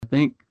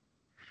think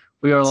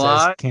we are It says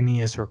live.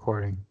 Kenny is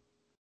recording.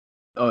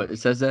 Oh, it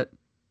says that?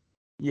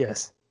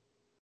 Yes.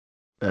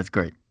 That's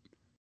great.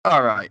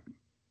 All right.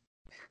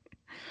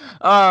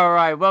 All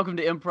right. Welcome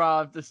to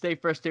Improv, the Stay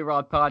Fresh, Stay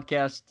Raw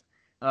podcast.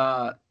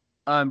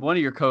 I'm one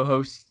of your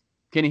co-hosts,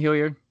 Kenny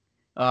Hilliard,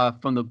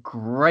 from the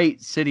great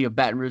city of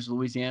Baton Rouge,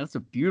 Louisiana. It's a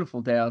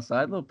beautiful day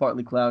outside, a little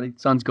partly cloudy.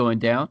 Sun's going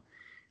down.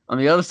 On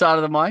the other side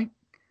of the mic,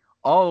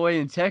 all the way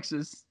in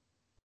Texas.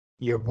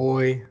 Your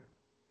boy,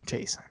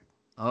 Jason.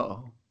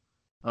 Uh-oh.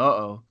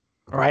 Uh-oh.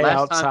 Right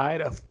Last time-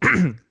 outside of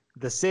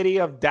the city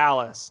of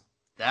Dallas.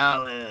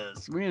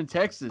 Dallas. We're in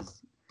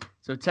Texas.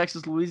 So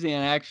Texas,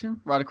 Louisiana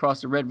action, right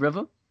across the Red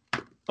River.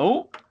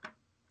 Oh,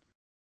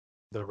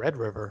 The Red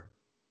River.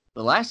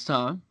 the last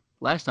time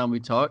we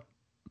talked,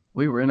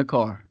 we were in a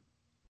car.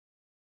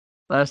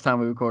 Last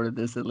time we recorded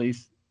this, at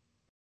least.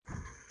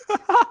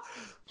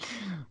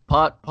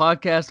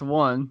 Podcast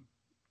 1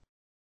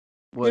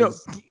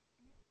 was...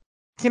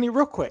 Kenny,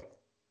 real quick,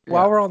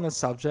 while we're on the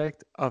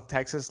subject of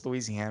Texas,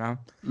 Louisiana,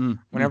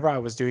 whenever I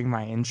was doing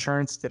my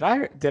insurance, did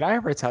I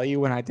ever tell you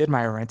when I did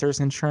my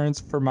renter's insurance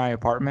for my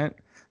apartment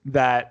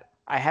that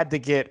I had to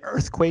get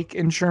earthquake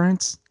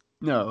insurance?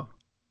 No.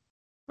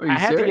 Are you I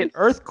had serious? to get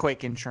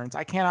earthquake insurance.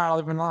 I cannot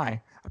even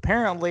lie.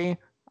 Apparently,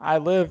 I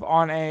live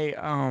on a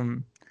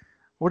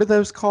what are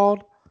those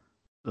called?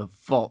 The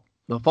fault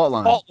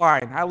line. Fault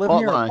line. I live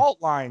Fault near line. a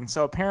fault line.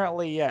 So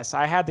apparently, yes,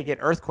 I had to get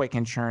earthquake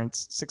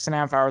insurance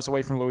 6.5 hours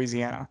away from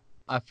Louisiana.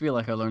 I feel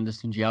like I learned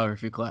this in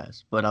geography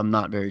class, but I'm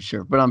not very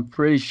sure. But I'm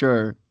pretty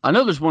sure. I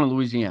know there's one in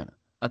Louisiana.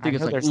 I think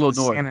it's like a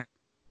little north.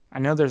 I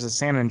know there's a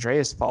San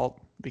Andreas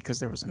fault because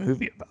there was a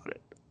movie about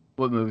it.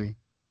 What movie?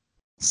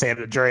 San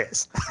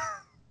Andreas.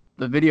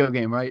 The video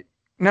game, right?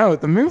 No,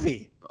 the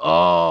movie.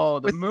 Oh,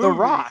 the With movie. The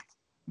Rock.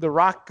 The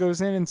Rock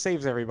goes in and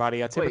saves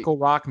everybody. A typical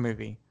Rock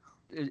movie.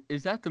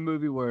 Is that the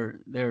movie where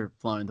they're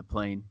flying the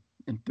plane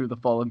and through the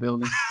fallen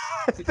building?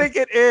 I think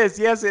it is.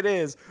 Yes, it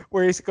is.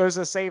 Where he goes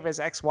to save his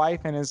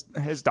ex-wife and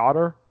his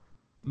daughter.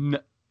 No,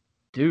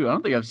 dude, I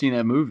don't think I've seen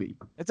that movie.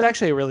 It's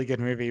actually a really good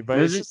movie, but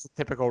Is it's it? just a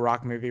typical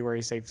Rock movie where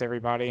he saves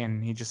everybody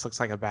and he just looks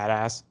like a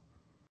badass.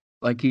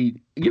 Like you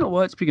know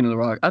what? Speaking of The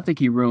Rock, I think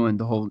he ruined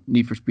the whole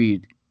Need for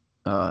Speed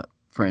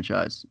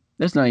franchise.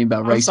 That's not even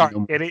about I'm racing. sorry, no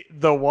more. Kitty.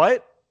 The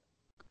what?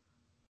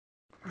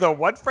 The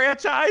what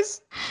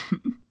franchise?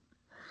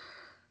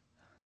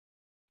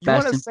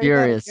 Fast wanna and say that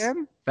Furious.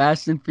 again?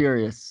 Fast and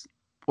Furious,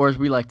 or as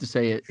we like to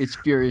say it, it's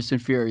Furious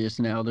and Furious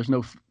now. There's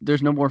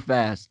no more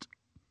Fast.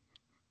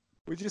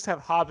 We just have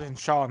Hobbs and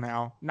Shaw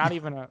now. Not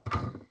even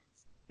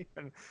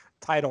even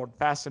titled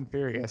Fast and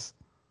Furious.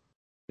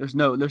 There's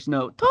no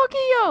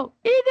Tokyo.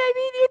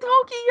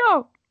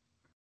 Tokyo.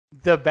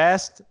 The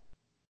best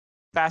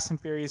Fast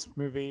and Furious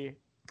movie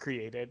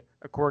created,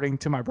 according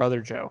to my brother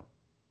Joe.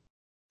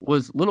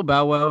 Was Little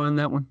Bow Wow in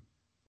that one?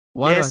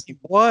 Why Yes, he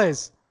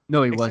was.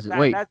 No, he Except wasn't. that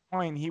Wait, At that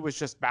point, he was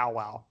just Bow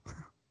Wow.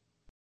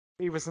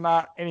 He was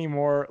not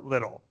anymore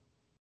little.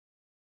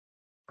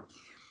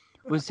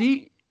 was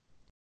he?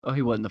 Oh,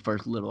 he wasn't the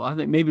first Little. I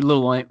think maybe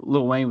Lil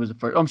Wayne was the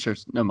first. I'm sure.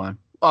 Never mind.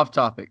 Off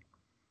topic.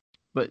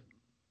 But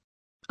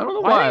I don't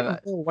know Why why.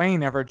 didn't Lil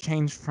Wayne ever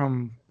change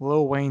from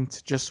Lil Wayne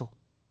to just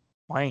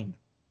Wayne?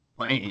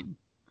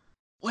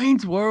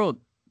 Wayne's World.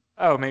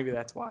 Oh, maybe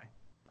that's why.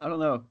 I don't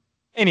know.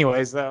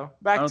 Anyways, though,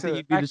 I don't think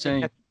you'd be the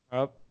same. catching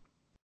up.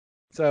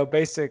 So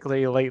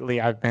basically, lately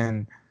I've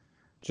been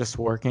just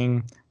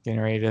working, getting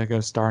ready to go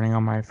starting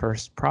on my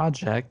first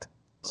project.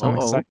 So I'm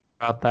excited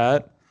about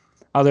that.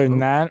 Other than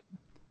that,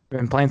 I've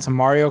been playing some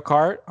Mario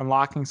Kart,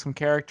 unlocking some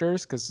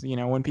characters because,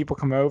 when people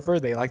come over,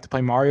 they like to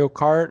play Mario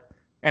Kart,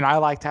 and I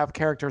like to have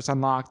characters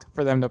unlocked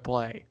for them to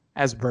play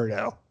as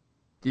Birdo.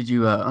 Did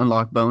you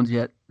unlock Bones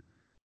yet,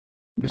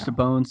 Mr.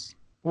 Bones?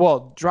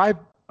 Well, Dry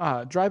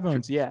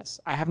Bones, yes.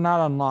 I have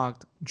not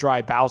unlocked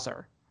Dry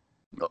Bowser.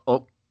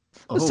 Oh.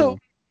 So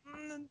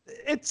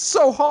it's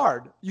so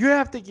hard. You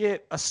have to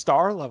get a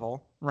star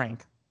level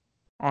rank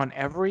on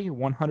every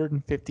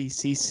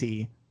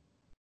 150cc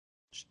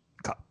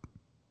cup.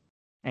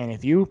 And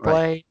if you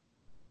play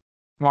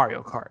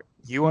Mario Kart,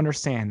 you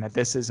understand that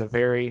this is a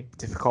very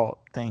difficult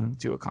thing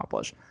to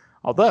accomplish.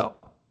 Although,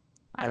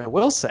 I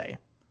will say,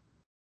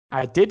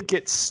 I did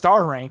get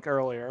star rank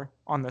earlier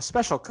on the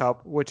special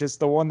cup, which is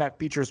the one that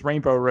features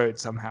Rainbow Road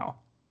somehow.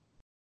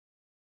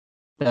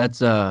 That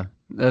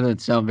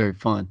doesn't sound very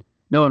fun.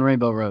 No, on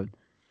Rainbow Road.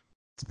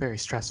 It's very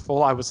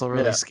stressful. I was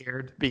really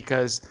scared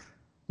because,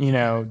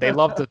 they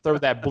love to throw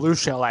that blue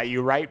shell at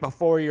you right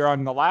before you're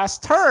on the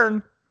last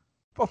turn,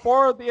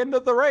 before the end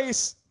of the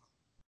race.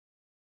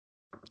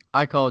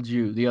 I called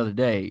you the other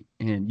day,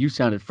 and you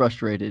sounded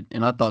frustrated,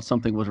 and I thought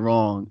something was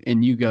wrong,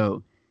 and you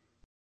go,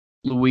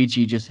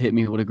 Luigi just hit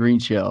me with a green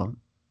shell.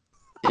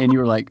 And you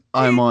were like,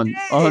 I'm on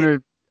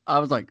 100. I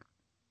was like,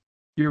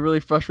 you're really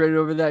frustrated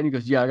over that? And he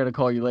goes, yeah, I got to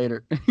call you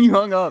later. You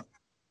hung up.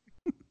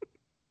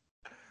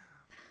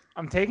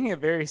 I'm taking it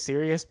very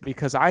serious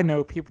because I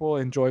know people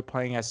enjoy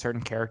playing as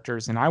certain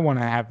characters, and I want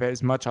to have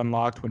as much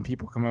unlocked when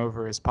people come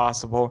over as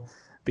possible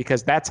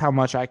because that's how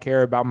much I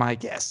care about my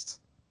guests.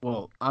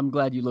 Well, I'm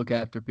glad you look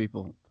after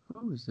people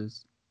Who is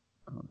this?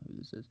 I don't know who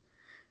this is.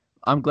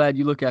 I'm glad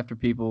you look after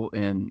people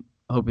and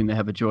hoping they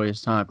have a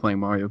joyous time playing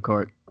Mario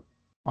Kart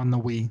On the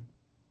Wii.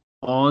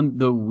 on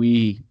the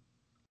Wii.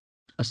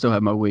 I still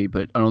have my Wii,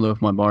 but I don't know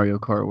if my Mario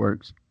Kart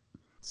works.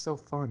 So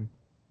fun.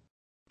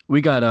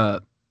 We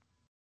got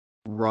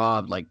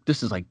robbed, like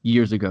this is like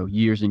years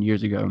and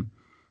years ago,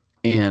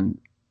 and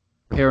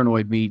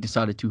paranoid me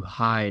decided to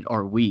hide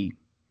our Wii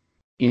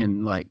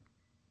in like,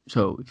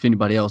 so if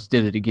anybody else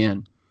did it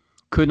again,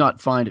 could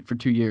not find it for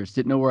 2 years,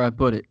 didn't know where I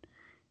put it,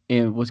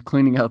 and was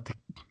cleaning out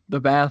the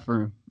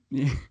bathroom.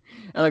 And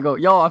I go,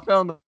 y'all, I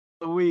found the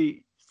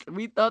Wii.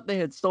 We thought they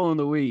had stolen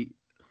the Wii.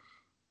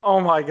 Oh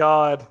my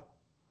god.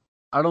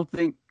 I don't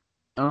think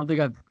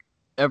I've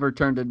ever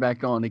turned it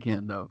back on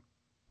again though.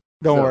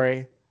 Don't So-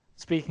 worry.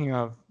 Speaking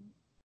of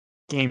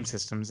game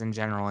systems in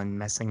general and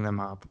messing them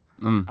up,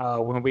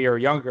 when we were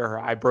younger,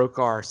 I broke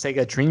our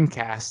Sega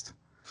Dreamcast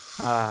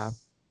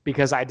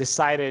because I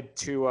decided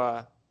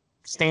to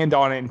stand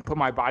on it and put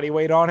my body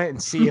weight on it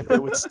and see if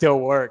it would still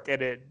work,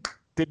 and it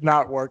did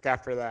not work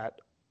after that.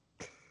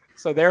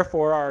 So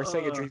therefore, our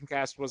Sega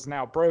Dreamcast was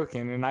now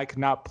broken, and I could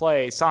not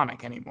play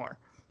Sonic anymore.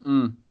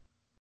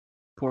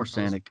 Poor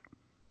Sonic.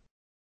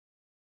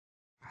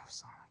 Oh,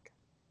 Sonic.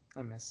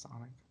 I miss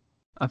Sonic.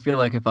 I feel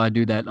like if I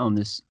do that on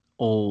this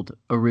the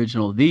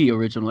original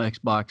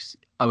Xbox,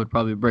 I would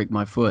probably break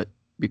my foot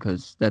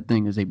because that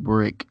thing is a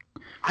brick.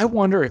 I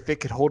wonder if it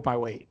could hold my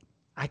weight.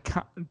 I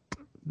can't.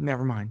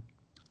 Never mind.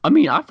 I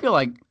mean, I feel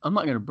like I'm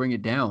not going to bring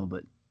it down,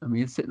 but I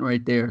mean, it's sitting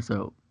right there.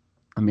 So,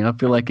 I mean, I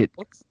feel like it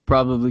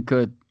probably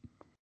could.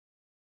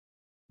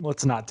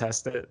 Let's not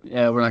test it.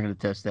 Yeah, we're not going to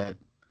test that.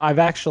 I've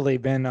actually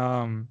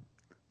been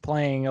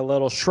playing a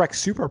little Shrek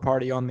Super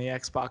Party on the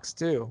Xbox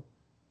too.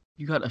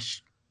 You got a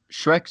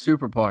Shrek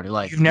Super Party.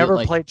 Like You've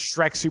never played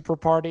Shrek Super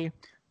Party?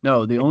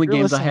 No, the only you're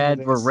games I listening to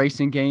had were this-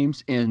 racing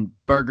games and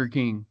Burger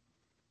King.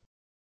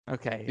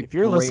 Okay, The if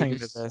you're listening to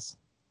greatest- this,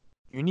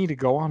 you need to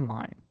go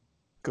online.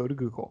 Go to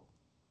Google.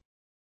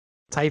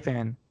 Type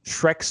in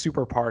Shrek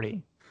Super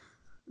Party.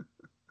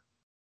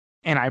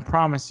 And I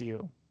promise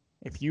you,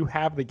 if you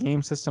have the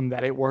game system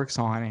that it works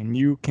on and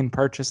you can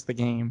purchase the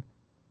game,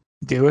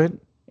 do it.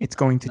 It's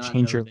going to Not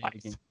change your never life.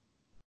 thinking.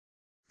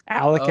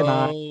 Alec and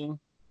I Oh,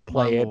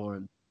 play my it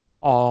Lord.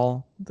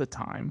 all the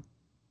time.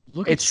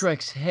 Look at It's-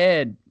 Shrek's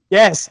head.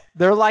 Yes,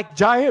 they're like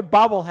giant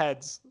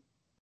bobbleheads.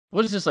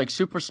 What is this, like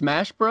Super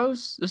Smash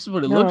Bros? This is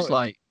what it No, looks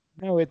like.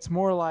 No, it's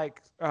more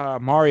like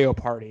Mario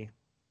Party.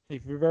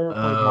 If you've ever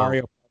played Oh.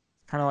 Mario,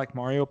 kind of like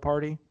Mario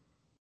Party.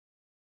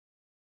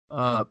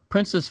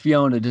 Princess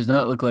Fiona does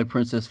not look like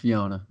Princess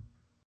Fiona.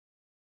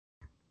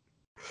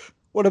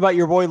 What about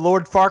your boy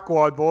Lord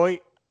Farquaad, boy?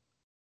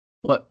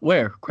 What?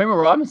 Where? Kramer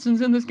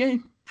Robinson's in this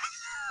game?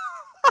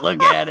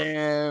 Look at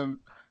him.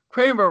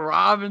 Kramer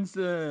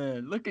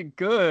Robinson. Looking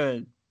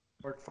good.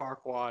 Lord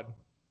Farquaad.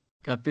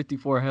 Got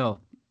 54 health.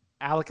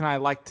 Alec and I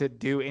like to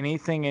do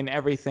anything and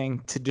everything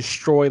to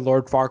destroy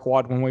Lord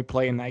Farquaad when we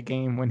play in that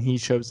game when he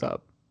shows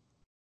up.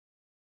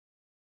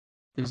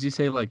 Does he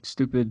say like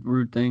stupid,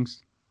 rude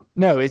things?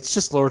 No, it's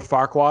just Lord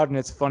Farquaad, and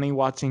it's funny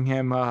watching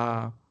him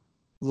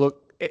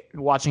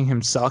watching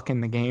him suck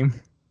in the game.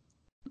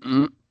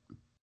 Mm.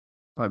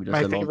 Probably does My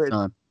that all the favorite-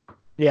 time.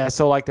 Yeah,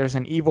 so like there's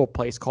an evil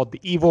place called the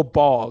Evil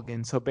Bog,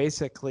 and so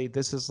basically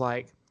this is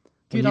like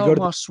when Get you out go of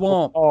to my the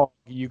swamp. bog,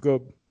 you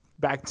go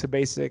back to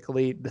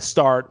basically the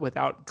start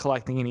without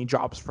collecting any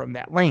drops from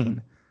that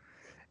lane.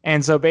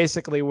 And so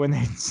basically when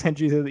they send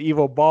you to the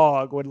Evil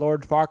Bog, when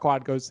Lord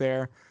Farquaad goes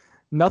there,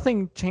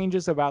 nothing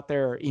changes about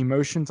their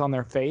emotions on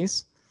their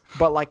face,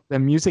 but like the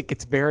music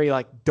gets very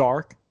like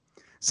dark.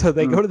 So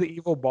they go to the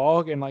Evil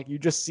Bog and like you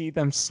just see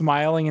them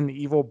smiling in the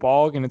Evil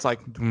Bog, and it's like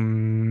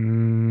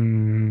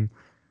in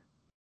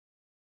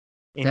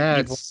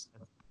evil.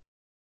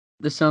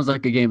 This sounds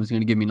like a game that's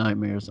gonna give me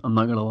nightmares. I'm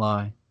not gonna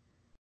lie.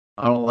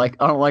 I don't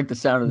like the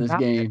sound of this Not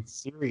game. that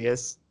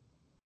serious.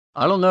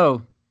 I don't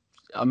know.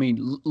 I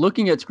mean,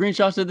 looking at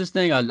screenshots of this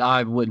thing,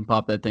 I wouldn't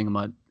pop that thing on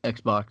my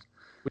Xbox.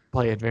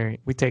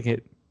 We take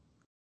it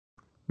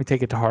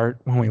to heart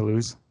when we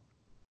lose.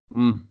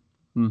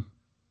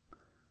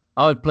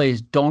 I would play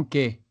as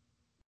Donkey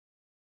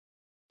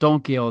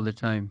all the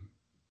time.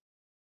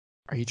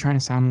 Are you trying to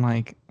sound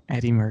like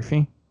Eddie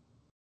Murphy?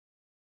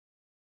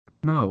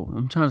 No,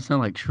 I'm trying to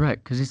sound like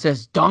Shrek because he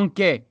says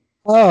Donkey.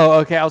 Oh,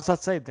 okay. I was about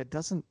to say that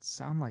doesn't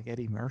sound like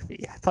Eddie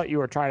Murphy. I thought you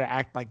were trying to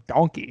act like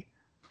Donkey.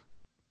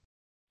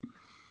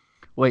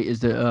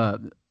 Wait, I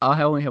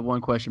only have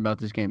one question about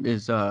this game.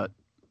 Is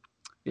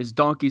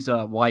Donkey's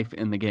wife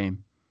in the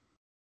game?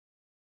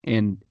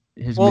 And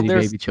his mini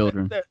baby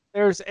children.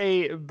 There's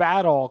a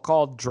battle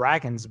called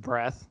Dragon's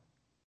Breath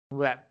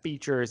that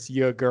features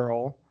your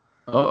girl.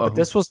 Uh-oh. But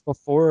this was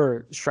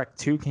before Shrek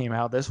 2 came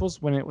out. This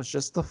was when it was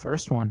just the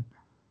first one.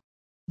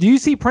 Do you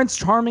see Prince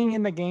Charming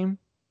in the game?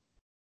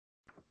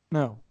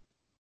 No.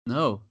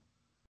 No.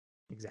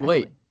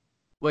 Exactly.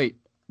 Wait.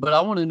 But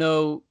I want to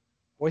know.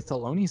 Boy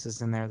Thelonious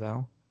is in there,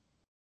 though.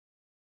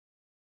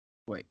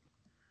 Wait.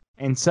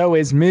 And so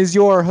is Ms.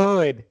 Your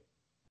Hood.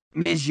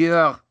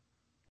 Monsieur.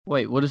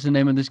 Wait, what is the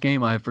name of this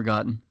game? I have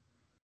forgotten.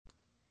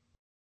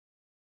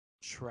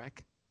 Shrek.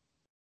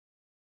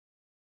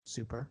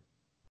 Super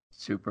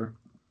Super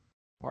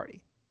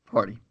Party.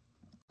 Party.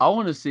 I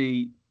want to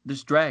see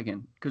this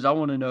dragon because I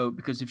want to know,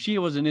 because if she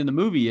wasn't in the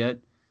movie yet.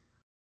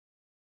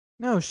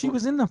 No, she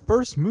was in the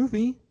first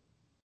movie.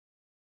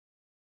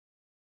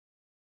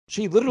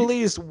 She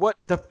literally is what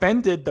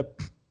defended the.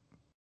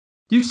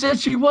 You said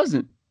she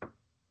wasn't.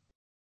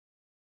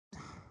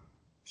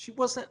 She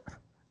wasn't.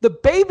 The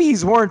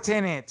babies weren't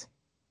in it.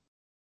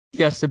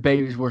 Yes, the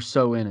babies were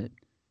so in it.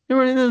 They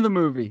were in the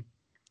movie.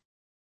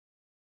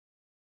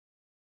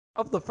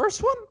 Of the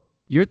first one?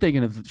 You're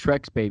thinking of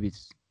Shrek's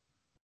babies.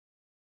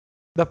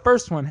 The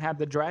first one had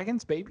the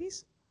dragon's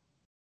babies?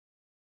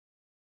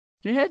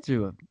 They had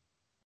to have.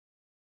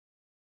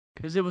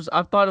 Because it was,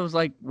 I thought it was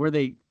like where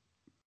they.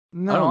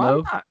 No, I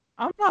don't know.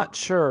 I'm not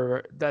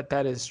sure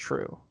that is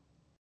true.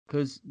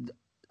 Because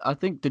I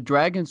think the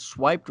dragon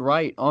swiped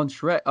right on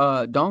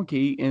Shrek,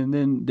 Donkey, and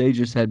then they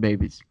just had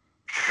babies.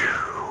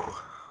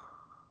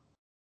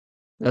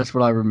 That's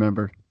what I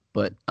remember.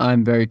 But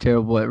I'm very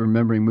terrible at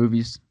remembering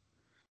movies.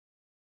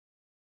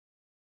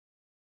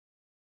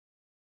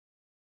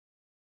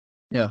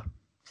 Yeah,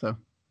 so.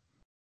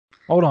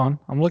 Hold on,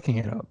 I'm looking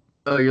it up.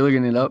 Oh, you're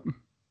looking it up?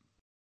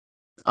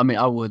 I mean,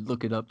 I would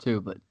look it up too,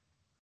 but.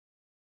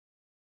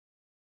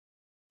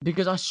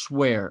 Because I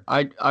swear,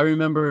 I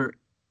remember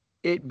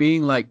it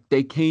being like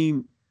they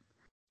came.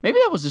 Maybe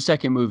that was the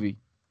second movie.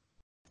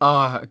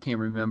 I can't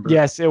remember.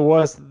 Yes, it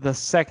was the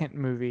second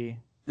movie.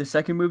 The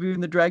second movie when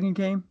the dragon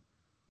came?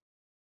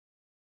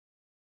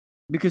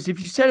 Because if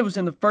you said it was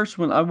in the first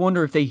one, I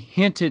wonder if they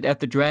hinted at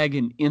the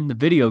dragon in the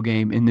video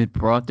game and then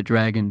brought the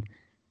dragon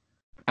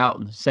out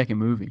in the second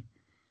movie.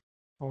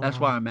 That's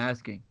why I'm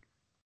asking.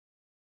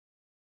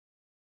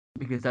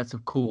 Because that's a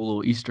cool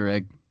little Easter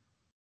egg.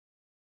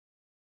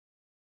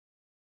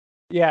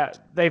 Yeah,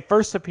 they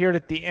first appeared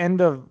at the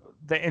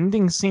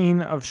ending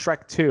scene of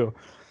Shrek 2.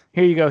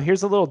 Here you go.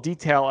 Here's a little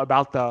detail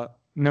about the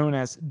known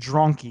as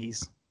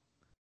Dronkies.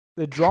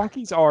 The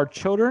Dronkies are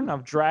children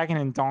of Dragon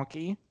and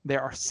Donkey.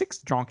 There are 6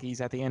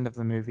 Dronkies at the end of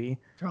the movie.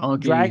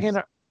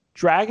 Dronkies.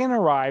 Dragon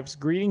arrives,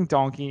 greeting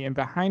Donkey, and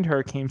behind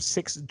her came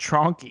 6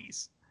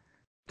 Dronkies.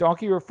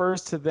 Donkey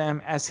refers to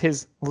them as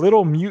his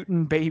little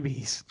mutant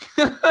babies.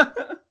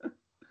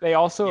 They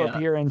also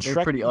appear in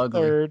Shrek the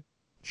Third,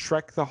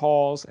 Shrek the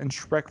Halls, and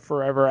Shrek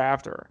Forever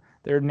After.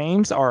 Their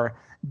names are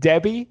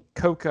Debbie,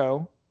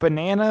 Coco,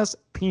 Bananas,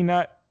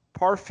 Peanut,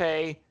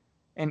 Parfait,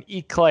 and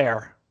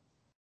Eclair.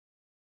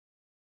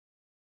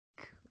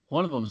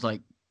 One of them's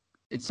like,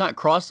 it's not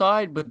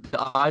cross-eyed, but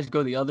the eyes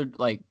go the other,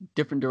 like,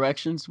 different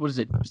directions. What is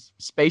it?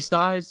 Spaced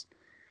eyes?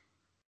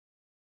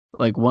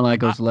 Like, one eye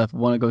goes left,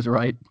 one eye goes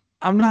right.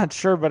 I'm not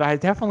sure, but I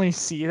definitely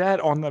see that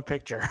on the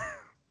picture.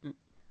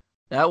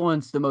 That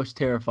one's the most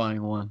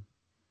terrifying one.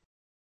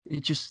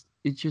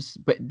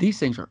 But these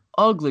things are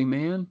ugly,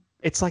 man.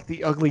 It's like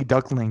the ugly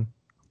duckling.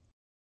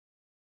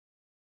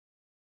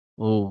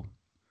 Oh,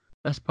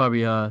 that's probably,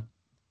 you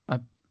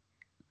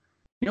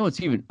know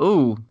what's even,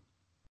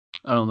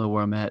 I don't know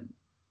where I'm at.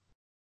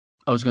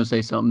 I was going to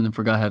say something and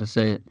forgot how to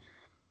say it.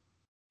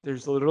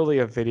 There's literally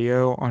a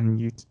video on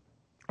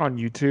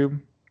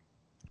YouTube.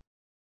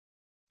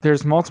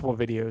 There's multiple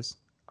videos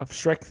of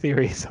Shrek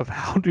theories of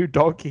how do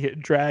Donkey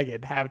and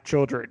Dragon have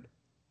children.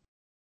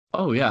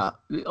 Oh, yeah.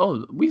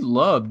 Oh, we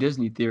love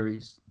Disney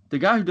theories. The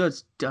guy who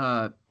does,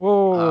 I don't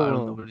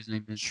know what his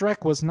name is.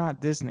 Shrek was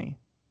not Disney.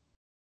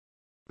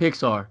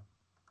 Pixar.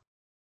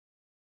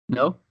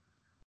 No?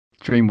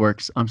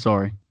 DreamWorks. I'm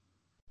sorry.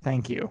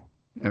 Thank you.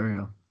 There we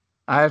go.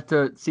 I have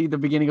to see the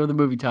beginning of the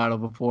movie title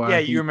before. Yeah,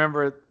 you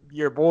remember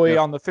your boy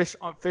on the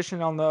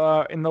fishing on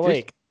the in the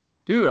lake.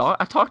 Dude,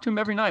 I talk to him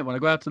every night when I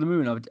go out to the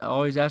moon. I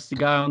always ask the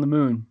guy on the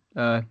moon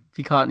if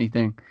he caught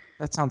anything.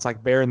 That sounds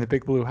like Bear in the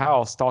Big Blue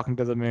House talking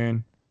to the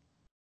moon.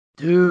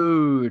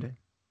 Dude, yeah,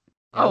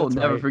 I will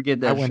never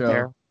forget that show.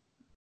 There.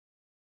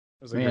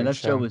 Man, that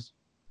show was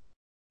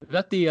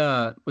that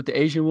the with the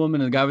Asian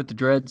woman and the guy with the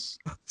dreads?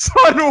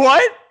 Son,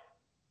 what?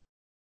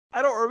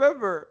 I don't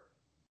remember.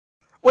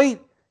 Wait,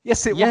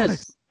 yes, it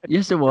was.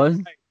 Yes, it was.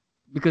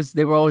 Because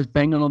they were always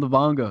banging on the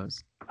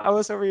bongos. I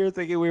was over here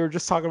thinking we were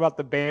just talking about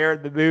the bear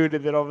and the moon,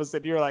 and then all of a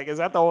sudden you're like, is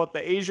that the one with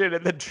the Asian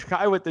and the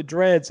guy with the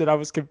dreads? And I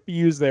was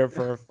confused there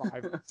for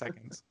 5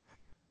 seconds.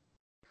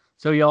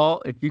 So,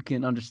 y'all, if you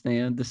can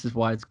understand, this is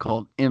why it's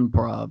called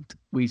improv.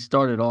 We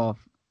started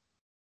off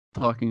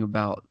talking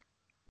about...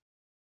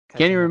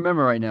 Can't even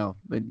remember right now,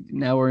 but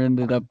now we're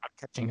ended up...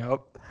 Catching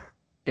up.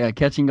 Yeah,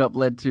 catching up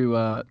led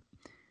to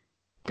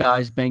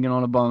guys banging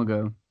on a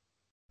bongo.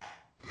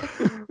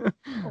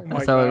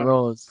 That's how it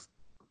rolls.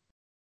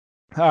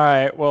 All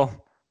right,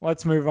 well,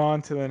 let's move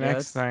on to the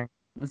next thing.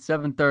 It's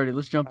 7:30.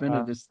 Let's jump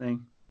into this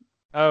thing.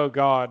 Oh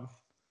God.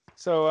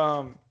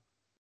 So,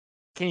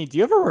 Kenny, do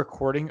you have a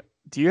recording?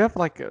 Do you have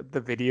like the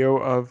video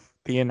of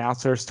the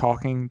announcers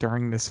talking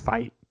during this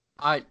fight?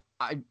 I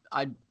can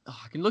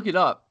look it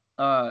up.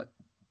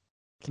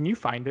 Can you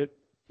find it?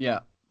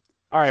 Yeah.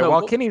 All right.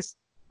 While Kenny's.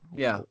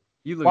 Yeah.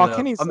 You look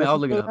it up. I'll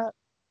look it up.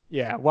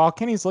 Yeah. While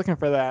Kenny's looking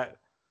for that,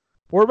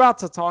 we're about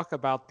to talk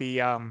about the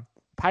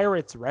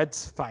Pirates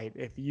Reds fight.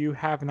 If you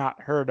have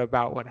not heard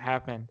about what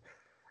happened,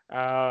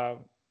 a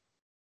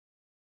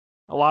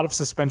lot of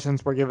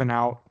suspensions were given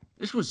out.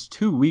 This was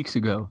 2 weeks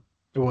ago.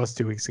 It was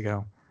 2 weeks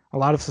ago. A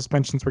lot of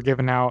suspensions were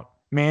given out.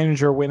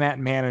 Manager went at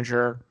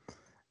manager.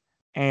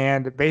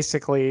 And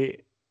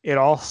basically, it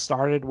all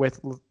started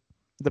with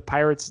the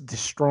Pirates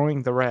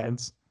destroying the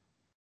Reds.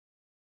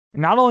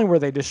 And not only were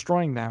they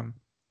destroying them,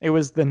 it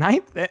was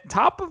the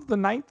top of the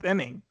ninth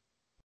inning.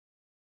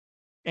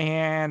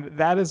 And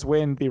that is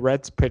when the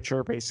Reds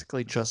pitcher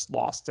basically just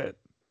lost it.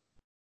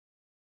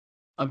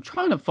 I'm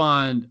trying to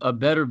find a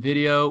better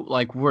video,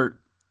 like where,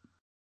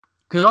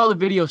 because all the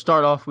videos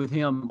start off with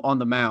him on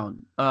the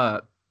mound.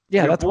 Yeah,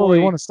 that's where we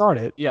want to start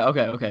it. Yeah,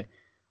 okay.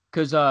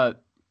 Because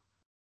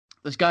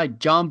this guy,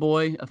 John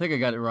Boy, I think I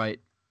got it right.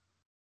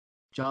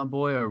 John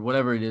Boy or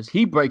whatever it is,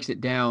 he breaks it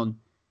down.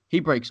 He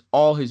breaks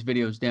all his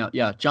videos down.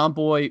 Yeah, John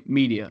Boy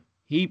Media.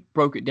 He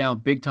broke it down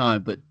big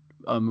time, but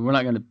we're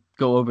not going to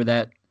go over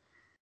that.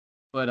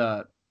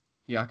 But,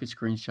 yeah, I could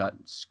screen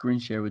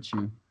share with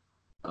you.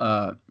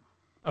 The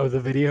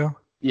video?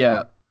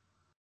 Yeah,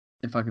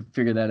 if I could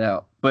figure that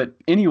out. But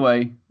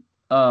anyway,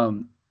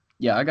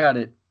 yeah, I got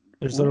it.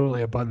 There's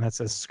literally a button that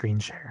says screen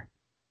share.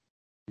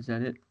 Is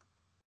that it?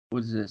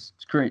 What is this?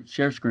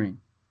 Share screen.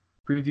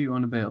 Preview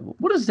unavailable.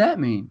 What does that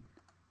mean?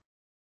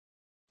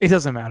 It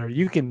doesn't matter.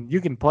 You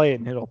can play it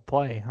and it'll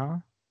play, huh?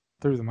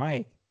 Through the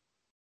mic.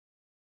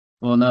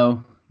 Well,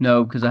 no,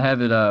 because I have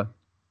it.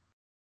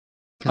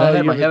 Because I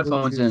have my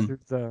headphones in.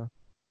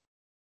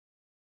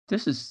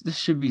 This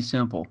should be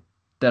simple.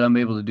 That I'm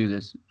able to do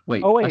this.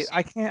 Wait. Oh wait,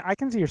 I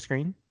can see your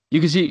screen. You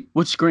can see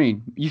what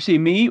screen? You see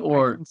me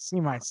or? I can see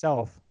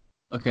myself.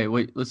 Okay,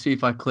 wait. Let's see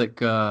if I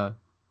click. Okay,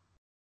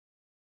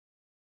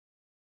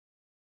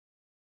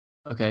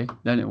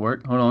 that didn't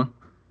work. Hold on.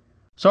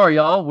 Sorry,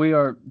 y'all. We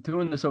are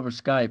doing this over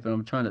Skype, and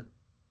I'm trying to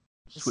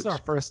switch. This is our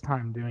first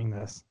time doing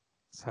this.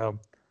 So,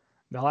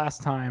 the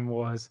last time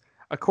was,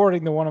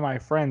 according to one of my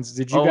friends.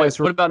 Did you guys?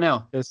 What about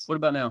now? What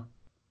about now?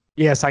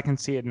 Yes, I can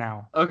see it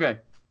now. Okay.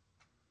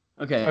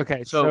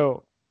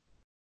 So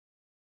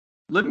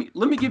let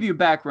me give you a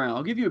background.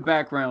 I'll give you a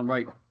background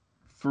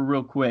for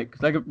real quick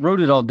because I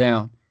wrote it all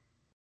down.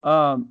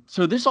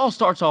 So this all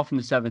starts off in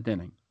the seventh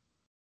inning.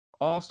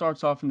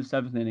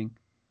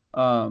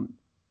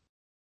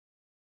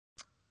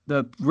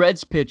 The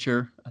Reds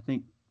pitcher, I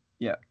think,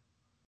 yeah.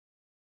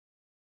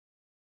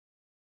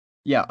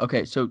 Yeah,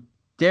 okay. So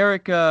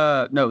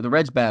the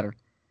Reds batter,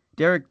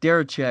 Derek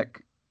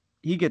Darachek,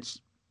 he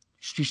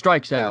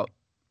strikes out.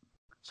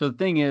 So the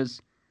thing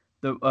is,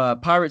 the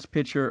Pirates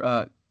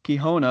pitcher,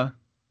 Quijona,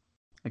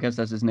 I guess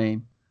that's his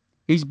name.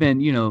 He's been,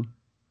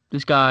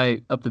 this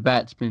guy up the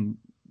bat's been,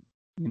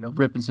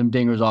 ripping some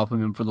dingers off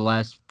of him for the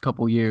last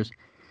couple of years.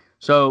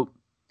 So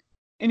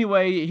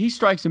anyway, he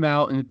strikes him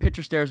out, and the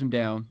pitcher stares him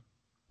down.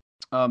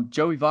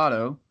 Joey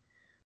Votto,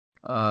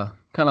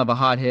 kind of a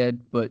hothead,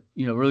 but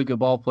really good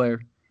ball player.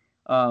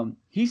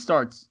 He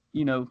starts,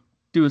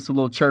 doing some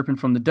little chirping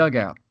from the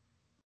dugout.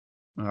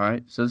 All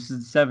right, so this is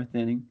the seventh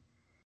inning,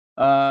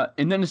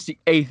 and then it's the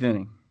eighth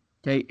inning.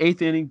 Okay,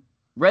 eighth inning.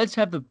 Reds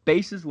have the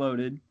bases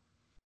loaded,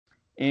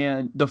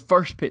 and the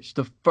first pitch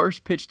to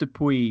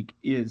Puig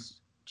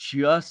is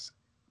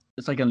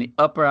it's like on the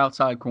upper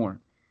outside corner.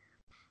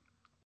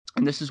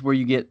 And this is where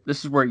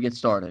it gets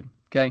started.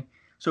 Okay.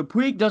 So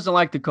Puig doesn't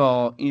like the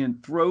call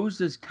and throws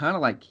this kind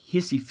of like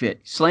hissy fit.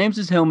 Slams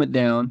his helmet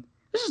down.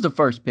 This is the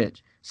first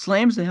pitch.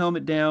 Slams the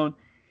helmet down.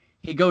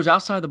 He goes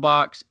outside the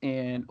box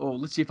and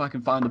let's see if I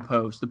can find the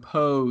pose. The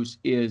pose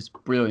is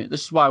brilliant.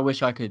 This is why I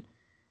wish I could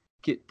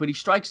but he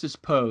strikes this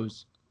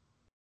pose.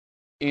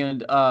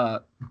 And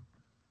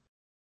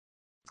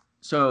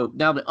so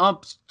now the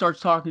ump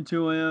starts talking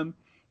to him,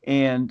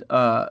 and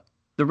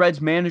the Reds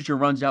manager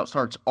runs out,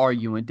 starts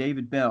arguing.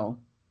 David Bell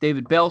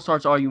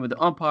starts arguing with the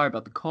umpire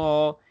about the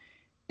call,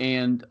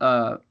 and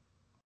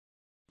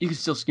you can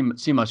still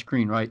see my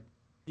screen, right?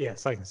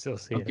 Yes, I can still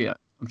see it. Okay,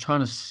 I'm trying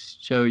to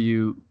show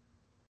you.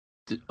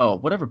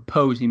 Whatever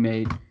pose he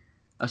made.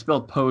 I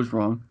spelled pose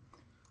wrong.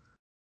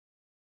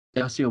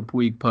 Yeah, I see a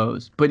Puig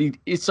pose, but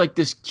it's like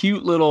this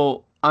cute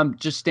little. I'm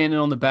just standing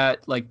on the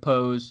bat like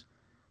pose.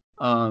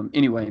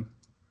 Anyway.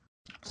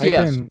 So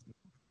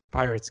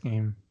Pirates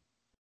game.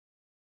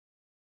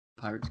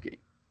 Pirates game.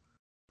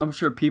 I'm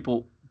sure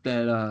people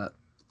that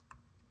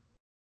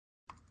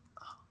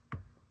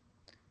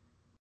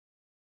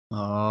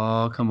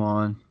oh, come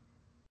on.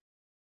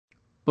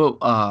 But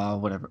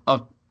whatever.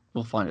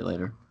 We'll find it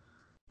later.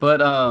 But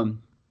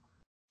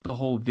the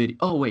whole video.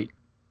 Oh wait,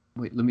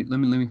 let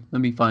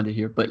me find it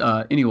here.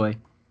 But anyway.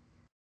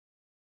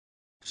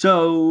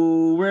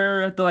 So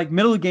we're at the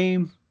middle of the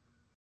game.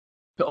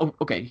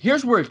 Okay,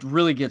 here's where it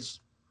really gets.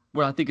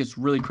 Where I think it's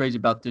really crazy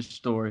about this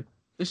story.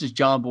 This is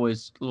John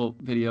Boy's little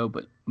video,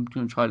 but I'm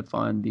going to try to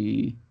find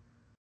the.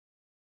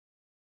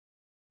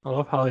 I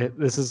love how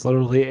this is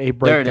literally a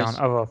breakdown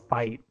of a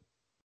fight.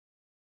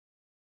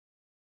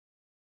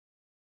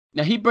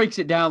 Now he breaks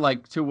it down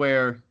to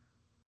where.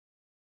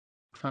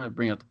 I'm trying to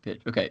bring up the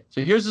pitch. Okay,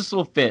 so here's this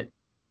little fit.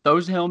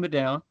 Throws the helmet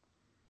down,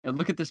 and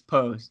look at this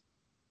pose.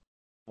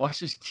 Watch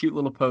this cute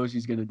little pose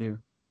he's gonna do.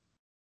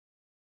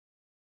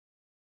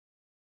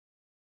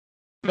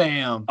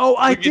 Bam! Oh,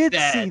 I Look at did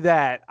that. see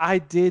that. I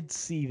did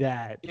see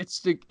that.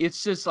 It's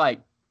just like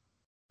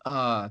He's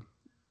oh,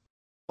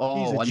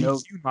 a I know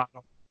GQ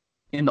model.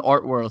 in the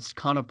art world it's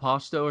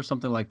Conopasto or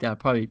something like that. I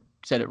probably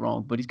said it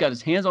wrong, but he's got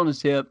his hands on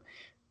his hip,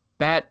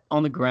 bat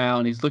on the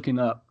ground, he's looking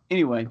up.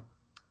 Anyway,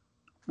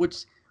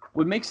 what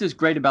makes this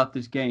great about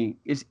this game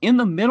is in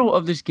the middle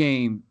of this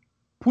game,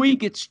 Puig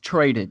gets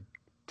traded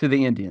to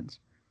the Indians.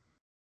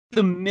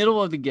 The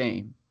middle of the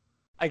game.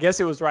 I guess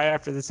it was right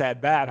after this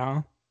at bat,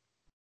 huh?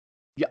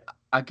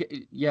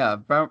 Yeah,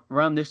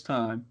 around this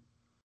time,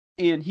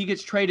 and he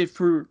gets traded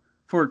for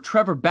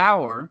Trevor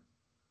Bauer,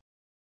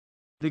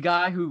 the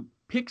guy who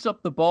picks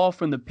up the ball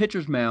from the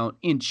pitcher's mound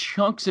and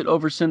chunks it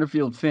over center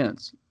field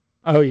fence.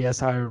 Oh,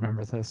 yes, I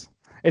remember this.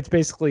 It's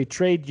basically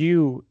trade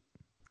you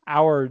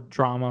our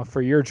drama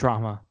for your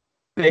drama.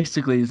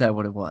 Basically, is that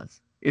what it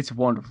was? It's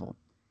wonderful.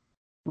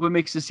 What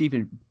makes this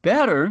even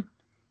better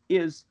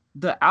is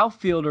the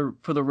outfielder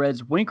for the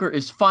Reds, Winker,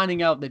 is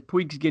finding out that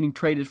Puig's getting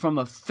traded from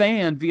a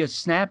fan via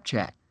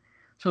Snapchat.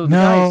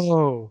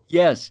 So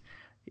yes,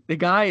 the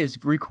guy is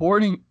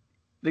recording.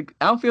 The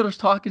outfielder's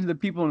talking to the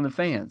people in the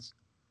fans,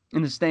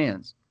 in the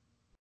stands.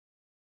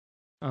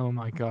 Oh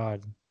my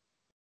God.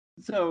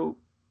 So,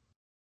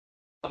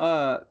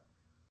 so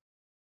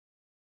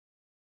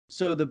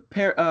the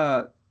pair.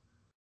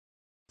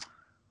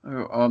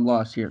 I'm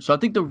lost here. So I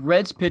think the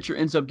Reds pitcher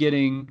ends up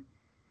getting.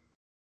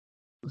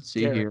 Let's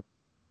see Garrett. here.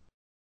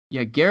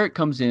 Yeah, Garrett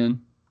comes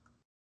in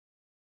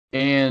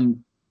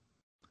and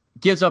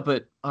gives up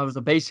it was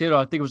a base hit, or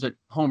I think it was a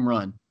home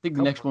run. I think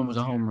the next one was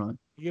a home run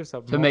He gives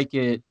up to make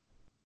it.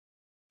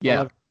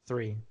 Yeah.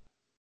 11-3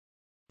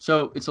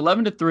 So it's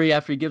 11-3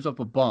 after he gives up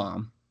a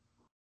bomb.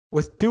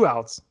 with 2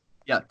 outs.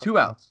 Yeah, 2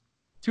 outs.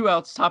 2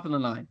 outs, top of the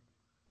 9.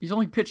 He's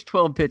only pitched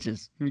 12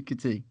 pitches. You can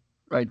see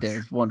right there.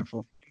 It's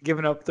wonderful.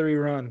 Giving up 3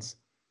 runs.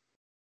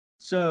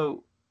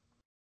 So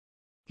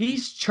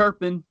he's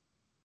chirping.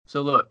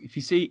 So look, if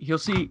you see, you'll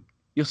see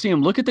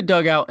him look at the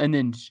dugout and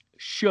then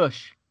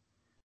shush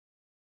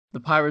the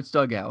Pirates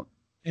dugout.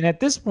 And at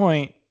this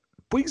point,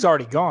 Puig's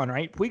already gone,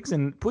 right? Puig's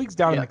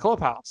down in the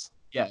clubhouse.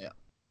 Yeah.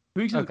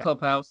 Puig's in the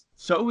clubhouse.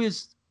 So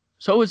is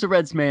the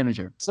Reds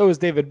manager. So is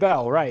David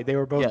Bell, right? They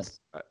were both. Yes.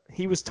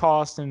 He was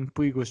tossed and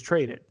Puig was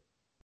traded.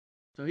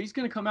 So he's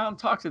gonna come out and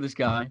talk to this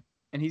guy,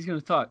 and he's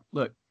gonna talk.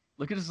 Look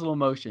at his little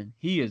motion.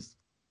 He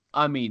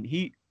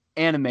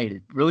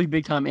animated, really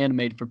big time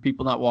animated for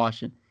people not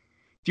watching.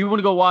 If you want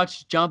to go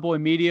watch John Boy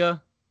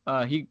Media,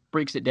 he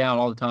breaks it down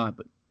all the time.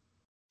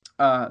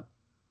 But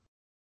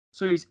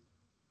so he's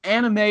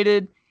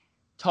animated,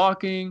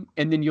 talking,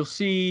 and then you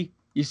see,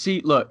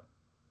 look.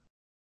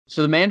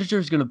 So the manager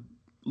is gonna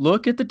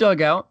look at the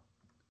dugout,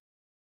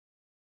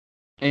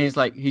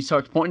 and he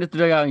starts pointing at the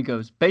dugout and he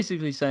goes,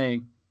 basically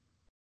saying,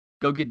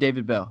 "Go get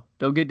David Bell.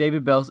 Go get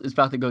David Bell. It's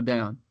about to go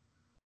down."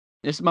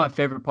 This is my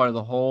favorite part of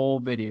the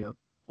whole video.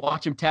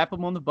 Watch him tap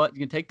him on the butt. You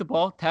can take the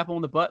ball, tap him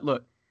on the butt.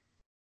 Look.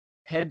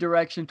 Head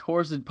direction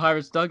towards the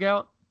Pirates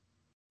dugout,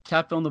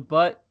 tapped on the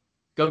butt,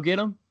 go get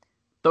him,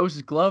 throws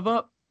his glove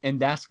up, and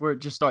that's where it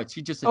just starts.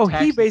 He just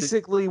attacks. He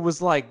basically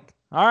was like,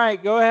 all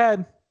right, go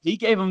ahead. He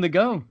gave him the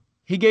go.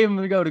 He gave him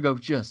the go to go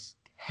just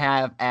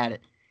have at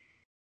it.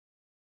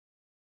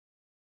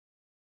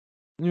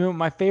 You know,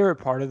 my favorite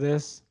part of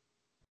this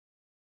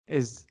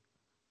is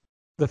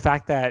the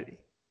fact that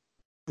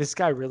this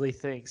guy really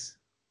thinks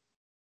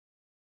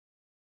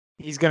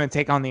he's going to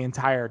take on the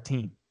entire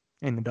team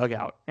in the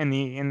dugout, and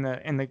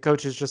the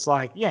coach is just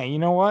like, yeah, you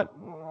know what?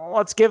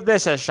 Let's give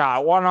this a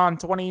shot. 1 on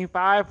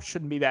 25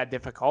 shouldn't be that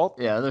difficult.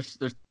 Yeah, there's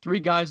 3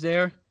 guys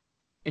there,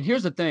 and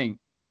here's the thing: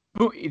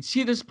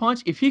 see this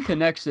punch? If he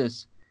connects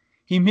this,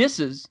 he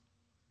misses.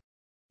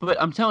 But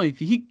I'm telling you, if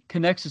he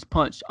connects his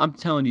punch, I'm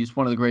telling you, it's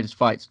one of the greatest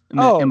fights in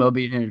the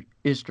MLB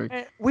history.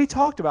 We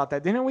talked about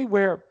that, didn't we?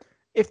 Where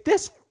if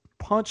this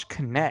punch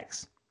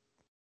connects,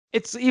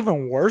 it's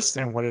even worse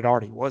than what it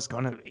already was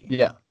going to be.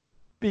 Yeah,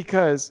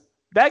 because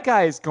that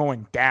guy is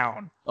going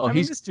down. Oh,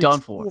 he's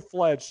done for.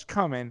 Full-fledged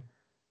coming.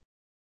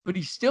 But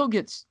he still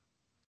gets.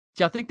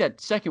 See, I think the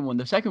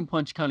second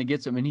punch kind of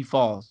gets him and he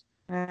falls.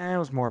 It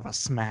was more of a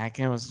smack.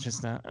 It was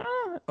just an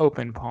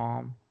open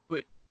palm.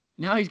 But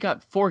now he's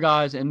got 4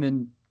 guys, and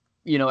then,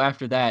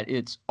 after that,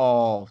 it's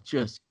all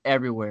just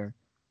everywhere.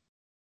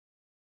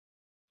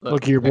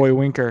 Look at your boy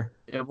Winker.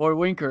 Yeah, boy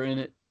Winker in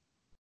it.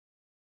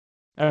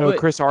 Oh,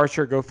 Chris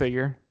Archer, go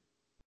figure.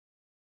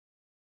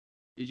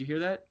 Did you hear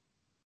that?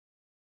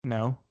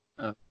 No.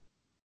 Oh.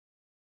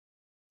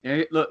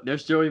 Yeah, look,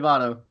 there's Joey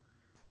Votto.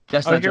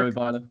 That's not Joey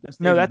Votto.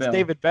 That's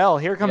David Bell.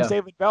 Here comes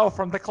David Bell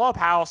from the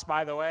clubhouse,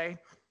 by the way.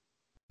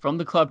 From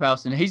the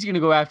clubhouse, and he's going to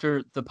go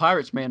after the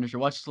Pirates manager.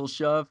 Watch this little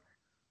shove.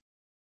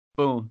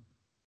 Boom.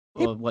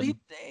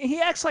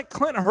 He acts like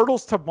Clint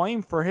Hurdle's to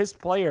blame for his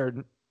player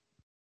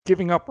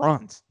giving up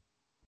runs.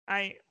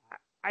 I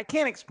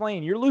can't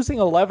explain. You're losing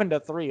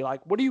 11-3.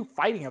 Like, what are you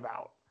fighting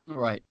about?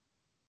 Right.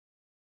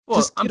 Well,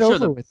 just get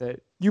over with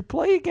it. You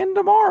play again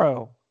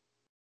tomorrow.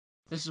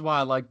 This is why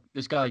I like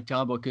this guy like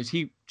John Boy, because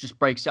he just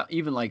breaks out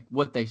even like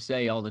what they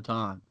say all the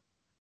time.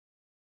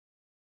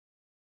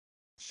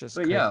 It's just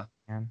But crazy, yeah,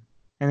 man.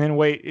 And then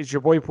wait, is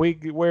your boy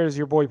Puig? Where's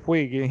your boy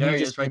Puig? there He he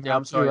just is right came there.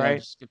 I'm out too, sorry, I right?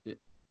 just skipped it.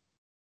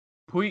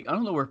 Puig, I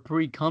don't know where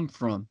Puig comes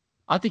from.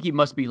 I think he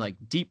must be like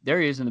deep. There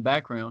he is in the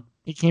background.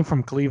 He came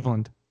from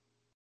Cleveland.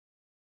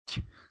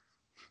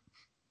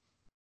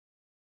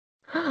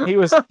 He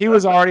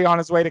was already on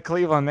his way to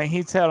Cleveland. Then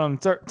he told him,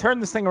 "Turn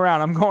this thing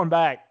around. I'm going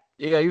back."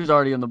 Yeah, he was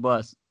already on the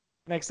bus.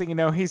 Next thing you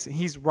know,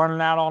 he's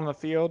running out on the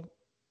field.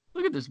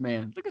 Look at this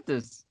man. Look at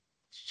this.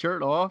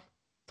 Shirt off,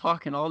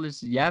 talking all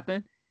this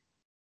yapping.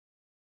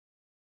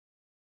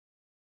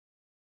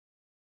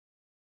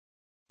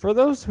 For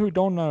those who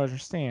don't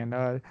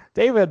understand,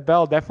 David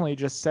Bell definitely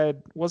just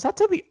said, "Was that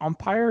to the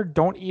umpire?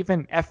 Don't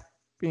even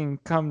effing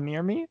come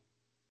near me."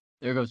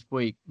 There goes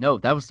Puig. No,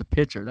 that was the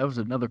pitcher. That was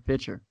another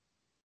pitcher.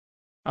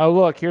 Oh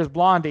look, here's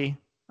Blondie.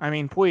 I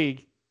mean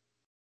Puig.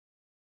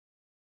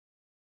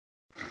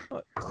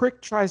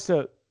 Crick tries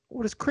to.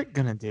 What is Crick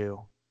gonna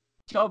do?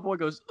 John Boy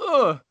goes,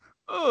 ugh,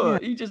 Yeah.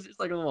 ugh. He just, it's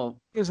like a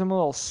little. Gives him a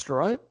little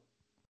strut.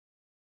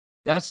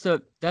 That's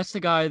the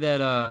guy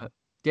that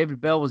David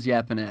Bell was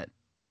yapping at.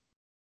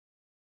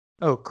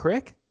 Oh,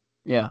 Crick?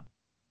 Yeah.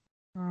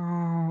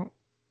 Oh,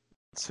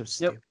 so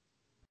stupid.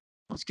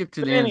 Let's skip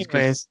to But the ends.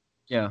 anyways,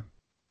 Yeah.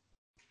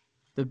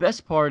 The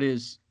best part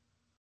is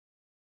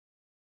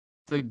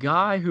the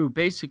guy who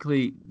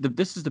basically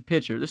this is the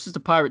pitcher. This is the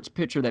Pirates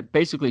pitcher that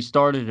basically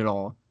started it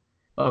all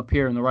up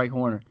here in the right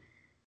corner.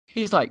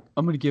 He's like,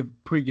 I'm gonna give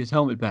Puig his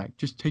helmet back.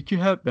 Just take your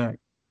hat back.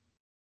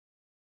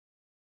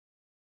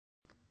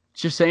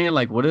 Just saying,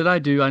 like, what did I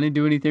do? I didn't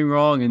do anything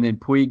wrong. And then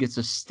Puig gets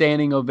a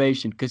standing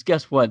ovation because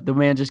guess what? The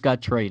man just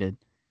got traded.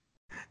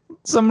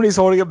 somebody's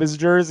holding up his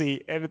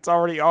jersey and it's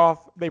already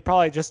off. They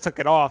probably just took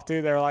it off,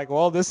 too. They're like,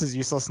 well, this is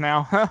useless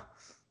now.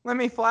 Let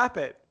me flap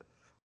it.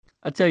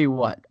 I tell you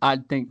what, I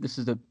think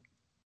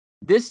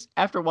this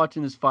after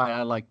watching this fight,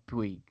 I like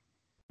Puig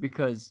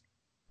because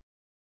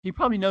he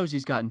probably knows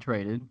he's gotten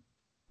traded,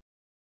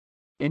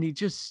 and he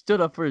just stood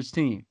up for his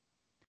team,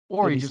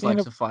 or Did he he just stand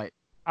likes up- to fight.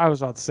 I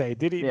was about to say,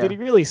 did he Yeah.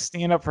 really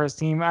stand up for his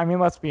team? I mean,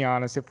 let's be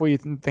honest. If we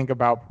think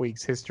about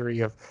Puig's history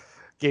of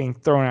getting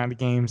thrown out of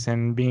games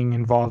and being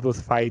involved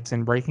with fights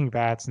and breaking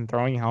bats and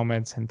throwing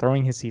helmets and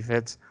throwing hissy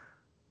fits,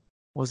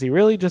 was he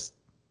really just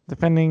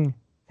defending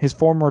his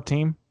former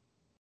team?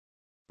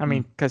 I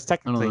mean, because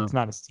technically know. it's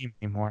not his team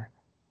anymore.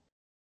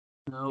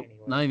 No, Anyway.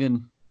 not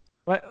even.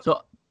 But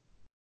So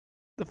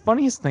the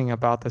funniest thing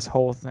about this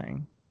whole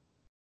thing,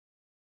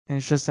 and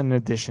it's just an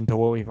addition to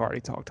what we've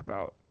already talked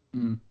about,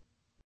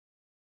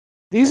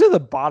 these are the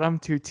bottom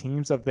two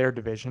teams of their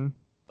division.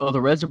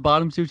 the Reds are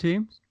bottom two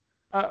teams.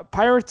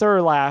 Pirates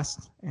are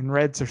last, and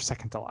Reds are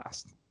second to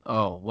last.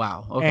 Oh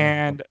wow. Okay.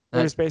 And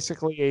there's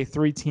basically a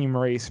 3-team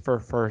race for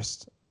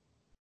first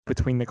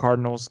between the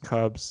Cardinals,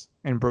 Cubs,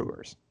 and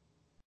Brewers.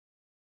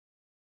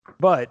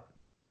 But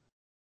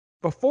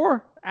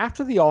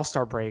after the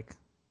All-Star break,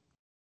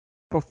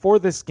 before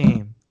this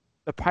game,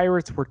 the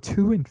Pirates were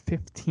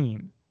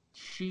 2-15.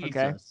 Jesus.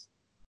 Okay.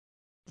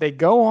 They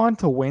go on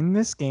to win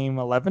this game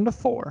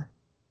 11-4.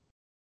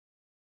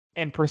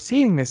 And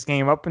preceding this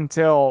game up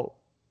until,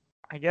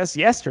 I guess,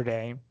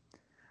 yesterday,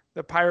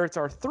 the Pirates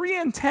are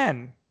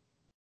 3-10,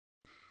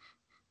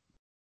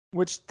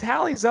 which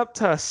tallies up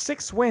to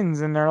 6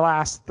 wins in their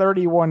last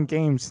 31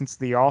 games since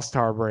the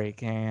All-Star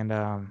break. And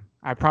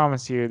I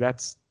promise you,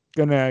 that's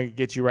gonna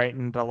get you right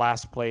into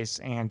last place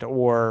and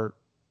or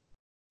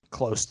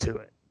close to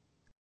it.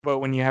 But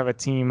when you have a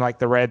team like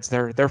the Reds,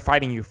 they're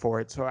fighting you for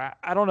it. So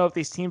I don't know if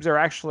these teams are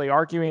actually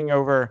arguing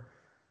over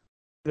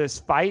this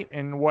fight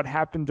and what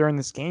happened during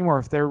this game, or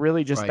if they're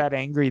really just that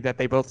angry that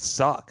they both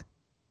suck.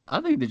 I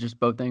think they're just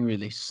both angry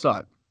they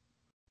suck.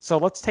 So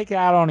let's take it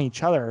out on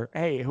each other.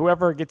 Hey,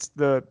 whoever gets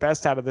the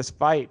best out of this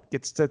fight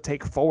gets to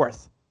take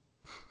fourth.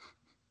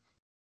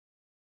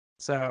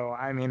 So,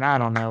 I mean, I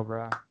don't know,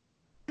 bro.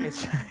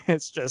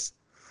 It's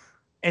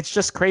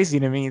just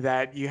crazy to me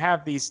that you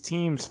have these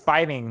teams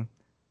fighting.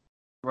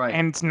 Right.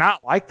 And it's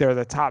not like they're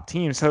the top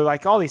team. So,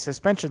 like, all these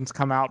suspensions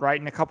come out, right,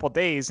 in a couple of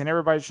days, and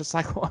everybody's just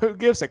like, well, who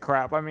gives a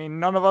crap? I mean,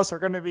 none of us are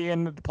going to be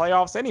in the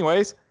playoffs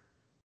anyways.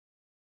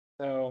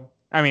 So,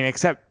 I mean,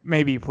 except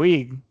maybe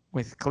Puig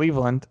with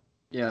Cleveland.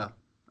 Yeah.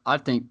 I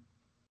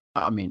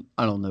mean,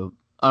 I don't know.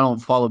 I don't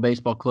follow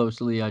baseball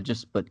closely.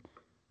 But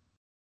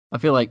I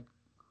feel like,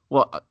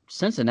 well,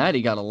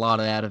 Cincinnati got a lot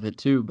out of it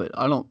too, but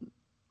I don't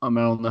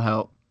know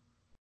how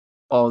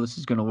all this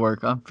is going to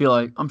work.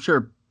 I'm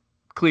sure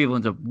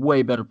Cleveland's a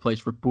way better place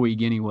for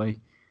Puig anyway.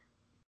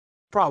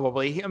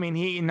 Probably. I mean,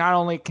 he not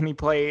only can he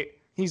play,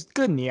 he's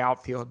good in the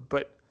outfield,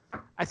 but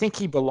I think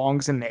he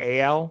belongs in the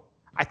AL.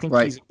 I think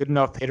he's a good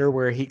enough hitter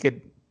where he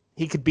could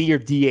be your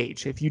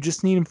DH if you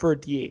just need him for a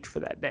DH for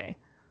that day.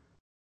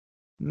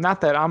 Not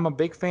that I'm a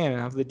big fan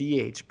of the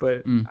DH,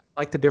 but I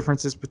like the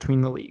differences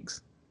between the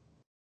leagues.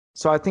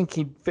 So I think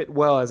he'd fit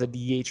well as a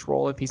DH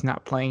role if he's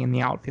not playing in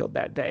the outfield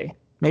that day.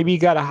 Maybe you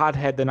got a hot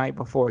head the night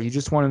before. You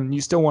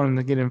still want him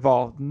to get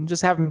involved and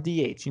just have him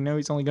DH. You know,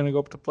 he's only going to go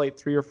up to plate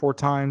 3 or 4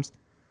 times.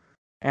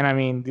 And I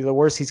mean, the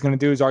worst he's going to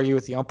do is argue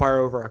with the umpire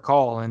over a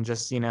call and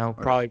just, Or,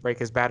 probably break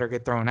his bat or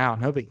get thrown out.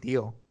 No big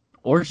deal.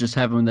 or just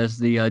have him as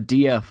the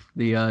DF,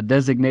 the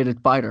designated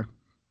fighter.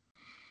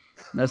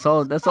 That's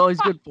all. That's all he's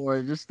good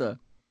for. Just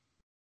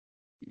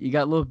you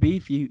got a little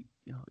beef. You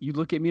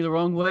look at me the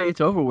wrong way,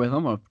 it's over with.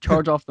 I'm gonna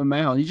charge off the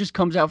mound. He just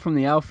comes out from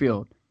the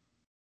outfield,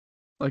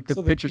 like the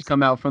So pitchers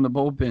come out from the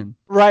bullpen.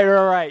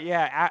 Right.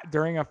 Yeah.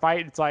 During a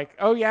fight, it's like,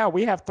 oh, yeah,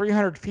 we have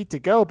 300 feet to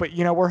go, but,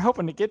 we're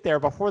hoping to get there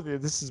before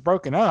this is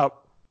broken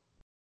up.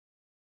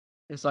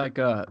 It's like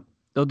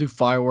they'll do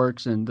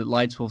fireworks and the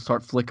lights will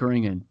start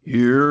flickering and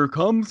here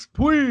comes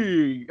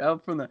Puig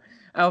out from the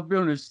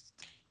outfield.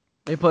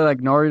 They play like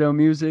Naruto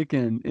music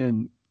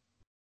and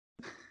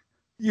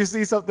You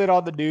see something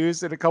on the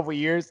news in a couple of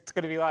years, it's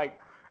going to be like,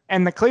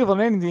 and the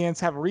Cleveland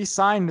Indians have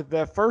re-signed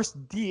the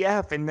first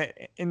DF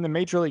in the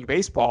Major League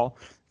Baseball.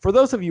 For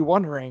those of you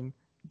wondering,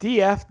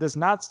 DF does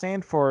not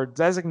stand for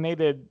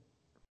designated.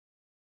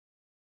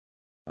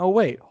 Oh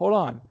wait, hold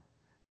on.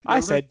 I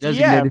said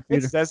DF.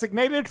 It's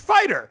designated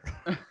fighter.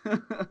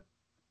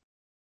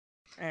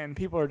 And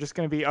people are just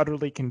going to be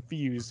utterly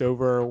confused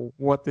over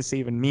what this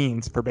even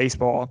means for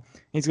baseball.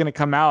 He's going to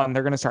come out and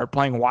they're going to start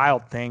playing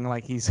Wild Thing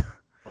like he's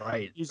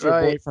he's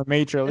your boy from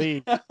Major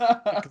League.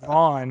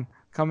 Vaughn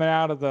coming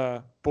out of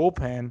the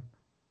bullpen.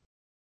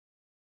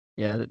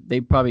 Yeah,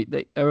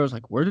 everyone's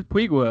like, where did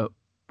Puig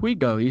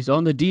go? He's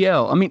on the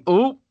DL. I mean,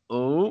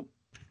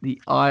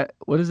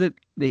 what is it?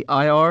 The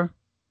IR?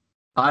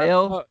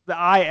 IL?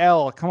 The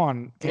IL. Come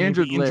on.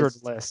 Injured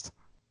list.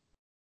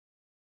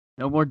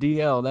 No more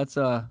DL.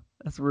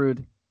 That's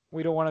rude.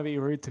 We don't want to be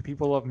rude to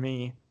people of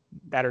me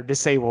that are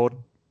disabled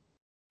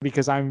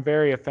because I'm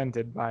very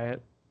offended by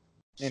it.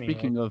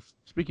 Anyway.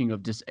 Speaking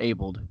of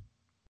disabled,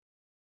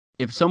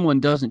 if someone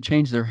doesn't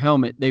change their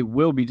helmet, they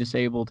will be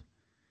disabled.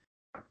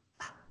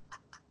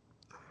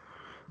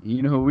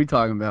 You know who we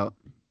talking about?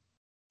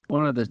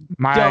 One of the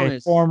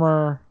dumbest,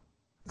 former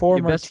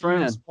your best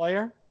friend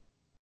player.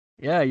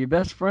 Yeah, your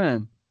best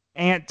friend,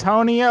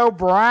 Antonio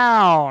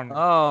Brown.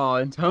 Oh,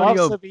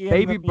 Antonio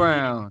Baby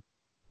Brown.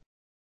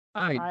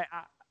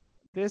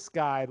 This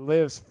guy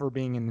lives for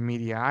being in the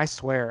media. I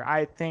swear.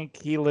 I think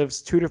he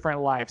lives two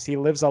different lives. He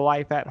lives a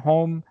life at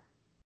home.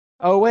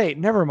 Oh, wait,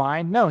 never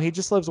mind. No, he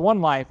just lives one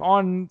life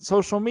on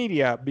social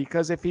media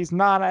because if he's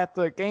not at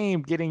the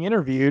game getting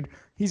interviewed,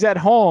 he's at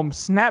home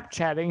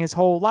Snapchatting his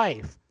whole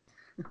life.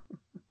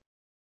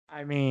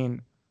 I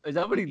mean... Is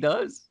that what he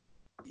does?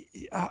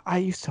 I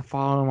used to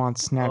follow him on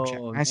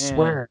Snapchat. I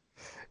swear.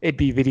 It'd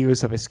be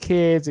videos of his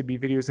kids. It'd be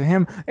videos of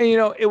him. And,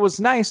 it was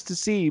nice to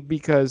see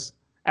because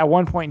at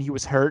one point he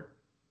was hurt.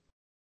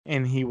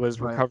 And he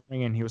was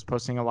recovering and he was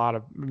posting a lot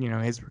of,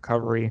 his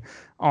recovery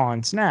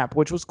on Snap,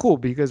 which was cool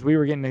because we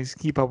were getting to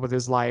keep up with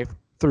his life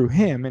through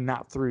him and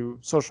not through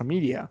social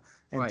media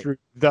and through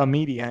the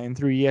media and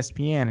through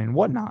ESPN and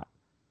whatnot.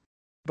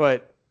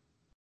 But,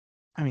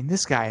 I mean,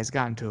 this guy has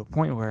gotten to a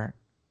point where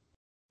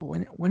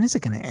when is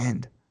it going to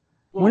end?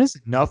 Well, when is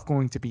enough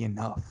going to be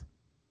enough?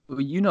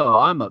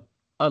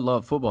 I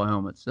love football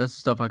helmets. That's the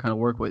stuff I kind of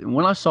work with. And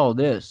when I saw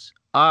this,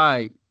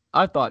 I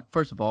thought,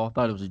 first of all, I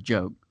thought it was a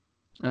joke.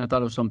 And I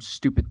thought it was some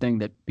stupid thing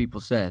that people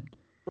said.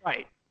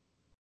 Right.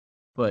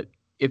 But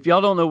if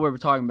y'all don't know what we're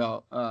talking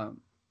about,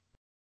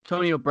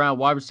 Antonio Brown,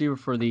 wide receiver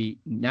for the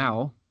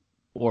now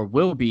or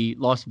will be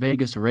Las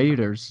Vegas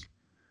Raiders.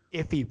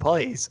 If he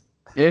plays.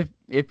 If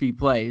he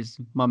plays,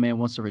 my man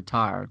wants to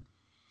retire.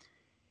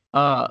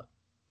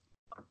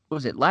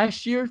 Was it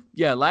last year?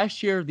 Yeah,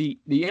 last year the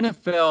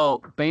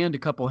NFL banned a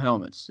couple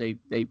helmets. They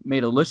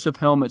made a list of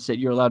helmets that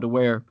you're allowed to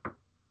wear,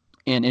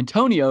 and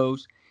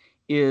Antonio's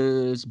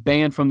is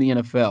banned from the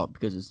NFL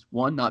because it's,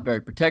 one, not very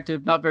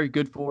protective, not very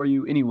good for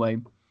you anyway.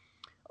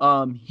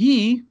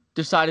 He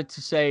decided to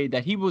say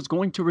that he was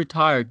going to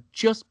retire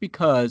just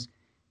because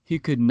he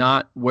could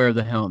not wear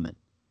the helmet.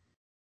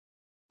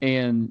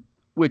 And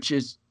which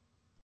is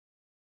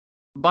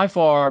by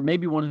far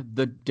maybe one of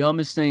the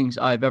dumbest things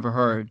I've ever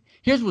heard.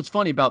 Here's what's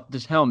funny about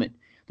this helmet.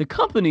 The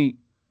company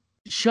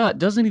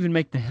doesn't even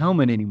make the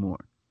helmet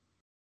anymore.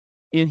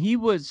 And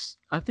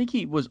I think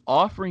he was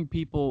offering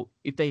people,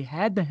 if they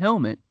had the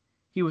helmet,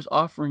 he was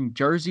offering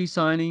jersey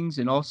signings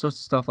and all sorts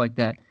of stuff like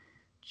that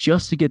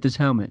just to get this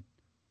helmet.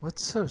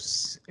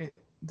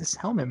 This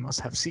helmet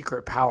must have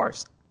secret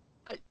powers.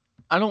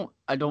 I don't.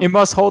 It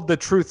must hold the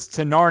truths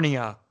to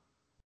Narnia.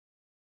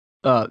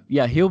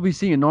 Yeah, he'll be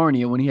seeing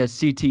Narnia when he has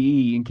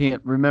CTE and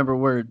can't remember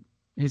where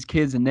his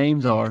kids and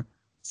names are.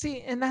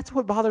 See, and that's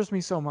what bothers me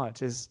so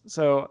much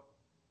a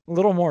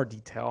little more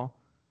detail.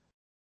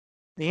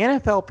 The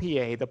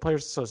NFLPA, the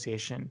Players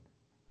Association,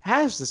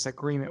 has this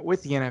agreement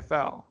with the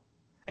NFL.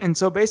 And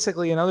so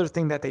basically another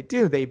thing that they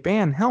do, they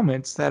ban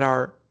helmets that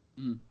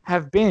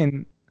have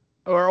been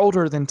or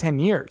older than 10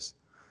 years.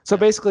 So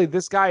basically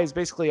this guy is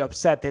basically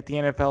upset that the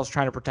NFL is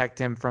trying to protect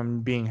him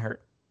from being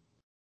hurt.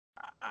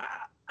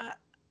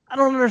 I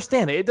don't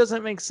understand it. It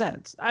doesn't make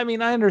sense. I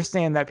mean, I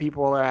understand that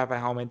people have a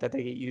helmet that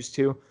they get used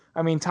to.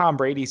 I mean, Tom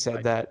Brady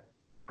said that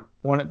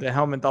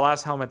the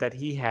last helmet that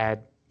he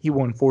had, he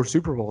won 4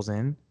 Super Bowls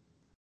in.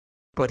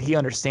 but he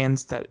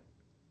understands that,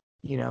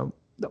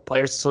 the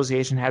Players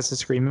Association has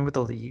this agreement with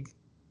the league.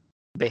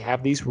 They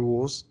have these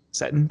rules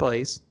set in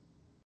place,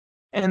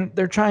 and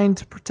they're trying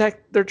to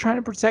protect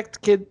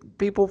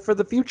people for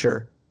the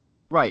future.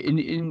 Right,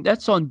 and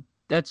that's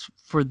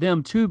for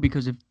them too,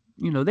 because if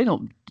they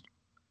don't,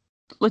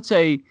 let's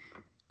say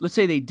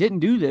they didn't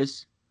do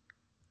this,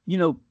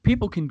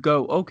 people can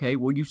go, okay,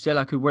 well, you said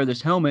I could wear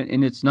this helmet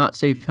and it's not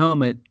safe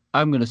helmet,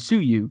 I'm going to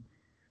sue you.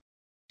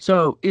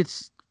 So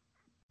it's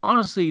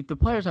honestly, if the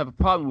players have a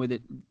problem with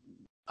it,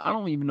 I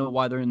don't even know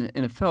why they're in the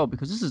NFL,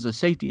 because this is a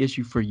safety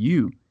issue for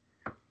you.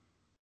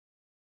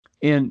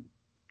 And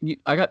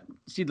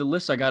see the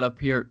list I got up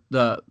here,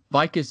 the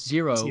Vicus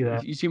Zero.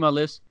 You see my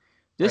list?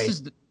 This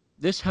is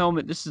this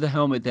helmet. This is the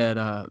helmet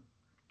that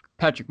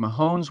Patrick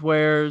Mahomes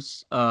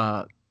wears. They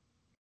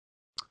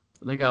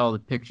got all the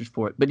pictures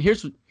for it. But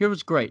here's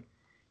what's great.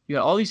 You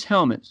got all these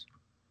helmets.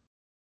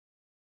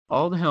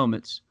 All the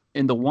helmets.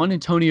 And the one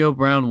Antonio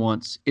Brown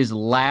wants is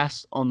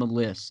last on the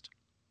list.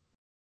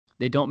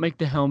 They don't make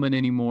the helmet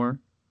anymore.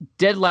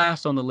 Dead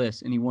last on the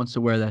list, and he wants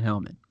to wear that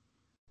helmet.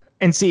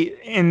 And see,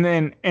 and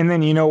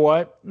then you know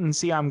what? And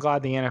see, I'm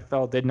glad the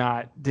NFL did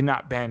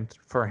not bend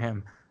for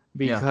him,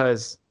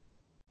 because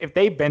if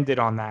they bended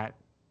on that,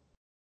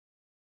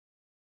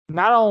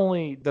 not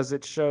only does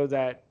it show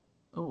that,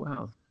 oh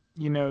wow,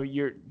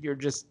 you're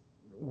just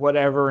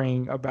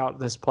whatevering about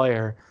this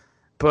player,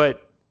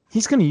 but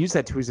he's going to use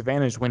that to his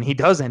advantage when he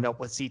does end up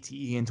with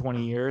CTE in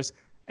 20 years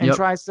and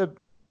tries to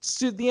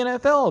sue the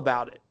NFL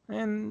about it.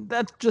 And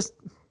that's just,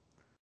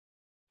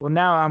 well,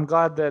 now I'm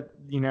glad that,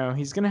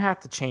 he's going to have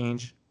to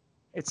change.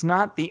 It's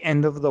not the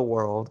end of the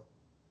world.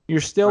 You're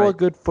still a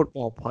good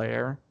football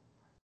player.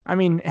 I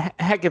mean,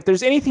 heck, if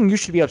there's anything you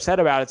should be upset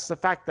about, it's the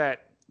fact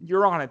that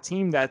you're on a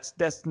team that's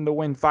destined to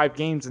win 5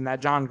 games and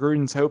that John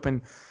Gruden's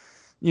hoping,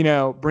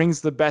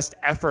 brings the best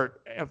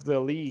effort of the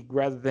league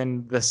rather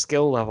than the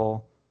skill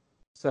level.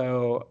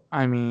 So,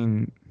 I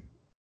mean,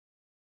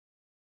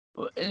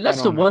 and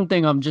that's the one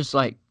thing I'm just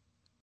like,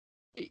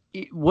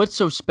 what's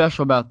so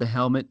special about the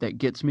helmet that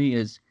gets me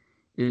is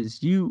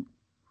you.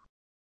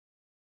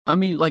 I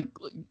mean, like,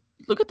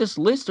 look at this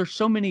list. There's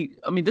so many.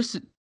 I mean, this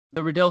is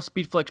the Riddell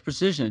SpeedFlex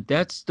Precision.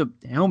 That's the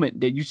helmet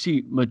that you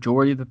see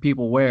majority of the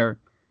people wear.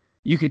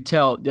 You could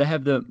tell they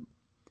have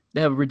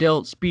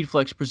Riddell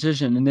SpeedFlex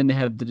Precision, and then they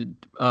have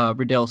the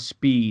Riddell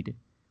Speed,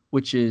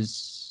 which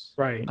is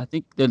right. I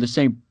think they're the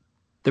same.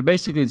 They're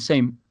basically the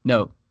same.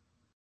 No.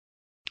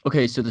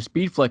 Okay, so the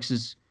SpeedFlex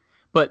is,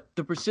 but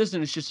the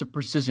Precision is just a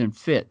precision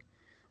fit,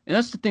 and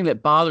that's the thing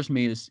that bothers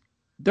me is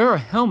there are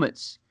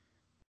helmets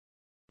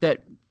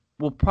that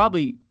will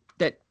probably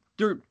that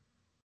their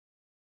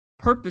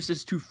purpose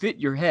is to fit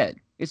your head.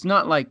 It's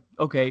not like,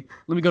 okay,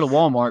 let me go to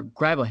Walmart,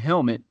 grab a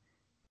helmet,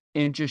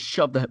 and just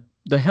shove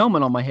the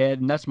helmet on my head,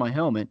 and that's my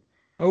helmet.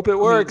 Hope it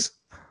works.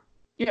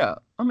 Yeah,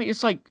 I mean,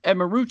 it's like at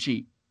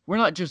Marucci, we're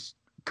not just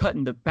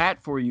cutting the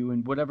bat for you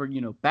and whatever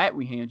bat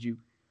we hand you.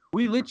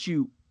 We let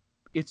you.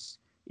 It's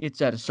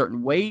at a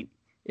certain weight.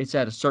 It's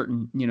at a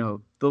certain the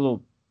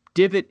little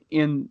divot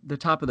in the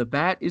top of the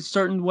bat is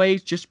certain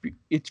ways.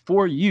 It's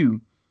for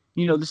you.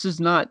 This is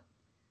not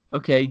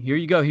okay. Here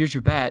you go. Here's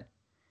your bat.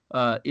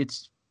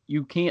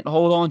 You can't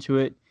hold on to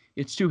it.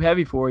 It's too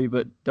heavy for you.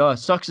 But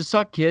sucks to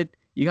suck, kid.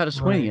 You got to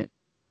swing it.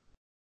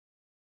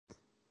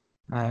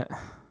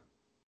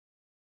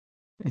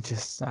 It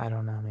just, I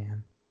don't know,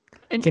 man.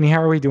 And Kenny,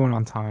 how are we doing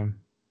on time?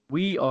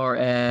 We are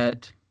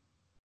at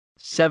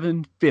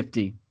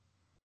 7:50.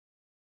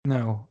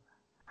 No.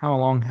 How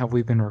long have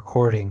we been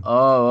recording?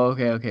 Oh,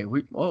 okay.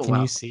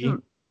 Can you see?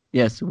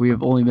 Yes, we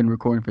have only been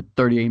recording for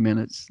 38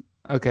 minutes.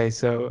 Okay,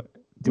 so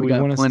do we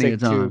want to stick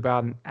to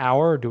about an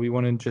hour, or do we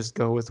want to just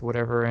go with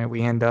whatever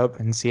we end up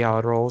and see how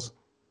it rolls?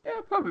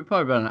 Yeah, probably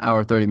about an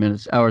hour, 30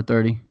 minutes. Hour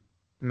 30.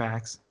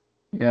 Max.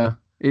 Yeah,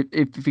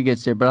 if he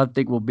gets there, but I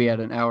think we'll be at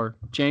an hour.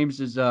 James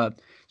is,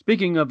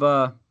 speaking of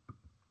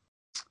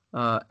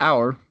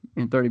hour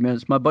and 30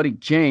 minutes, my buddy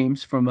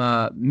James from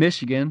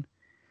Michigan,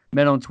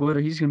 met on Twitter.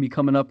 He's going to be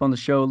coming up on the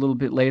show a little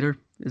bit later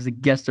as a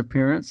guest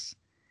appearance.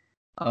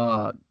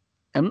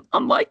 And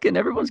I'm liking,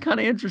 everyone's kind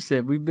of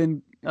interested. We've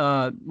been,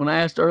 when I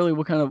asked earlier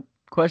what kind of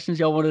questions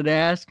y'all wanted to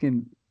ask,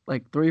 and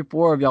like 3 or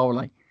 4 of y'all were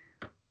like,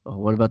 oh,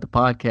 what about the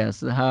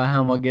podcast? How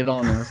am I get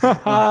on there?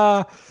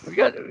 we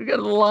got a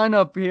little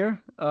lineup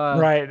here.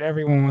 Right.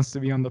 Everyone wants to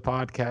be on the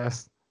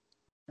podcast.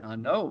 I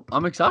know.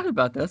 I'm excited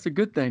about that. That's a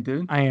good thing,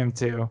 dude. I am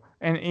too.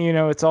 And,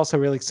 it's also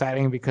really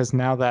exciting because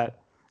now that,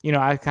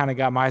 I kind of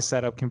got my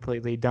setup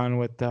completely done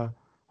with the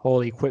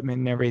whole equipment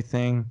and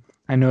everything.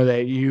 I know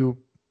that you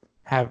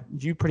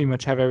pretty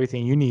much have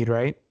everything you need,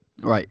 right?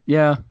 Right.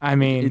 Yeah. I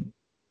mean,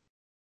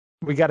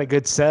 we got a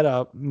good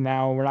setup.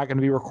 Now we're not going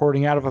to be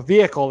recording out of a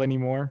vehicle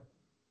anymore.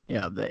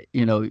 Yeah, but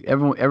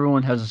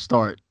everyone has a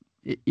start,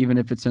 even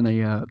if it's in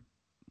a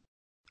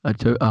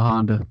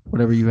Honda,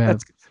 whatever you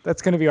have.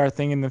 That's going to be our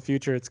thing in the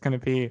future. It's going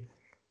to be,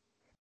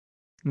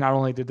 not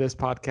only did this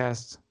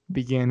podcast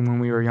begin when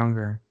we were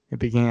younger, it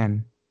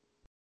began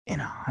in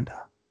a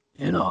Honda.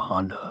 In a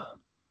Honda.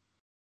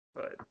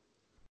 But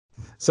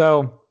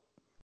so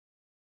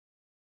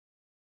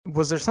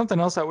Was there something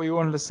else that we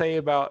wanted to say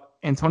about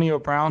Antonio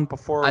Brown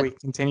before we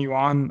continue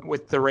on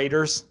with the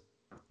Raiders?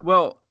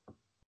 Well,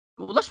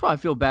 that's what I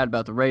feel bad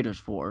about the Raiders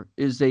for,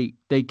 is they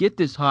get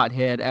this hot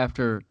head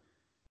after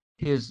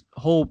his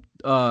whole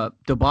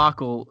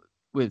debacle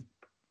with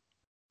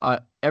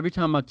every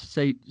time I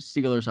say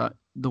Steelers,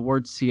 the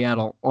word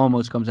Seattle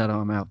almost comes out of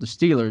my mouth. The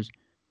Steelers.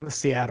 The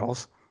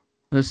Seattles.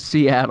 The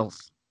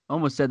Seattles. I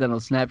almost said that on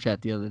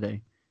Snapchat the other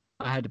day.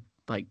 I had to,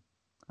 I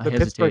hesitated.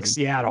 Pittsburgh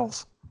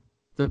Seattles.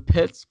 The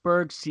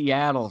Pittsburgh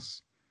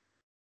Seattles.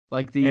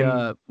 Like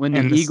the when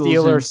the Eagles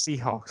Steelers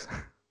Seahawks.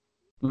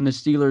 When the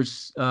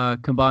Steelers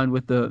combined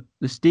with the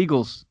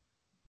Steagles.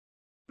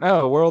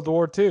 Oh, World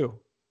War II.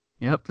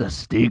 Yep, the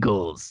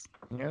Steagles.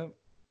 Yep.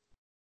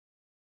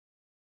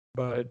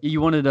 But you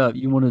wanted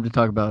to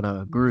talk about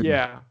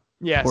Gruden.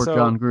 Yeah. Poor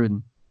John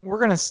Gruden. We're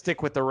gonna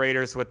stick with the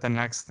Raiders with the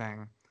next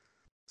thing.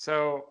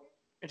 So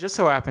it just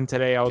so happened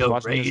today I was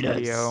watching this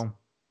video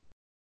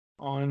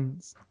on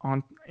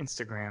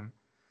Instagram,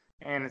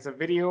 and it's a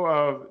video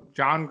of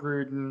John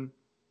Gruden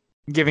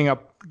giving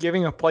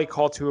a play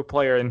call to a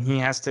player, and he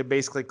has to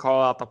basically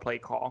call out the play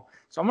call.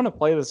 So I'm gonna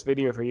play this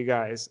video for you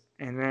guys,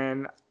 and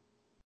then,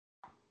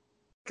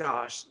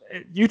 gosh,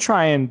 you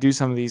try and do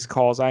some of these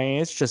calls. I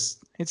mean, it's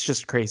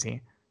just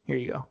crazy. Here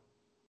you go.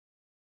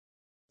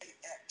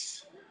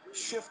 X.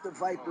 Shift the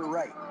Viper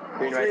right.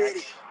 Green right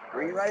X.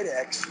 Green right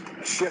X.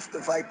 Shift the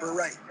Viper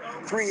right.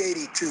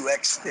 382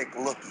 X stick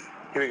looky.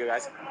 Here we go,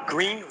 guys.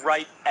 Green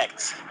right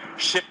X.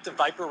 Shift to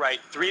Viper right.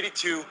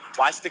 382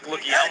 Y stick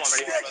looky on one.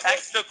 Ready?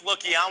 X stick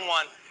looky on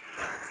one.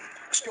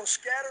 Let's go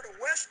scatter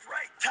to west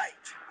right tight.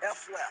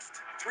 F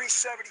left.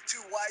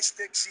 372 Y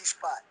stick C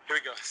spot. Here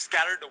we go.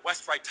 Scatter to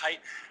west right tight.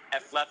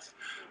 F left.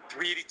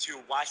 382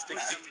 Y stick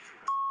C.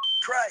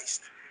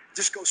 Christ.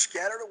 Just go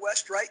scatter to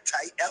west right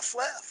tight. F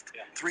left.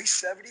 Yeah.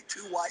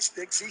 372 Y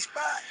stick C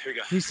spot. Here we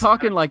go. He's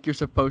talking like you're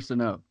supposed to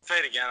know. Say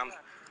it again.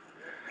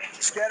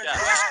 Scatter to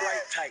west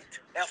right tight.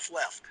 F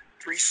left.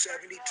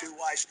 372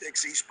 Y stick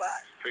C spot.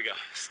 Here we go.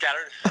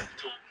 Scatter to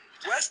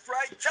west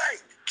right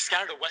tight.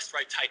 Scatter to west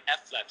right tight.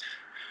 F left.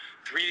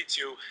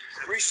 382.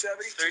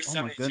 372.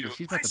 Oh my goodness,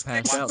 he's about to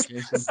pass out,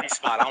 Jason. C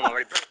spot. I'm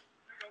already.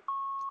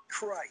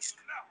 Christ.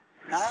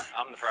 Huh?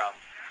 I'm the problem.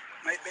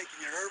 Making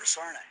you nervous,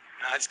 aren't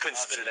I? I just couldn't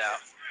spit it out.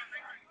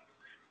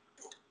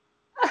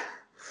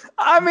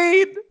 I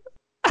mean,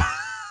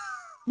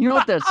 you know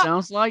what that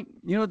sounds like?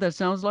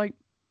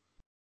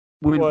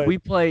 When we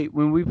play,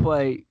 when we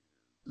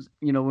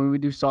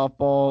do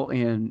softball,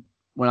 and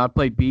when I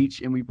play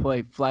beach and we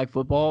play flag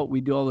football,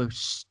 we do all those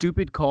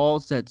stupid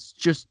calls.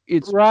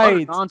 It's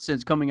right.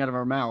 Nonsense coming out of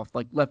our mouth,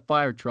 like left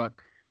fire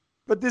truck.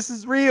 But this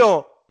is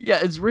real. Yeah,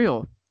 it's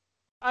real.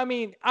 I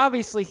mean,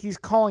 obviously he's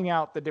calling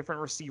out the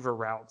different receiver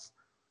routes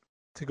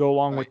to go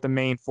along with the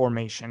main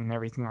formation and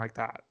everything like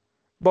that.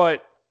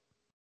 But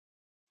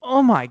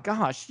oh my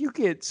gosh, you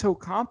get so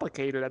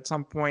complicated at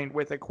some point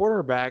with a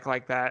quarterback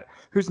like that,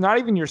 who's not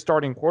even your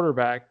starting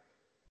quarterback.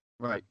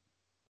 Right.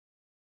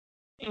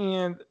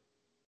 And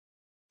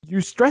you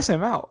stress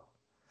him out.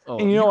 Oh,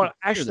 and you know what?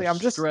 Actually, I'm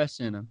just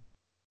stressing him.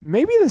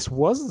 Maybe this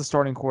was the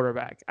starting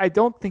quarterback. I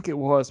don't think it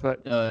was, but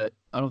I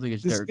don't think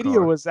it's this Derek video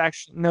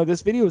Carr.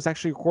 This video was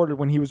actually recorded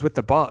when he was with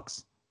the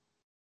Bucs.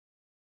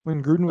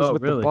 When Gruden was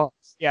with the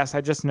Bucs. Yes,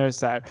 I just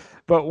noticed that.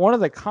 But one of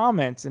the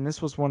comments, and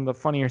this was one of the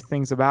funnier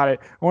things about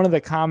it, one of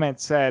the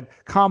comments said,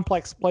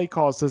 "Complex play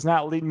calls does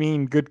not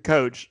mean good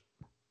coach."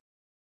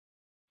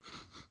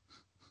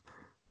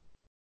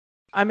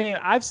 I mean,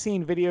 I've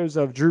seen videos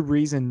of Drew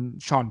Brees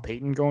and Sean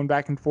Payton going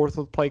back and forth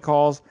with play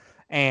calls,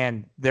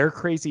 and they're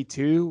crazy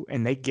too,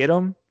 and they get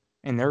them,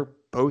 and they're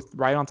both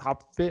right on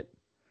top of it.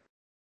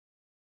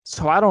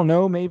 So I don't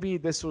know, maybe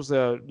this was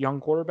a young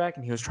quarterback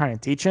and he was trying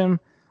to teach him,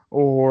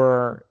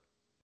 or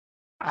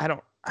I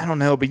don't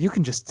know, but you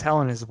can just tell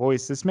in his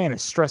voice, this man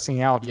is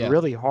stressing out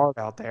really hard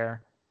out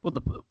there. Well,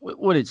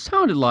 what it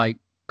sounded like,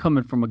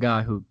 coming from a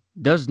guy who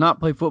does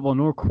not play football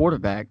nor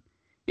quarterback,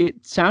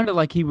 it sounded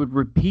like he would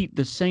repeat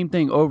the same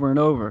thing over and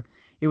over.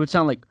 It would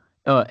sound like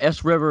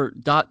S river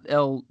dot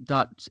L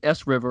dot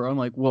S river. I'm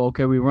like, well,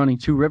 okay, we're running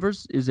two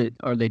rivers.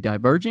 Are they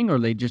diverging? Are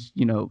they just,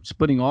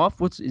 splitting off?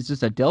 Is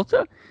this a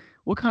delta?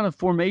 What kind of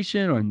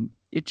formation?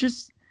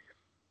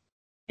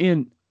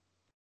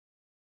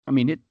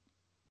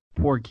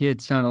 Poor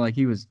kid sounded like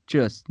he was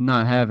just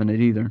not having it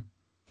either.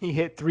 He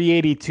hit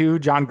 382,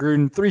 John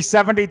Gruden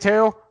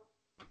 372.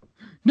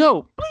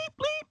 No, bleep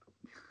bleep.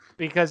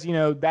 Because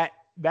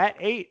that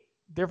 8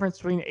 difference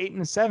between 8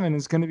 and 7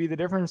 is going to be the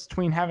difference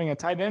between having a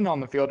tight end on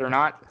the field or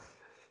not.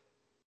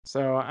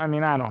 So I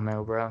mean, I don't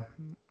know, bro.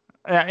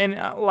 And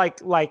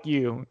like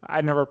you,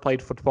 I never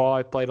played football.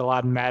 I played a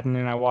lot of Madden,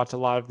 and I watched a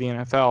lot of the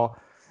NFL.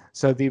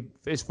 So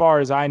as far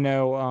as I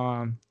know,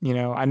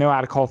 I know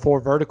how to call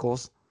 4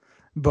 verticals.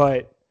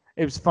 But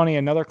it was funny.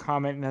 Another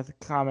comment in the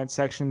comment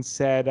section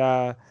said,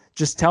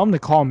 "Just tell them to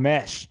call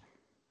mesh,"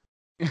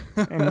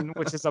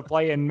 which is a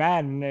play in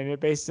Madden, and it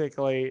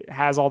basically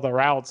has all the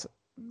routes.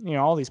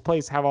 All these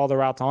plays have all the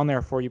routes on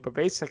there for you. But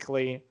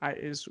basically,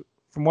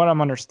 from what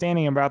I'm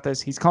understanding about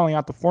this, he's calling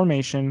out the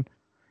formation.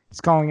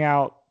 He's calling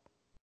out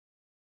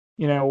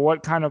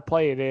what kind of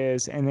play it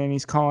is, and then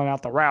he's calling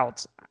out the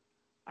routes,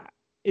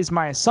 is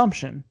my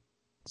assumption.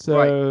 So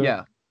Right.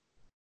 Yeah.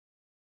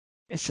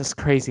 it's just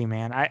crazy,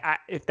 man. I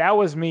if that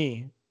was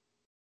me,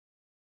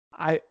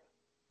 I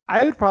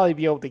would probably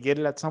be able to get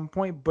it at some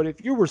point. But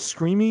if you were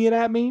screaming it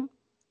at me,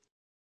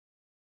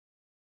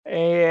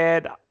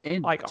 and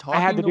And like I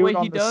talking had to the do way it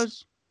on he this,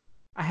 does.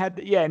 I had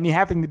to, and you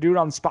having to do it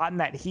on the spot in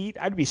that heat,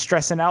 I'd be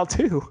stressing out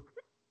too.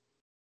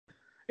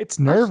 It's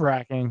nerve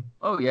wracking.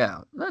 Oh yeah.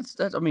 That's.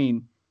 I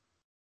mean,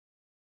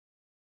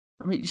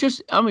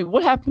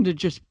 what happened to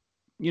just,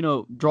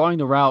 drawing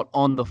the route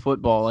on the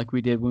football like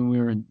we did when we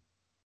were in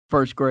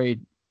first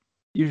grade?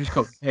 You just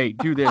go, hey,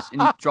 do this,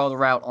 and you draw the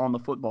route on the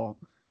football.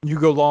 You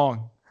go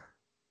long.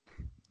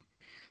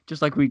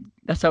 Just like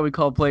that's how we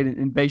played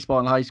in baseball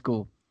in high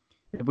school.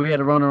 If we had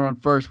a runner on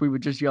first, we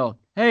would just yell,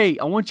 hey,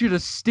 I want you to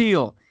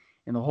steal.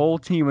 And the whole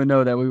team would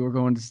know that we were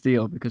going to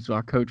steal because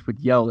our coach would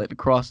yell it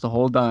across the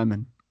whole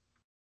diamond.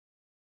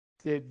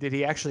 Did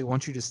he actually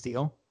want you to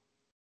steal?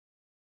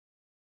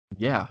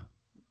 Yeah.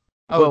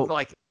 Oh,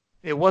 like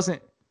it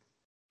wasn't.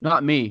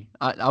 Not me.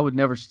 I would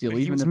never steal,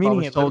 even if I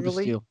was told to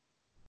steal.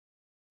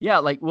 Yeah,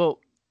 like,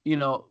 well,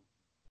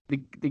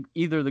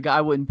 either the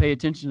guy wouldn't pay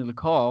attention to the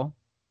call,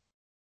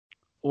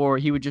 or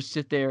he would just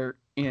sit there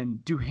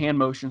and do hand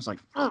motions like,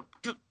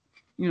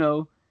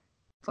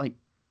 like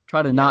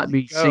try to not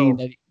be seen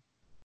that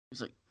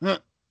he's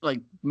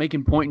like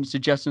making pointing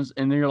suggestions,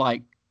 and then you're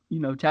like,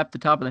 tap the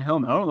top of the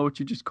helmet. I don't know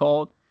what you just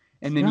called,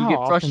 and then you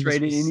get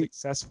frustrated. And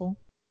successful?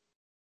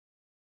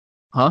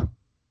 Huh?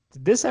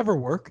 Did this ever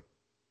work?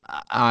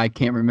 I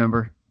can't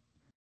remember.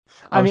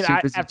 I mean,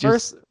 at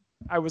first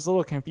I was a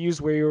little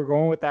confused where you were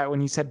going with that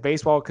when you said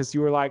baseball, because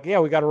you were like, yeah,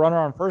 we got a runner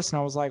on first. And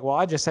I was like, well,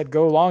 I just said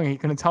go long, and you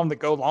couldn't tell him to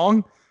go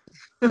long.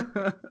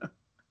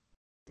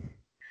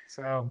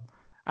 So,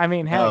 I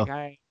mean, heck,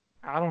 I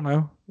don't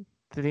know.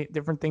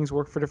 Different things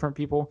work for different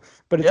people.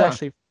 But it's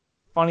actually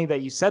funny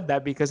that you said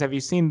that, because have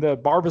you seen the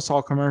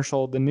Barbasol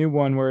commercial, the new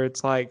one, where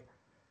it's like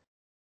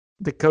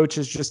the coach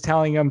is just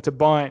telling him to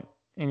bunt,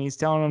 and he's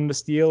telling him to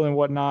steal and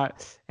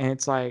whatnot. And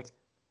it's like,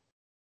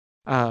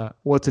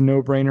 what's a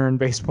no-brainer in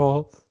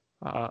baseball?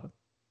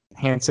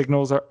 Hand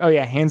signals are a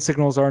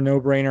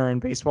no-brainer in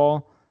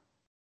baseball.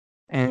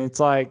 And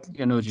it's like,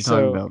 I know what you're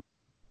talking about.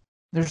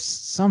 There's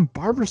some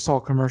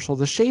Barbasol commercial,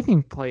 the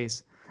shaving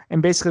place,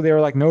 and basically they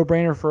were like,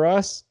 no-brainer for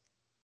us,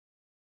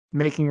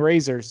 making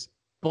razors.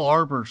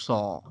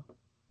 Barbasol.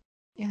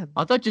 Yeah,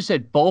 I thought you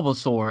said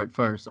Bulbasaur at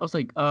first. I was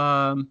like,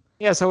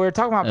 Yeah, so we were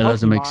talking about that Pokemon,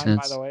 doesn't make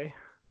sense. by the way.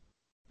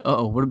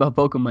 Oh, what about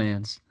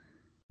Pokemans?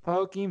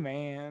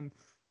 Pokemon.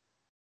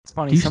 It's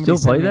funny. Do you still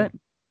play that?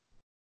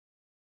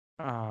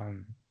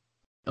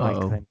 Like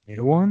the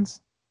new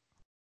ones?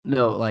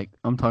 No, like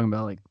I'm talking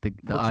about like the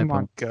Pokemon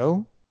iPhone.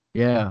 Go?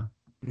 Yeah.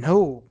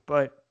 No,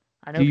 but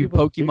I know. Do you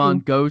people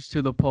Pokemon goes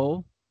to the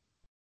pole?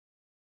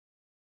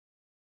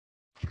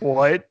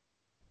 What?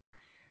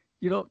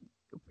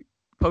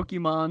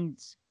 Pokemon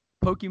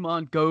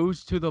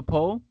goes to the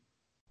pole?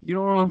 You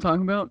know what I'm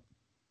talking about?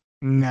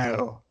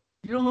 No.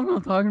 You know what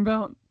I'm talking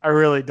about? I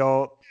really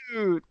don't.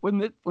 Dude,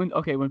 when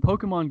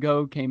Pokemon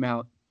Go came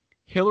out,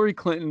 Hillary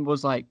Clinton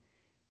was like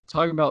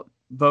talking about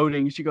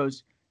voting. She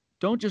goes,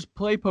 "Don't just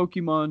play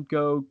Pokemon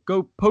Go,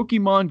 go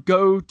Pokemon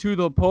Go to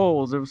the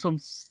polls." It was some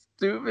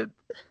stupid.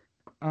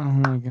 Oh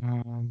my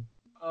god.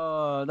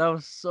 Oh, that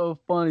was so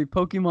funny.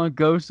 Pokemon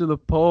goes to the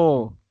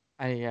poll.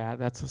 Yeah,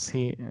 that's what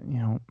he.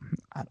 Never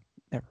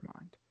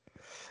mind.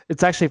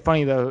 It's actually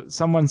funny though.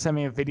 Someone sent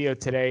me a video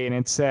today, and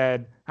it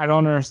said, "I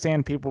don't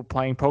understand people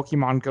playing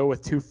Pokemon Go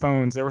with two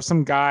phones." There was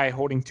some guy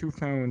holding two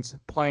phones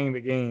playing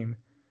the game.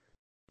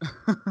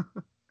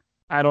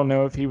 I don't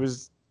know if he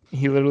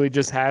literally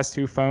just has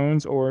two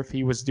phones, or if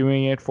he was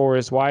doing it for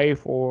his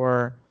wife,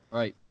 or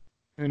right.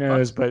 Who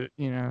knows? But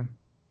you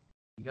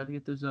gotta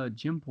get those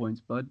gym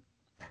points, bud.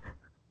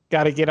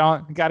 Gotta get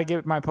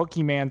my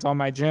Pokemans on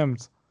my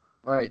gyms.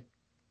 Right.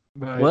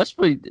 But, well,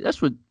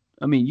 that's what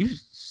I mean. You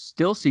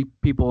still see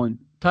people in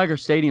Tiger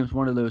Stadium's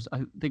one of those. I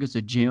think it's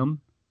a gym.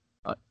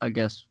 I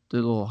guess the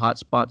little hot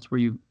spots where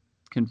you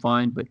can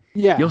find, but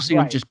yeah, you'll see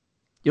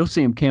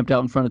them camped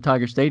out in front of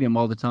Tiger Stadium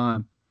all the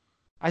time.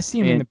 I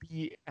see them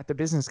at the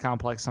business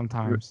complex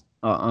sometimes.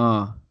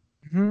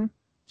 Mm-hmm.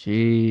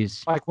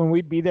 Jeez. Like when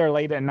we'd be there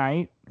late at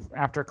night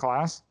after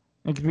class,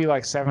 it could be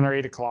like 7 or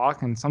 8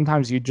 o'clock, and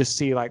sometimes you'd just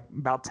see like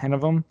about 10 of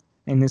them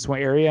in this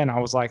one area, and I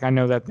was like, I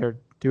know that they're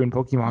doing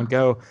Pokemon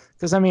Go,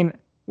 because I mean,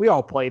 we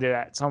all played it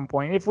at some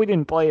point. If we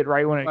didn't play it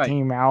right when it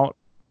came out,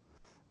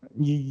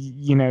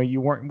 you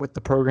weren't with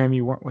the program,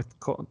 you weren't with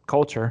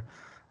culture,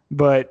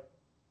 but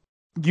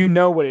you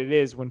know what it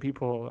is when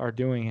people are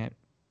doing it.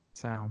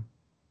 So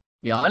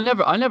yeah,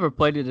 I never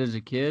played it as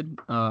a kid.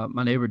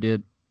 My neighbor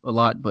did a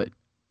lot, but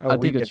I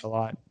think it's a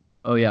lot.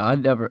 Oh yeah,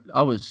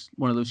 I was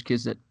one of those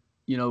kids that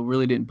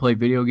really didn't play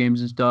video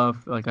games and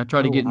stuff. Like I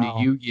tried to get into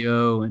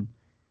Yu-Gi-Oh, and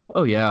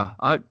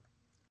I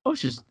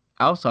was just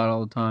outside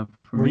all the time.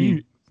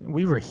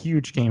 We were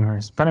huge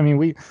gamers, but I mean,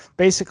 we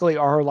basically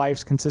our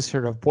lives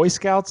consisted of Boy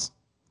Scouts,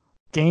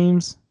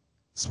 games,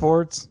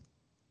 sports,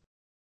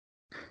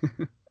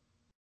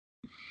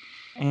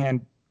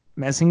 and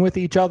messing with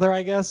each other,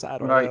 I guess. I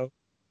don't Right. know.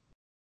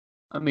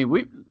 I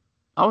mean,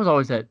 I was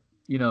always at,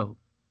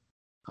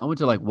 I went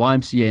to like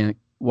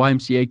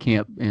YMCA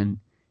camp, and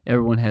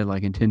everyone had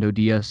like Nintendo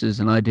DSs,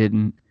 and I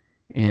didn't,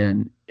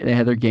 and they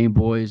had their Game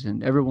Boys,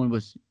 and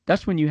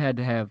that's when you had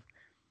to have,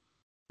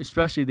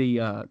 especially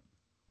the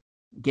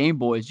Game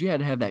Boys, you had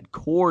to have that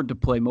cord to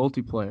play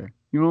multiplayer.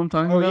 You know what I'm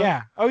talking Oh about?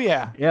 yeah. Oh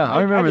yeah. Yeah,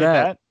 I remember did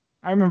that.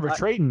 I remember I-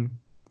 trading.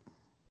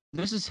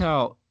 This is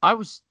how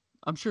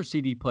I'm sure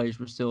CD players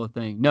were still a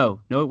thing. No,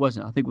 it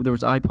wasn't. I think there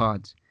was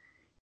iPods.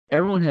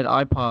 Everyone had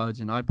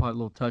iPods and iPod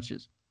little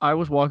touches. I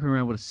was walking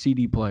around with a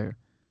CD player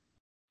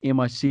in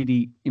my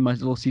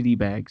little CD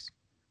bags.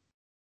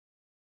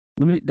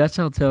 That's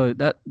how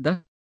that's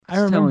I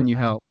remember telling you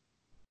that. how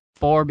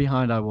far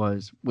behind I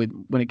was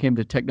when it came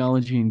to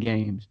technology and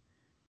games.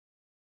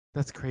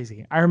 That's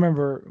crazy. I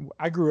remember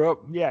I grew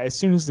up, as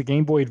soon as the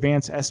Game Boy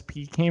Advance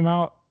SP came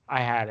out,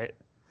 I had it.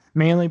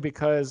 Mainly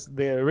because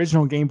the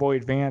original Game Boy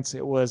Advance,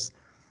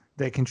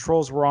 the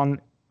controls were on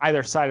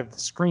either side of the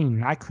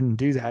screen. I couldn't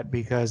do that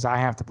because I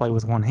have to play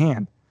with one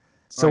hand.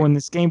 So Right. when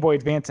this Game Boy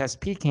Advance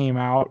SP came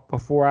out,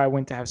 before I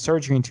went to have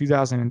surgery in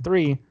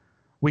 2003,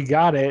 we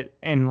got it,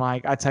 and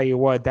like I tell you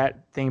what,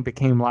 that thing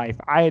became life.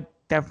 I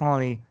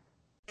definitely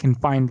can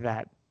find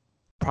that.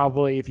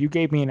 Probably if you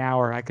gave me an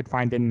hour, I could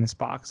find it in this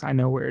box. I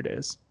know where it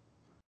is.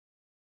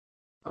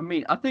 I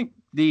mean, I think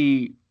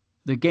the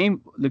game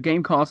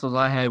consoles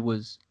I had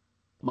was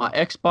my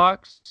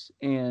Xbox,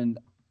 and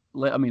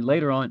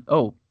later on.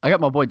 Oh, I got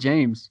my boy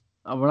James.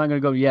 We're not gonna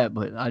go yet,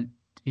 but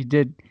he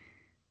did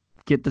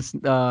get this.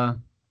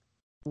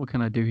 What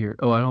can I do here?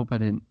 Oh, I hope I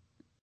didn't.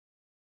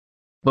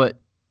 But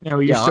No,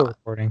 you're yeah, still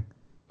recording.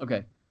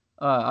 okay.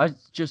 I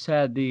just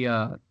had the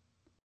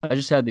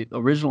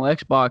original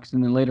Xbox,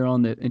 and then later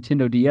on the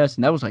Nintendo DS,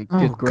 and that was like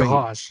fifth Oh grade.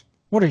 gosh,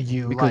 what are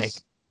you Because like?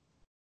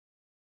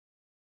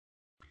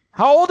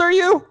 How old are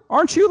you?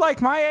 Aren't you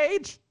like my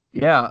age?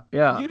 yeah,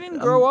 You didn't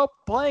grow up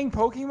playing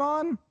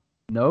Pokemon?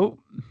 Nope,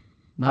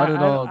 not at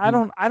all. I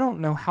dude. don't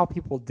know how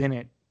people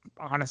didn't.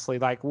 Honestly,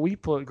 like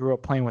grew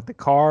up playing with the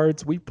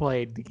cards. We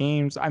played the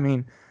games. I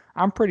mean,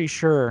 I'm pretty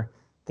sure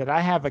that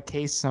I have a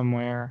case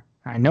somewhere.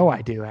 I know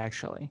I do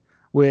actually,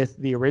 with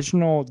the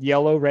original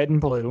yellow, red, and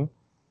blue,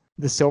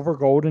 the silver,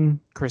 gold, and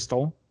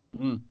crystal,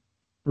 Mm.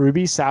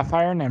 ruby,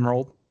 sapphire, and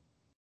emerald,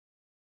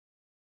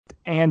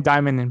 and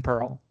diamond and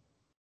pearl.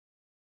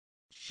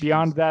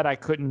 Beyond that, I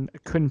couldn't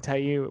tell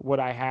you what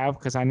I have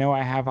because I know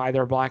I have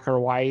either black or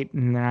white,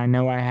 and then I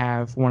know I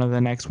have one of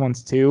the next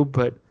ones too.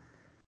 But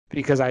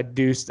because I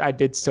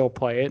did still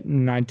play it,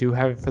 and I do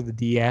have it for the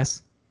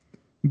DS.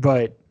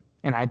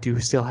 And I do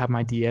still have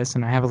my DS,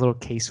 and I have a little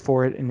case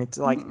for it, and it's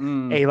like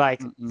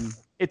Mm-mm.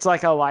 it's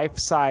like a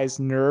life-size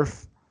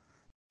Nerf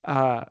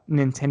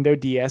Nintendo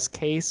DS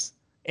case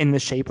in the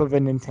shape of a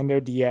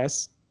Nintendo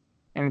DS,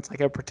 and it's like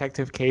a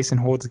protective case and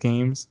holds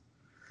games.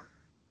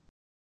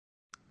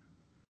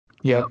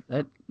 Yep.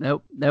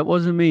 That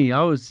wasn't me.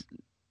 I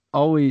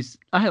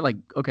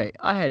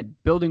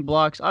had building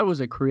blocks. I was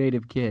a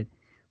creative kid.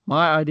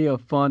 My idea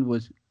of fun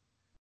was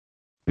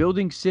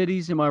building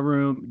cities in my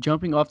room,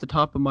 jumping off the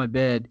top of my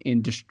bed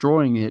and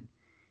destroying it,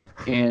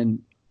 and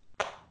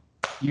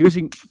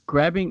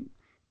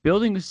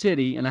building the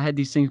city. And I had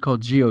these things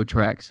called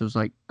geotracks. It was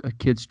like a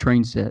kid's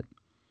train set,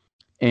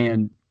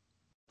 and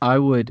I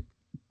would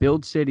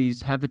build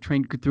cities, have the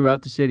train go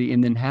throughout the city,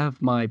 and then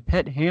have my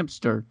pet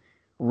hamster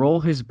roll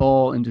his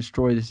ball and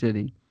destroy the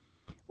city.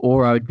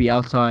 Or I would be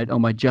outside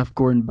on my Jeff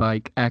Gordon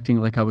bike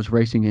acting like I was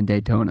racing in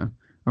Daytona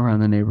around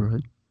the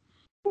neighborhood.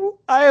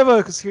 I have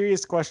a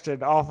serious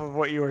question off of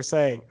what you were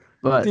saying.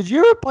 But Did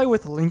you ever play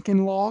with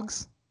Lincoln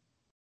Logs?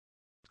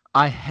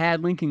 I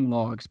had Lincoln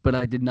Logs, but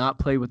I did not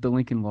play with the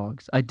Lincoln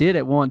Logs. I did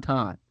at one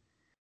time.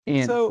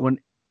 And So-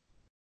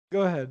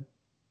 Go ahead.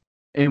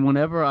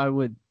 whenever I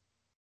would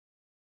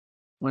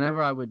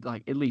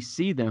like at least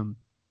see them,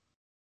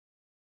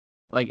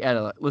 like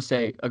at let's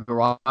say a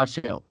garage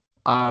sale,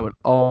 I would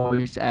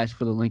always ask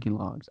for the Lincoln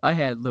Logs. I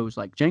had those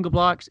like Jenga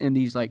blocks and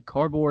these like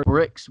cardboard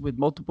bricks with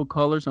multiple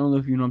colors. I don't know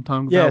if you know what I'm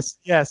talking about.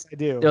 Yes, I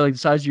do. They're like the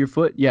size of your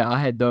foot. Yeah, I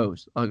had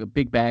those, like a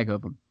big bag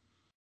of them.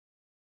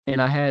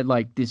 And I had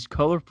like this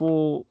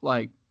colorful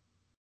like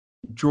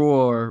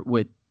drawer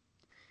with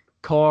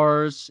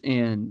cars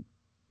and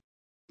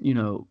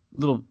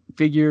little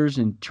figures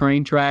and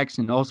train tracks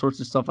and all sorts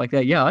of stuff like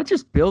that. Yeah, I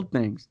just build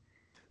things.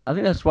 I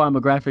think that's why I'm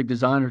a graphic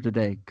designer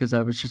today, because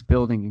I was just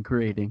building and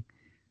creating.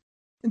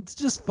 It's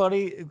just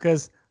funny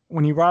because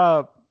when you brought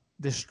up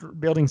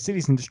building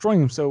cities and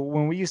destroying them. So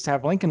when we used to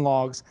have Lincoln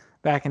Logs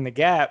back in the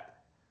Gap,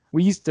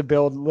 we used to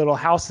build little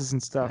houses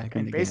and stuff. Back in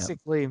And the Gap.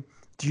 basically,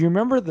 do you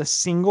remember the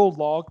single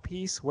log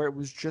piece where it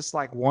was just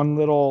like one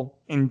little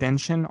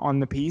indentation on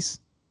the piece,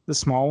 the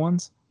small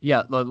ones?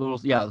 Yeah,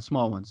 the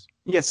small ones.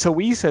 Yeah, so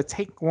we used to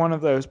take one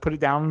of those, put it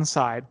down on the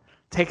side,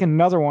 take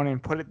another one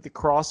and put it the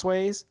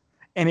crossways,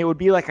 and it would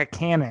be like a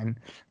cannon.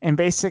 And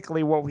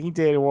basically what we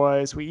did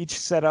was we each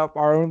set up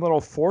our own little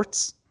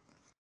forts,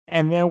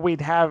 and then we'd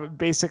have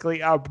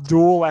basically a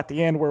duel at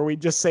the end where we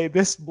just say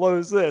this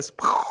blows this,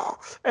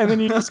 and then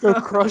you just go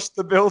crush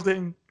the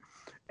building.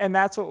 And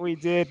that's what we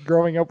did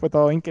growing up with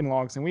the Lincoln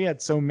Logs. And we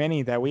had so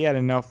many that we had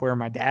enough where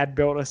my dad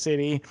built a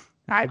city,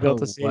 I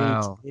built a city,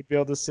 wow. he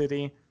built a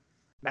city.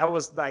 That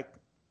was like,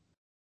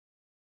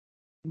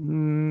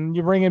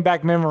 you're bringing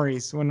back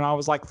memories when I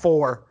was like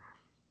 4.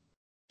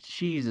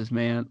 Jesus,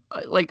 man.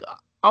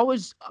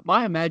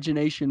 My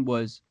imagination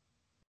was,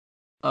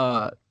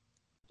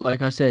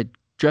 like I said,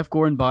 Jeff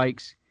Gordon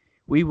bikes.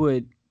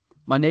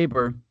 My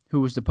neighbor,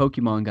 who was the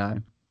Pokemon guy,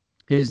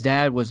 his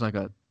dad was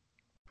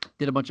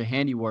did a bunch of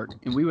handiwork,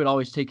 and we would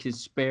always take his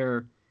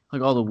spare,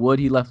 like all the wood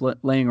he left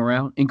laying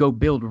around, and go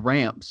build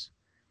ramps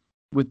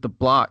with the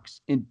blocks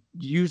and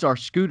use our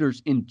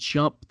scooters and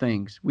jump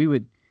things. We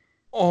would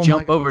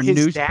jump over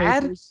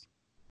newspapers.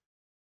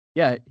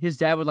 Yeah, his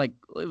dad would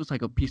it was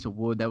like a piece of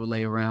wood that would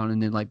lay around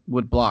and then like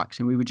wood blocks,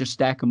 and we would just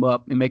stack them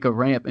up and make a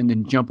ramp and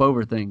then jump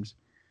over things.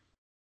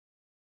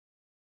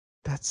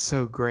 That's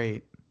so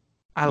great.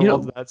 I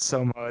love that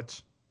so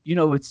much.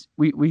 It's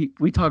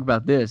we talk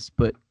about this,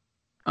 but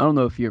I don't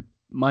know if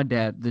my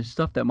dad, the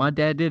stuff that my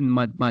dad did and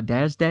my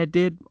dad's dad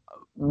did,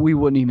 we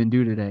wouldn't even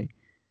do today.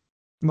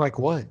 Like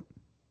what?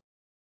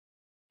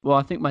 Well,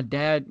 I think my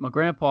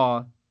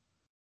grandpa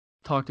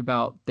talked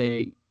about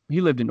he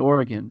lived in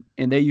Oregon,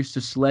 and they used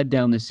to sled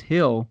down this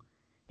hill,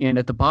 and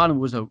at the bottom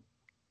was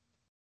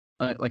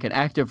like an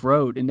active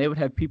road, and they would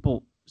have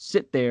people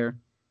sit there.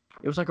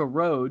 It was like a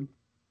road.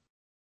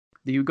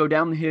 You would go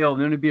down the hill,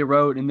 and then it'd be a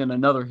road, and then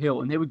another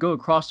hill, and they would go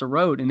across the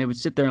road, and they would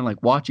sit there and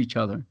like watch each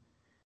other.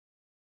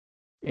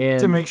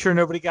 And to make sure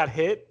nobody got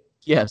hit?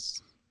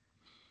 Yes.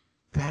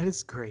 That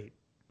is great.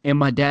 And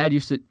my dad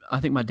I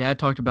think my dad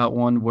talked about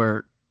one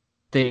where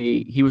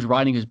he was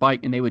riding his bike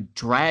and they would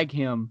drag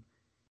him.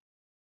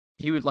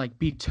 He would like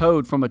be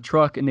towed from a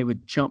truck and they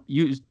would jump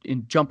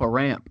a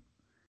ramp.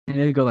 And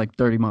they'd go like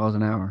 30 miles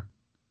an hour.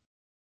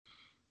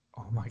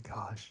 Oh my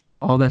gosh.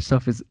 All that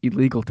stuff is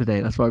illegal today.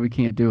 That's why we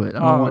can't do it.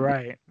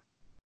 Right.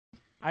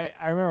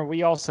 I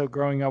remember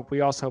growing up,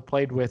 we also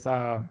played with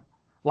the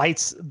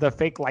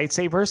fake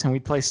lightsabers, and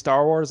we'd play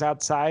Star Wars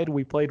outside.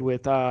 We played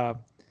with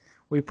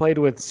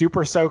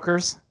Super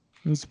Soakers.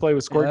 We used to play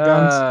with squirt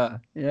guns.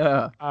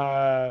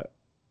 Yeah.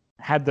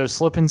 Had those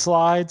slip and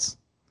slides.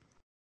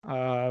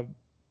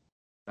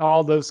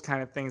 All those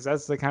kind of things.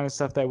 That's the kind of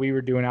stuff that we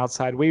were doing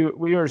outside.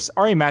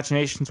 Our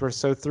imaginations were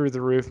so through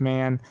the roof,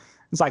 man.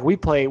 It's like we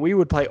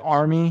would play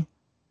Army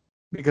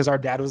because our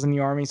dad was in the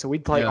Army, so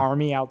we'd play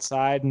Army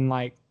outside, and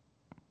like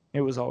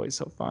it was always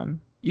so fun.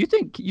 You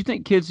think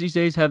kids these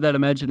days have that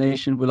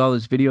imagination with all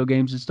these video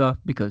games and stuff?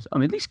 Because I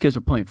mean, these kids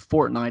are playing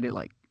Fortnite at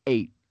like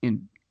 8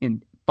 and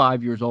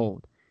 5 years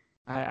old.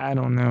 I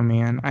don't know,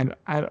 man.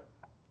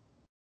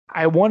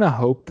 I want to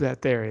hope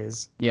that there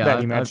is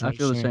that imagination. I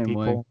feel the same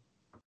way.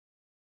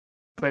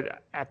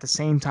 But at the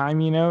same time,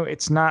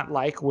 it's not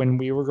like when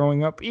we were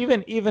growing up.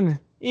 Even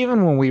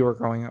when we were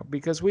growing up,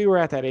 because we were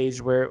at that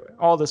age where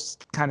all this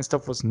kind of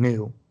stuff was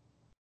new.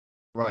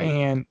 Right.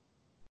 And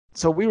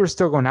so we were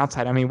still going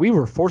outside. I mean, we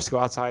were forced to go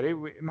outside.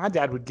 My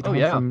dad would get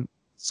home from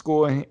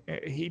school, and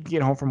he'd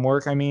get home from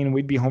work. I mean,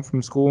 we'd be home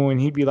from school,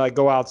 and he'd be like,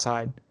 "Go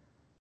outside.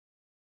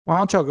 Why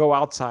don't y'all go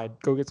outside?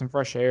 Go get some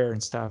fresh air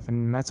and stuff."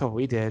 And that's what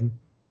we did.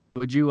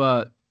 Would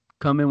you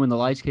come in when the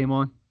lights came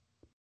on?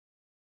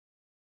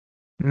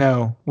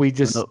 No,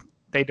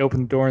 they'd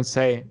open the door and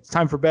say, "It's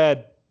time for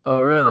bed."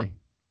 Oh, really?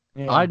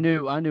 Yeah. I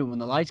knew when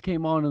the lights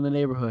came on in the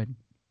neighborhood,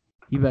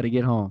 you better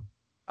get home.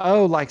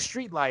 Oh, like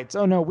street lights.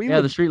 Oh no,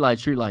 the street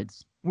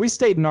lights. We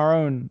stayed in our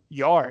own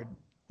yard.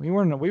 We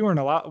weren't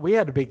allowed. We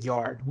had a big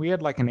yard. We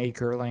had like an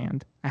acre of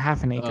land,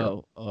 half an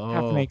acre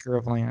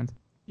of land.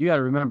 You got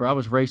to remember, I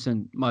was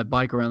racing my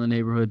bike around the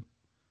neighborhood,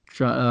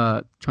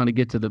 trying to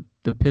get to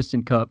the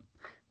Piston Cup.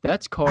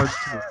 That's cars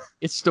too.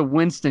 It's the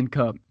Winston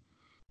Cup.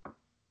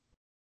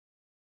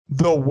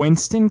 The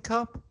Winston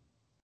Cup?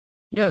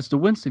 Yeah, it's the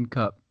Winston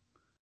Cup.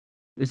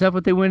 Is that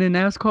what they win in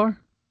NASCAR?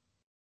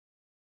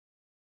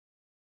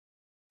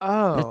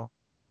 Oh.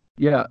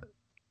 Yeah.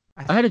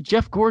 I had a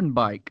Jeff Gordon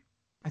bike.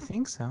 I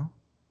think so.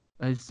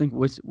 I just think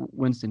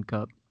Winston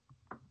Cup.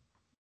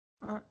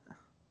 I'm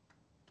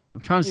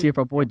trying to see if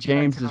our boy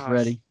James is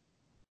ready.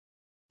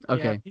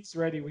 Okay. Yeah, if he's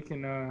ready, we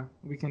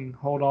can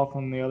hold off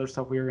on the other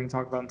stuff we were going to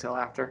talk about until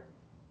after.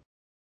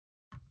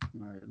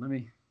 All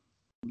right,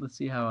 let's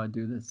see how I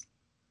do this.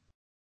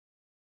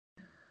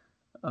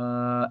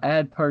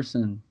 Add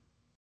person.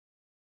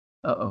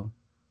 Uh-oh.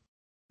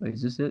 Wait,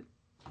 is this it?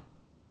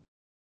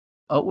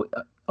 Oh,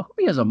 I hope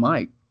he has a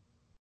mic.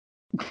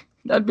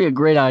 That'd be a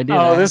great idea.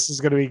 Oh, this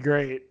is going to be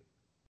great.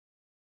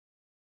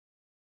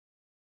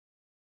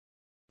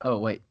 Oh,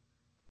 wait.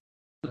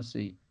 Let's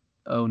see.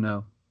 Oh,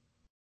 no.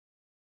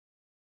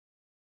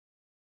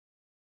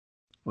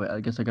 Wait,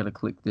 I guess I got to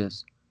click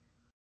this.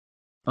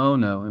 Oh,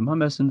 no. Am I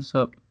messing this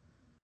up?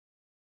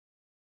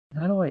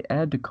 How do I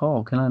add to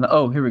call? Can I?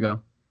 Oh, here we go.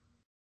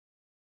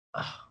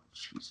 Oh,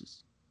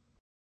 Jesus.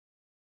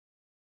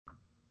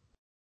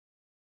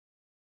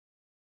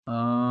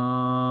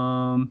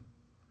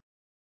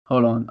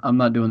 Hold on, I'm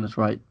not doing this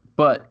right.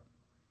 But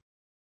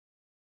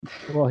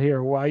Well,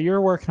 here, while you're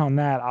working on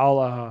that,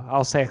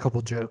 I'll say a couple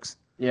jokes.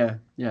 yeah.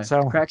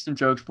 So- Crack some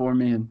jokes for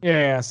me. And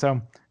Yeah.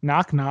 So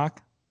knock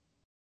knock,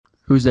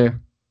 who's there?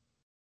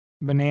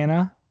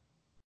 banana,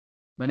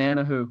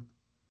 Banana who?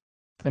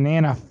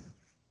 banana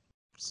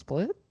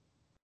split.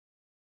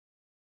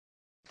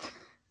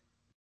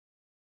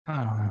 I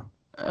don't know.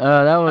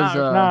 That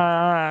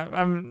was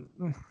I'm.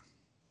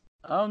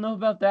 I don't know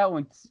about that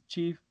one,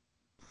 Chief.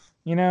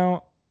 You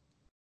know,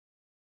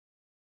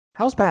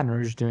 how's Baton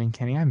Rouge doing,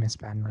 Kenny? I miss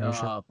Baton Rouge.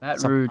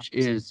 Baton Rouge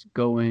is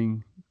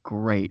going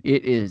great.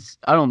 It is.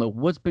 I don't know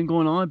what's been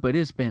going on, but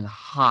it's been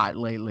hot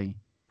lately.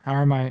 How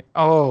am I?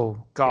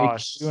 Oh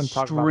gosh, you wanna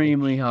talk about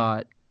Extremely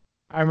hot.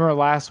 I remember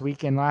last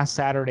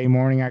Saturday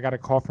morning, I got a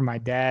call from my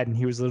dad, and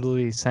he was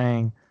literally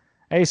saying,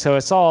 "Hey, so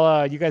it's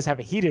all you guys have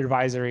a heat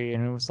advisory,"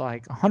 and it was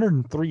like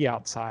 103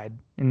 outside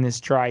in this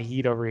dry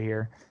heat over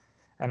here,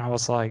 and I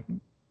was like,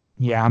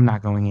 "Yeah, I'm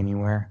not going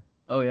anywhere."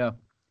 Oh yeah,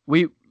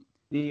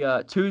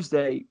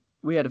 Tuesday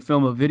we had to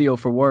film a video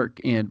for work,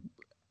 and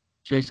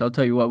Jason, I'll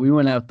tell you what, we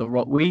went out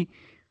we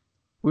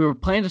were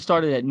planning to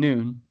start it at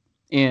noon,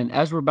 and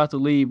as we're about to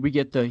leave, we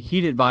get the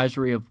heat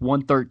advisory of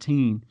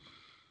 113.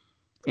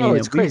 Oh,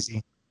 it's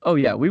crazy. Oh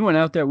yeah, we went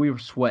out there, we were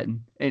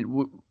sweating,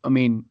 and I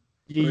mean,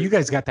 You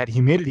guys got that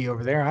humidity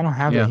over there. I don't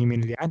have that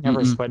humidity. I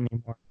never sweat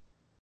anymore.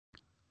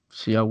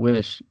 see, I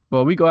wish.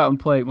 Well, we go out and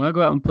play. When I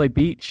go out and play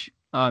beach,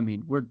 I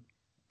mean, we're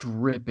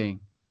dripping.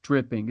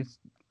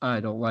 I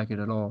don't like it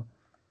at all.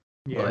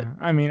 Yeah, But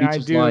I mean, beach I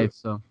is do. life,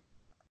 so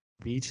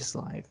Beach is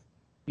life.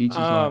 beach is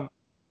life.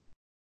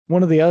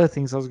 One of the other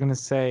things I was gonna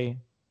say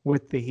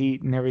with the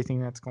heat and everything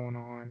that's going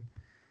on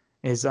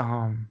is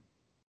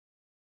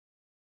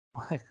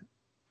what?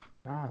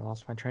 I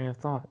lost my train of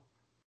thought.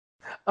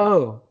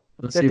 Oh,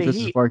 Let's that see if the this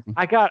is heat- working.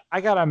 I got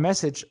a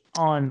message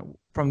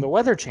from the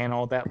Weather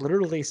Channel that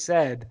literally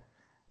said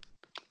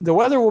the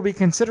weather will be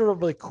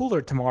considerably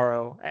cooler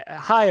tomorrow, a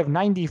high of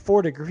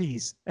 94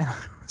 degrees. And I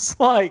was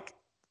like,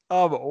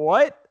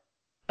 what?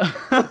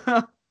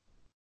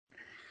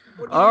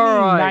 What do you All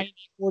mean right.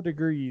 94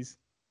 degrees?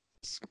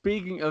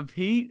 Speaking of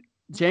heat,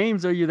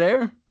 James, are you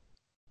there?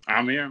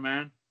 I'm here,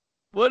 man.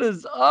 What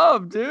is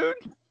up, dude?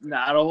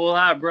 Not a whole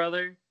lot,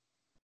 brother.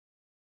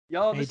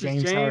 Y'all, Hey, this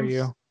James, is James. how are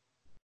you?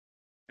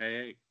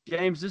 Hey.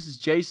 James, this is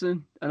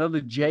Jason.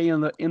 Another J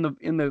in the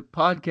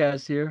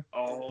podcast here.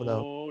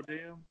 Oh,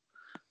 damn.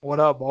 What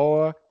up,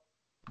 boy?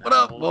 What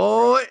up,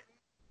 boy?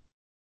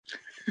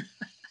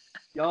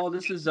 Y'all,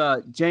 this is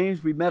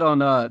James. We met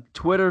on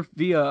Twitter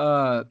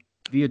via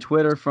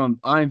Twitter from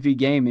IMV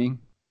Gaming.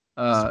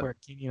 I swear,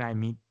 Kenny and I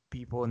meet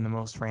people in the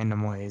most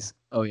random ways.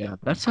 Oh yeah,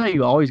 that's how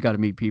you always got to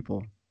meet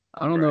people.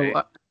 I don't Right.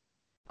 know.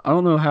 I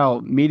don't know how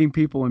meeting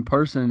people in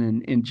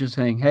person and just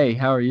saying, "Hey,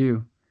 how are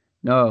you?"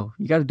 No,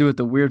 you got to do it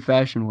the weird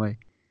fashion way.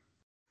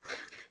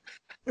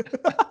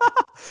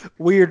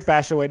 Weird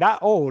fashion way, not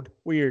old.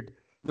 Weird.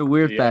 The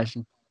weird Yeah.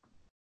 fashion.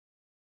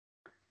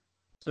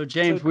 So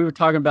James, we were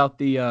talking about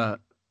the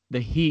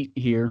heat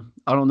here.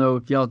 I don't know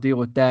if y'all deal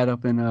with that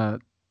up in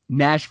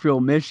Nashville,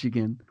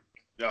 Michigan.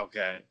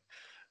 Okay.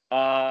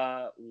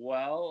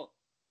 Well,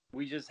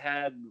 we just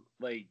had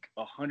like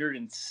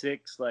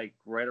 106, like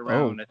right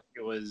around, I think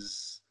it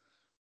was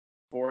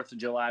 4th of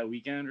July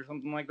weekend or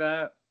something like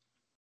that.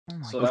 Oh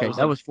my So God. Okay, was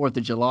that like- was 4th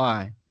of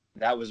July.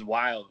 That was a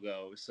while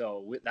ago.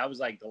 So that was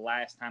like the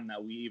last time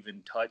that we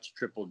even touched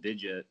triple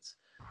digits.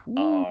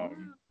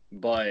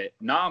 But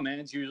nah, man,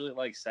 it's usually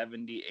like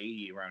 70,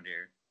 80 around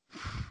here.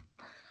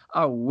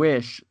 I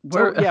wish.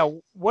 So, yeah,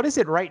 what is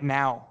it right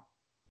now?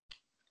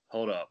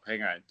 Hold up.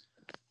 Hang on.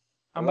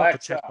 I'm about to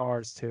Alexa. check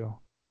ours too.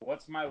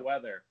 What's my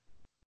weather?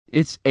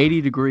 It's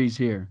 80 degrees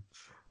here.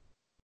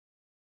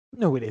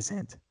 No, it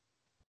isn't.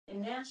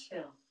 In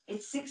Nashville,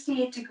 it's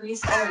 68 degrees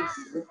Fahrenheit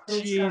with clear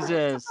skies.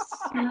 Jesus.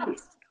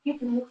 Tonight, you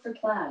can look for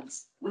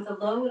clouds with a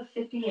low of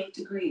 58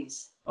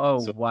 degrees. Oh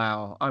So,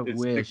 wow. I It's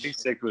wish.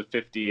 66 with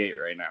 58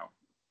 right now.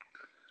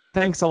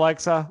 Thanks,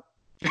 Alexa.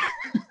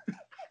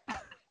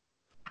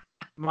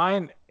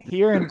 Mine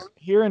here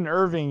in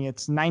Irving,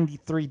 it's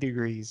 93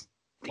 degrees.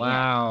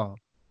 Wow.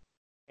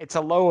 It's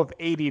a low of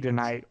 80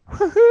 tonight.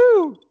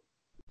 Woohoo!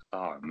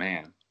 Oh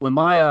man. When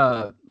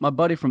my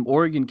buddy from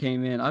Oregon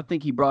came in, I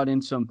think he brought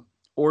in some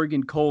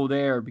Oregon cold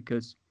air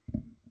because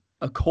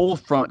a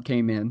cold front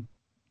came in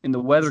and the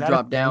weather Is that a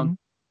dropped down. thing?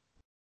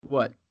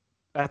 What?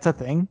 That's a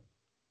thing.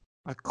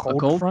 A cold,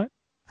 cold? front.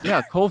 Yeah,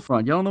 a cold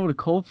front. Y'all know what a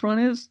cold front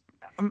is?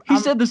 I'm, He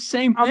I'm- said the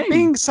same I'm thing.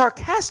 being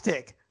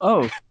sarcastic.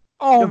 Oh,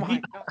 Oh No, my he-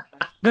 God.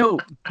 no,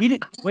 he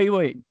didn't.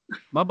 Wait.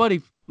 My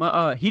buddy,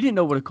 he didn't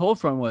know what a cold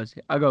front was.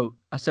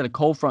 I said a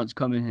cold front's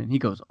coming in. He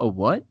goes, oh,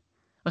 what?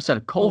 I said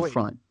a cold wait.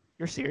 front.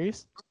 You're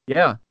serious?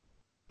 Yeah.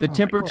 The Oh,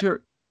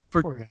 temperature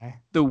for Poor guy.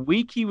 the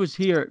week he was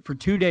here, for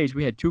 2 days,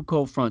 we had 2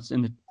 cold fronts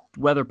and the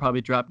weather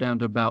probably dropped down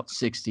to about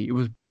 60. It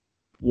was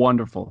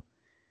wonderful.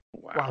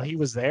 Wow. While he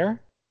was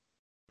there?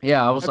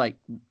 Yeah, I was like,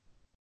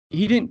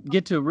 he didn't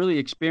get to really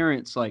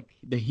experience like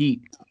the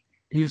heat.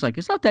 He was like,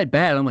 it's not that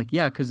bad. I'm like,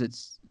 yeah, because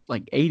it's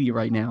like 80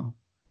 right now.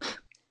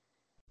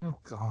 Oh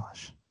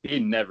gosh.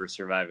 He'd never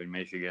survive in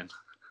Michigan.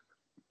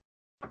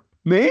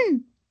 Me?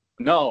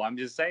 No, I'm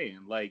just saying.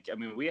 Like, I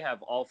mean, we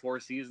have all 4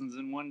 seasons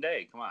in one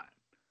day. Come on.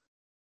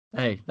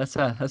 Hey, that's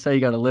how you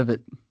got to live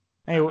it.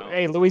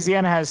 Hey,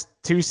 Louisiana has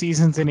 2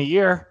 seasons in a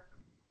year.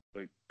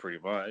 Like, pretty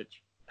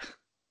much.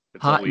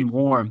 It's Hot always, and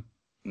warm.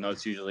 no,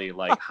 it's usually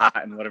like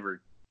hot and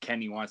whatever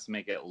Kenny wants to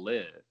make it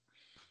lit.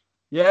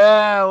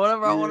 Yeah,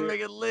 whatever I want to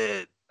make it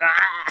lit.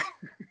 Ah!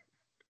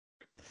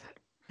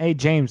 Hey,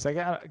 James, I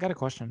got a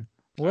question.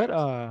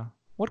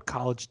 What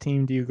college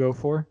team do you go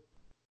for?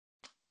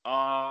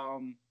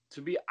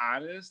 To be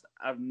honest,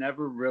 I've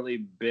never really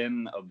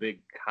been a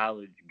big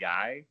college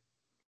guy.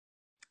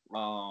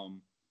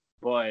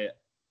 But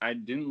I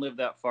didn't live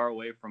that far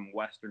away from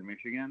Western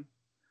Michigan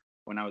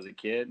when I was a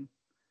kid.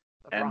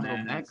 And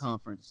then, that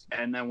conference.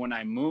 and then when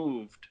I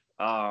moved,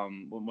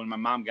 when my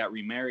mom got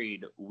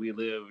remarried, we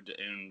lived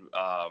in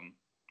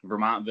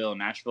Vermontville,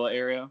 Nashville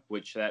area,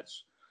 which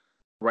that's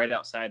right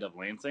outside of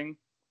Lansing.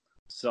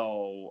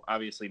 So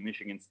obviously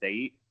Michigan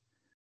State.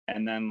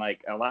 And then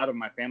like a lot of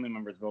my family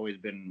members have always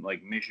been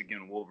like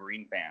Michigan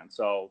Wolverine fans.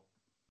 So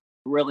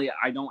really,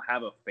 I don't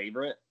have a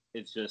favorite.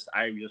 It's just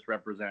I just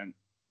represent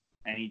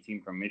any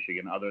team from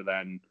Michigan other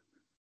than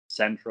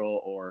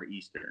Central or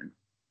Eastern.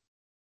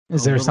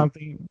 Is there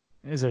something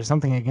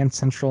against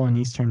Central and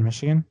Eastern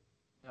Michigan?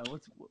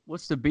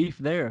 What's the beef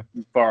there?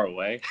 Far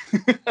away.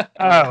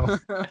 Oh.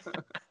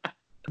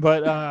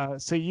 But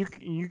so you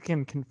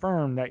can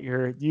confirm that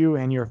you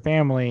and your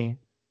family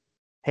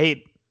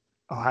hate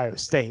Ohio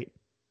State.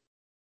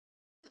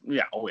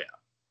 Yeah. Oh yeah.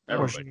 Or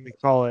Everybody. should we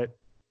call it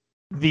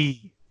the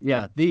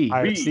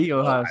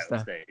Ohio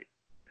State.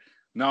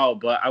 No,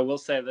 but I will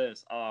say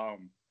this.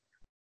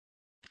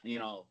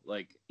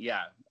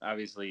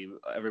 Obviously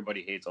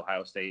everybody hates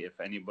Ohio State. If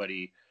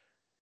anybody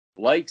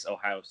likes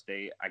Ohio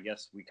State, I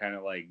guess we kind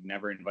of like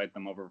never invite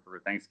them over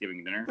for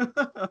Thanksgiving dinner.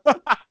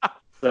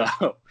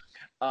 So,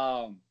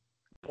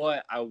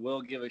 but I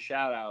will give a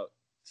shout out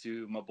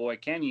to my boy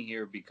Kenny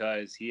here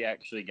because he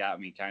actually got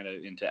me kind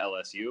of into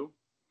LSU.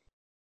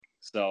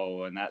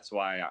 So, and that's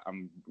why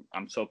I'm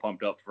so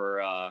pumped up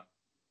for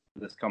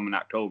this coming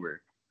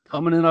October.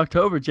 Coming in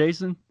October,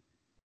 Jason.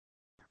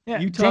 Yeah,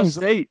 Utah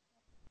State.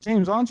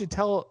 James, why don't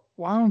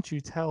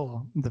you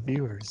tell the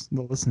viewers,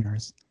 the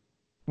listeners,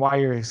 why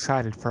you're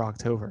excited for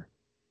October?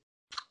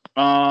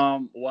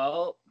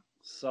 Well,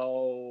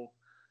 so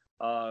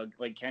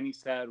like Kenny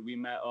said, we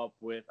met up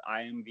with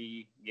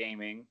IMV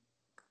Gaming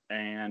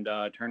and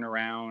turned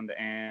around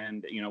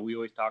and we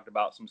always talked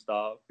about some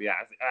stuff. Yeah,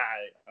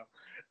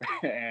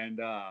 and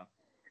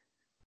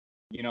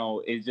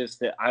it's just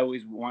that I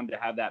always wanted to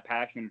have that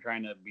passion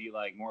trying to be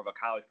like more of a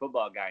college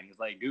football guy. And he's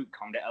like, dude,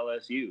 come to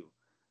LSU.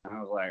 And I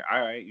was like, all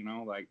right,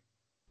 like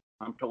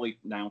I'm totally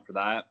down for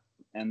that.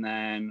 And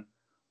then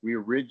we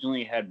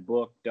originally had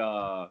booked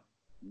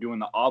doing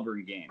the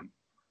Auburn game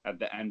at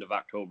the end of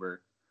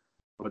October.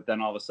 But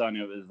then all of a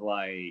sudden it was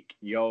like,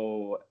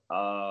 yo,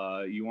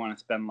 you want to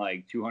spend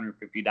like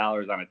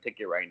 $250 on a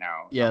ticket right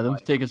now? Yeah,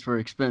 those tickets were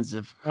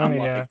expensive.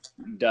 Like,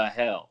 the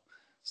hell.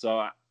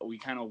 So we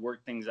kind of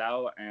worked things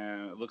out,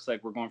 and it looks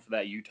like we're going for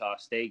that Utah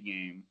State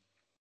game.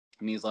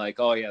 And he's like,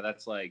 oh, yeah,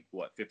 that's like,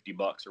 what,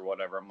 $50 or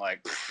whatever. I'm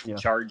like,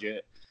 charge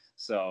it.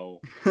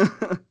 So,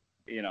 but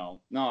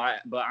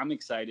I'm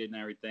excited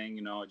and everything,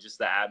 just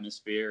the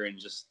atmosphere and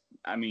just,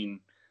 I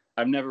mean,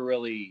 I've never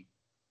really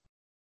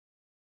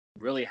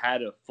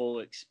had a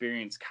full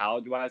experience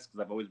college-wise because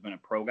I've always been a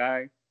pro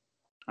guy.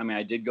 I mean,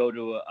 I did go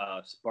to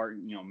a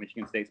Spartan,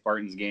 Michigan State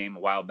Spartans game a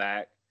while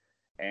back,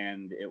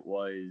 and it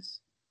was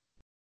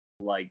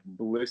like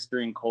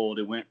blistering cold.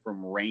 It went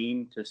from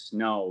rain to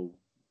snow,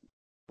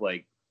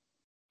 like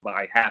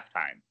by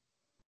halftime.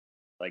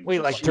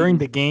 During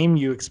the game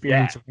you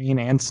experienced rain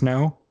and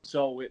snow?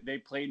 So they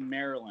played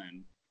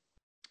Maryland,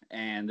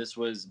 and this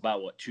was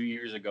about 2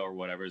 years ago or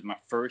whatever. It was my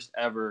first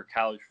ever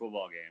college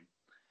football game.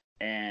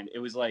 And it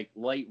was like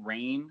light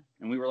rain,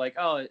 and we were like,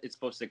 oh, it's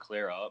supposed to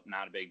clear up,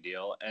 not a big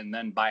deal. And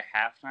then by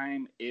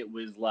halftime, it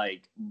was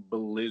like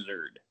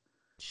blizzard.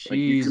 Like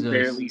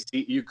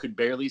you could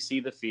barely see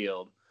the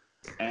field.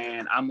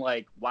 And I'm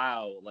like,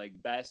 wow, like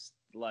best,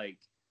 like,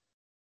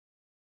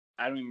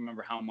 I don't even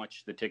remember how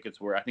much the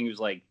tickets were. I think it was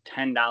like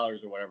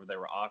 $10 or whatever they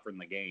were offering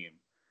the game.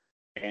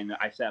 And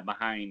I sat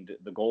behind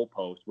the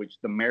goalpost, which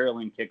the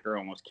Maryland kicker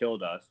almost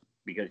killed us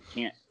because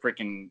he can't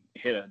freaking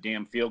hit a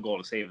damn field goal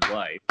to save his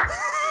life.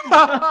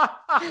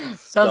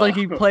 Sounds like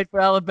he played for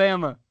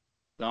Alabama.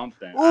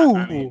 Something. Ooh.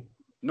 I mean,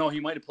 no, he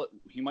might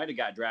have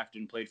got drafted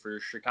and played for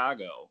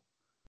Chicago.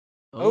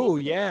 Oh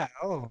yeah.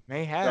 Oh,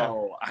 may have.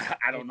 So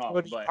I don't know.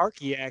 But but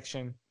Arky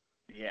action.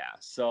 Yeah.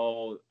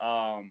 So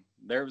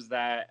there was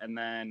that, and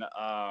then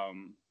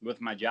with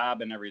my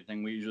job and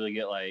everything, we usually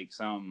get like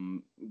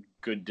some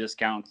good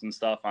discounts and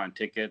stuff on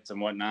tickets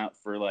and whatnot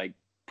for like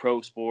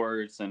pro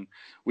sports, and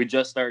we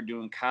just started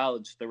doing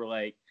college. They were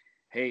like,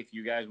 hey, if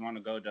you guys want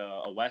to go to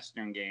a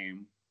Western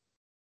game,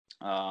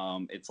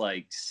 it's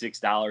like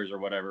 $6 or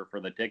whatever for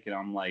the ticket.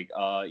 I'm like,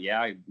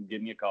 yeah,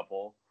 give me a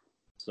couple.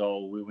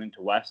 So we went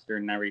to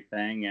Western and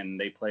everything, and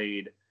they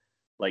played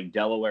like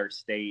Delaware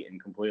State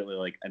and completely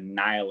like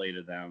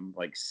annihilated them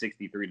like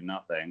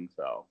 63-0.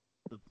 So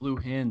The Blue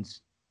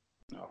Hens.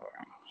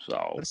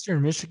 so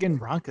Western Michigan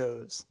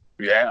Broncos.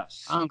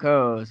 yes.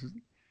 Broncos.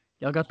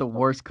 Y'all got the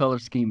worst color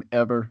scheme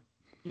ever.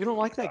 You don't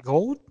like that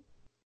gold?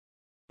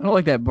 I don't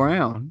like that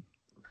brown.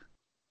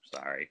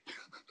 Sorry.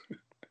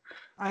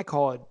 I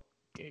call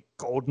it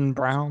golden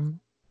brown.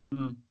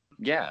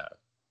 Yeah.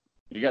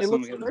 You got It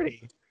looks something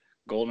pretty.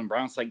 golden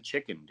brown. It's like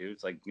chicken, dude.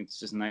 It's like it's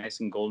just nice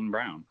and golden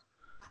brown.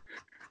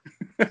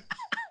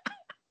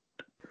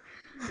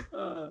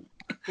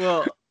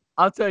 Well,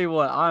 I'll tell you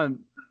what. I'm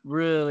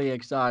really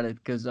excited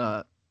because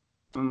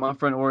my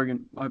friend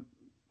Oregon, my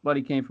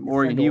buddy came from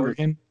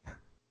Oregon.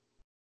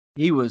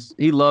 He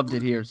loved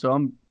it here. So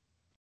I'm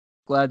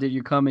glad that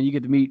you're coming. You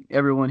get to meet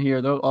everyone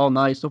here. They're all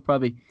nice. They'll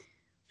probably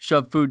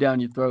shove food down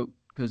your throat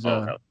because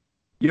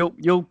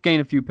you'll gain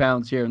a few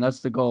pounds here, and that's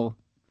the goal.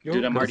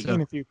 You'll I'm already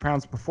gain a few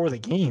pounds before the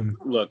game.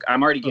 Look,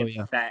 I'm already getting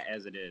yeah. fat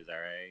as it is, all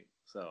right?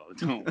 So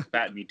don't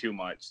fat me too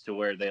much to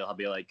where they'll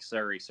be like,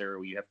 sorry, sir,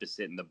 you have to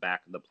sit in the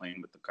back of the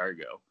plane with the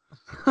cargo.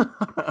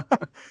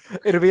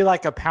 It'll be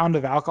like a pound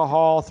of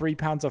alcohol, 3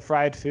 pounds of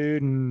fried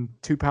food, and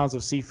 2 pounds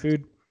of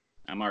seafood.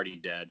 I'm already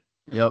dead.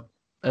 Yep,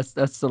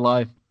 that's the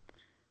life.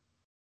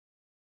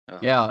 Oh.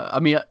 Yeah, I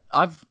mean,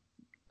 I've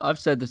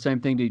said the same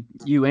thing to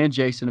you and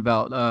Jason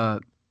about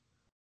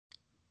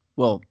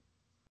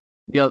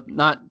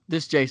not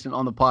this Jason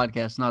on the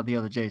podcast, not the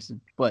other Jason,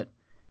 but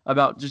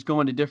about just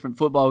going to different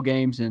football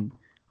games, and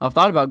I've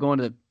thought about going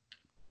to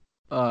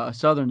a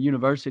Southern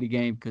University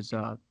game because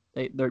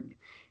they're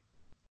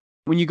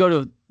when you go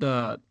to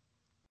the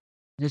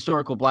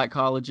historical black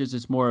colleges,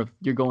 it's more of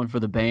you're going for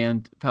the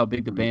band, how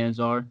big the bands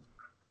are.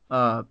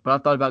 But I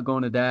thought about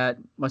going to that.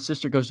 My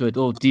sister goes to a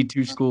little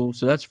D2 school,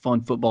 so that's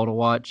fun football to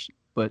watch.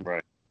 But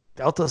Right.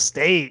 Delta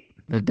State.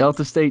 the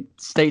Delta State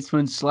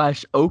Statesmen /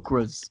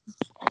 Okras.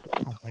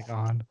 Oh my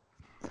God.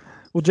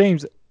 Well,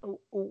 James,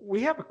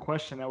 we have a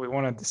question that we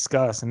want to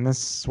discuss, and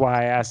this is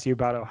why I asked you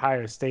about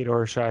Ohio State,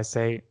 or should I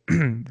say,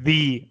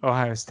 the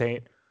Ohio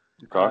State.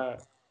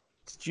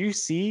 Did you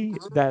see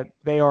that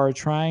they are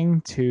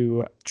trying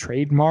to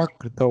trademark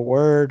the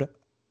word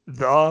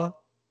 "the"?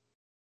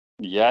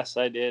 Yes,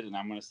 I did, and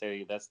I'm going to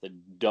say that's the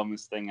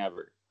dumbest thing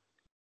ever.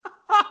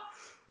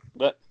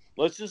 But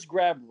let's just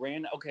grab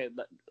random. Okay,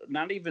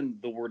 not even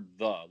the word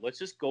 "the." Let's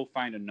just go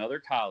find another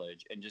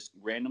college and just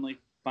randomly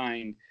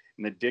find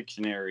in the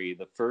dictionary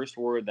the first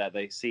word that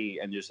they see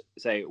and just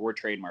say we're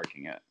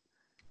trademarking it.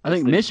 I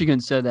think Michigan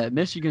said that.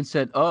 Michigan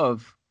said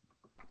 "of"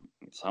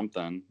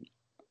 something.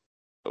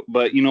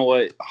 But you know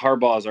what?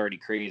 Harbaugh's already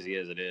crazy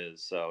as it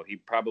is, so he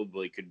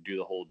probably could do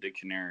the whole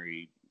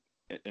dictionary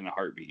in a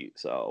heartbeat.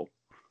 So,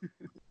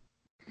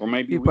 or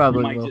maybe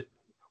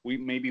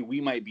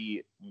we might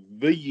be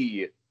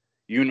the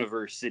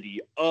University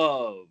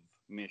of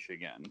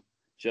Michigan,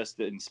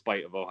 just in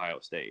spite of Ohio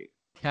State.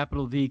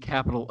 Capital V,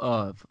 capital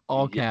of,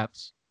 all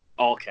caps.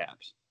 All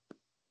caps.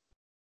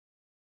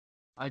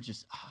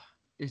 It's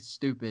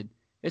stupid.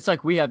 It's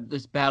like we have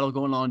this battle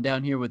going on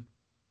down here with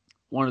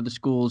one of the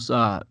schools.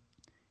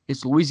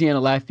 It's Louisiana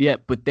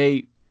Lafayette, but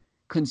they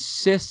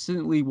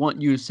consistently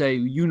want you to say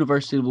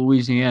University of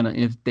Louisiana. And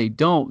if they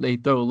don't, they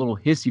throw a little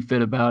hissy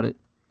fit about it.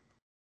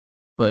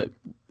 But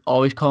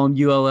always call them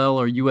ULL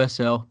or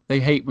USL. They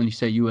hate when you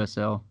say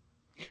USL.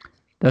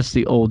 That's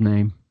the old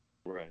name.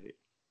 Right.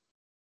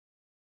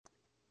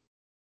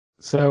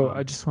 So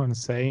I just want to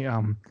say,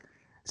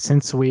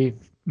 since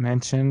we've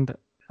mentioned,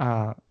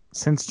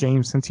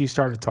 since you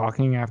started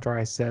talking after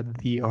I said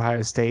the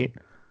Ohio State,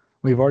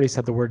 we've already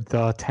said the word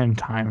 "the" 10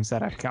 times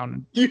that I've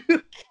counted.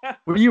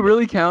 Were you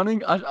really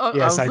counting?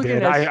 Yes, I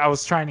did. I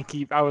was trying to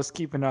keep. I was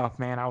keeping up,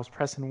 man. I was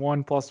pressing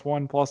 1 +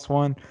 1 +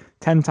 1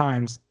 10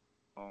 times.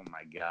 Oh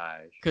my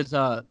gosh. Because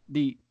I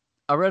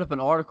read up an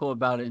article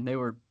about it, and they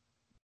were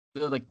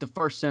like, the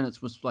first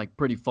sentence was like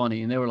pretty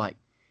funny, and they were like,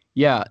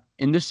 "Yeah,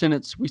 in this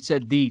sentence we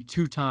said 'the'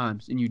 2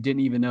 times, and you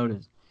didn't even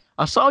notice."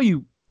 I saw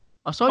you.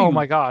 Oh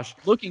my gosh,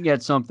 looking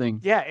at something.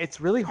 Yeah, it's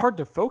really hard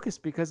to focus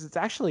because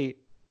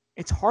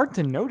it's hard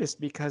to notice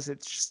because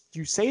it's just,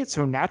 you say it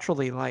so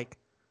naturally, like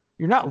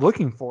you're not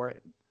looking for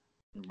it.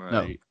 Right.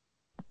 No.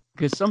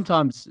 Because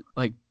sometimes,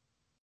 like,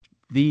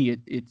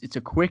 it's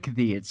a quick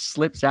 "the," it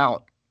slips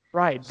out.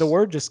 Right, the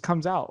word just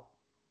comes out.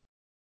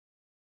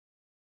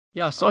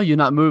 Yeah, I saw you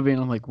not moving.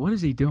 I'm like, what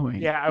is he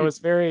doing? Yeah, I was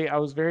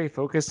very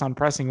focused on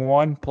pressing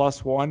 1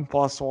 + 1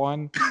 +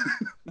 1.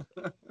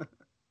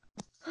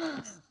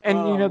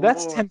 And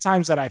that's 10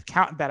 times that I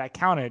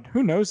counted.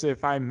 Who knows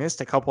if I missed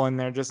a couple in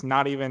there, just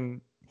not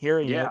even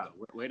hearing it. Yeah,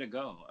 way to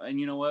go. And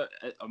you know what?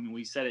 I mean,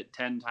 we said it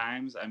 10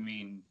 times. I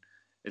mean,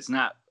 it's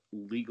not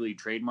legally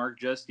trademarked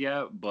just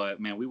yet, but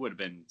man, we would have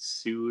been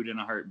sued in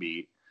a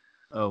heartbeat.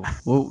 Oh,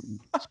 well,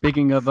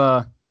 speaking of,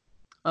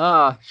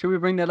 should we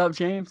bring that up,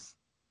 James?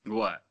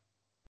 What?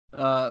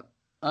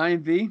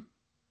 IMV?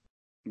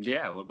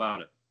 Yeah, what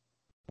about it?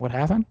 What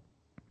happened?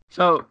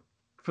 So,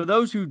 for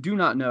those who do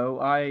not know,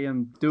 I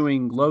am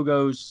doing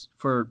logos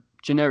for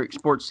generic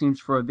sports teams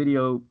for a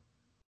video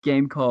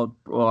game called,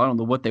 well, I don't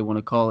know what they want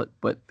to call it,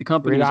 but the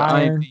company is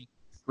Gridiron.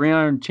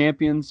 Gridiron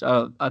Champions.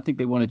 I think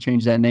they want to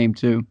change that name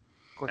too.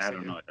 Of course I they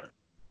don't do. know.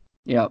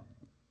 Yeah.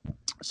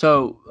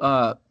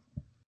 So,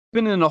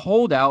 been in a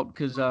holdout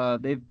because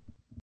they've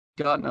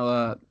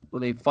gotten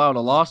they filed a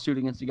lawsuit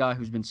against the guy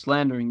who's been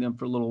slandering them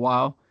for a little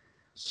while.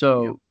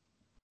 So,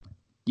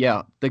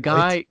 yeah, the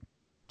guy,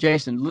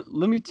 Jason,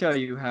 let me tell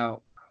you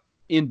how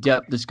in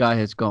depth this guy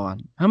has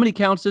gone. How many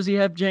accounts does he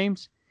have,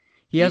 James?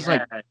 He has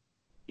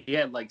He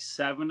had like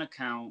 7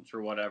 accounts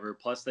or whatever.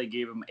 Plus, they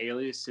gave him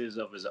aliases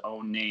of his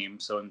own name.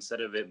 So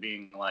instead of it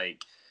being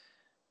like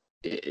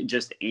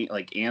just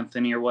like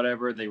Anthony or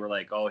whatever, they were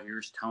like, oh,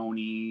 here's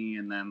Tony.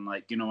 And then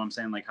like, you know what I'm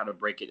saying? Like how to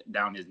break it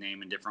down his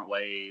name in different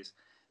ways.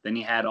 Then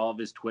he had all of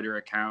his Twitter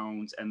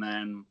accounts and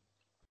then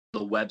the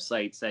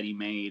websites that he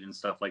made and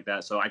stuff like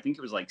that. So I think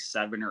it was like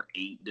 7 or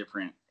 8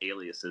 different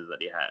aliases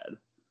that he had.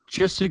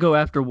 just to go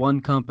after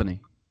one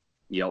company.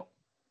 Yep.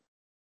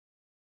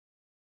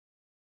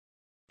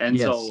 And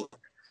Yes. so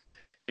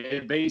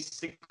it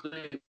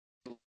basically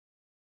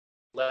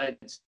led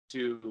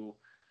to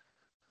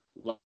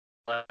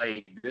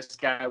like this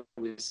guy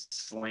was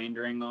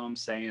slandering them,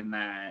 saying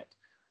that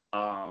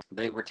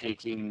they were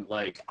taking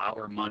like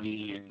our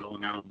money and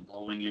going out and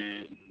blowing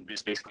it, and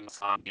just basically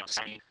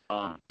saying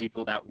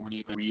people that weren't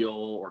even real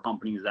or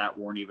companies that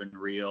weren't even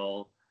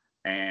real,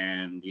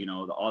 and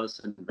all this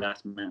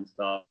investment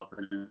stuff.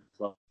 And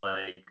it's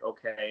like,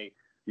 okay,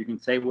 you can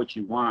say what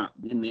you want.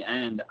 In the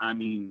end, I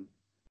mean,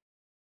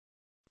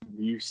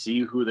 you see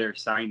who they're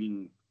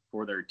signing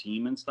for their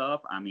team and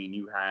stuff. I mean,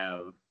 you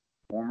have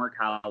former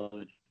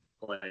college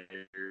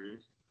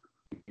players,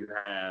 you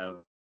have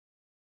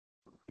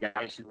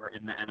guys who are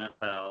in the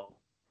NFL,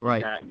 Right.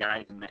 you got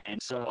guys in the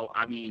and so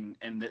I mean,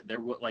 and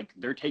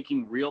they're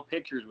taking real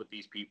pictures with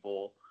these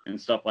people and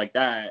stuff like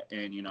that,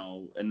 and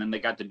and then they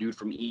got the dude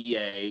from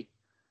EA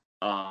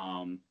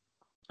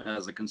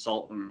as a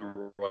consultant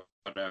or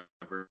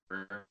whatever.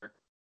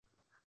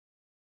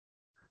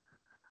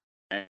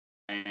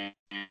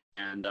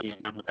 And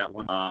with that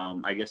one,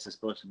 I guess it's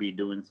supposed to be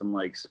doing some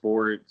like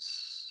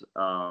sports,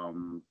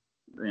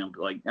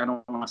 like I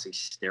don't want to say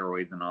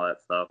steroids and all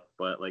that stuff,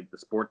 but like the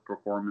sports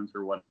performance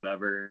or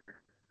whatever.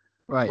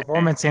 Right.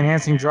 Performance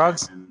enhancing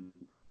drugs.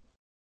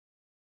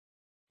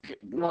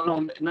 Well,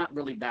 no, not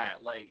really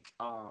that. Like,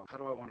 how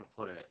do I want to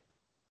put it?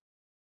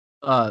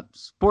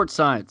 Sports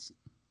science.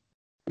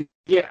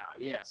 Yeah.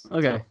 Yes.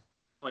 Okay.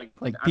 So,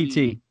 like PT.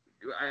 mean,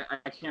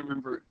 I can't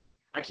remember.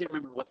 I can't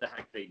remember what the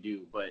heck they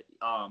do, but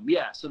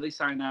yeah. So they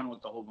signed on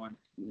with a whole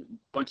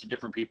bunch of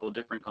different people,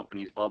 different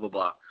companies, blah blah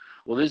blah.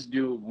 Well, this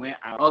dude went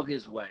out of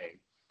his way,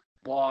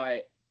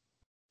 bought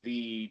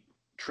the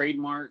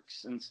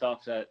trademarks and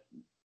stuff that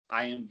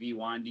IMV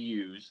wanted to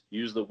use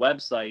the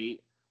website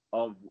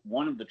of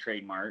one of the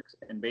trademarks,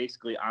 and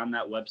basically on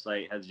that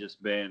website has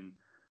just been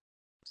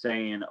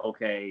saying,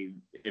 okay,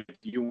 if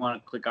you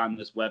want to click on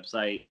this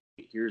website,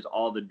 here's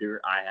all the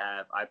dirt I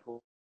have. I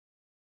pulled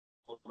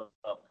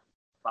up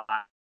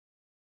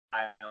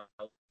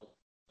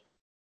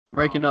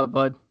Breaking up,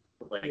 bud.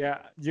 like Yeah,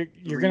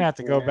 you're gonna have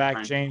to go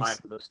back,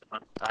 James.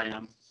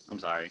 I'm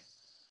sorry.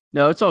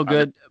 No, it's all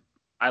good.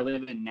 I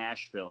live in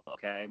Nashville.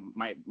 Okay,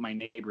 my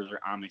neighbors are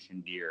Amish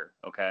and Deer.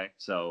 Okay,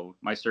 so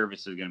my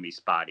service is gonna be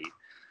spotty.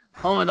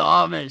 Home of the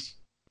Amish.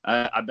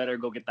 I better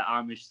go get the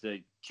Amish to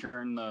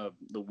turn the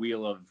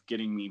wheel of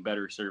getting me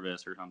better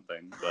service or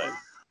something. But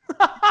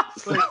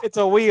It's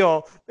a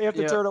wheel. They have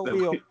to Yeah. turn a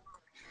wheel.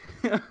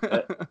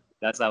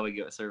 that's how we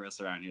get service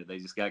around here. They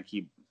just gotta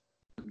keep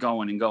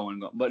going and going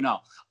and going. But no,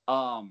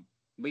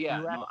 but yeah,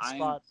 You were at no, the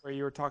spot where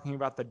you were talking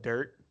about the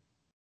dirt.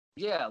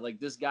 yeah, like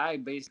this guy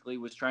basically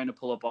was trying to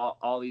pull up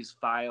all these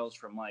files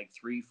from like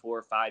 3,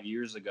 4, 5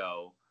 years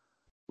ago,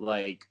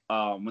 like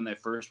when they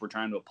first were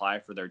trying to apply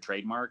for their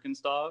trademark and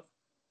stuff,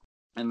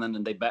 and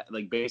then they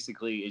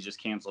basically it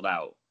just canceled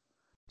out.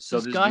 So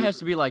this guy has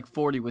to be like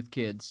 40 with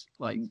kids,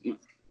 like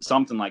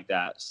something like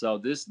that. So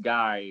this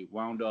guy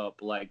wound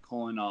up like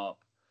pulling up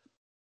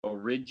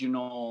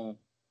original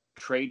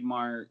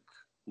trademark,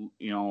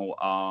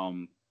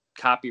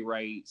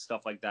 copyright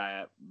stuff like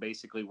that.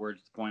 Basically, we're to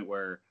the point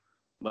where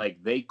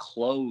like they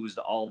closed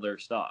all their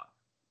stuff,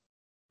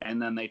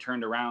 and then they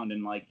turned around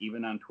and like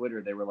even on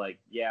Twitter they were like,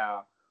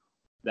 yeah,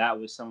 that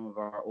was some of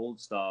our old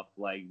stuff.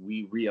 Like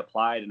we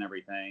reapplied and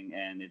everything,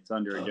 and it's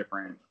under a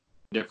different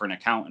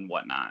account and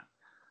whatnot.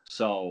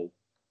 So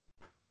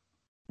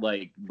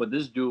like, but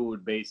this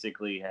dude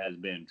basically has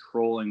been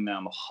trolling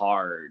them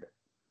hard.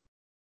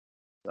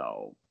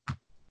 So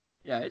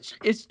yeah,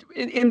 it's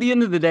in the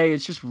end of the day,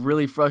 it's just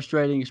really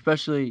frustrating,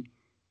 especially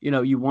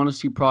you want to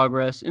see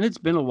progress, and it's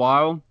been a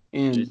while,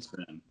 and it's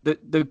been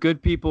the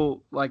good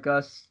people like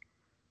us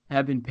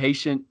have been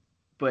patient,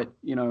 but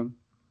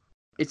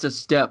it's a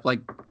step,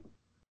 like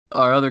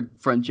our other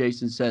friend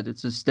Jason said,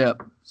 it's a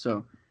step.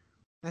 So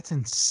That's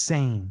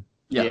insane.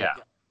 yeah.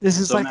 This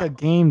is So like now- a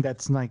game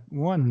that's like,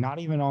 1, not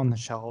even on the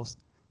shelves.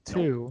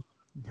 2,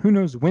 who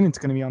knows when it's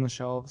going to be on the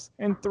shelves.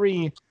 And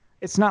 3,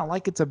 it's not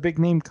like it's a big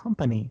name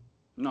company.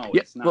 No,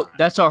 yeah, it's not. well,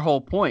 that's our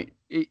whole point.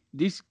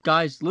 these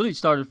guys literally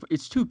started.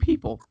 It's two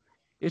people.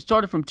 It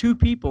started from two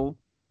people.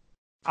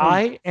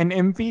 I and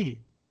MV.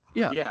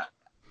 Yeah. Yeah.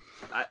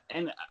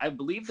 And I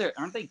believe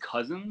aren't they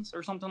cousins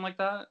or something like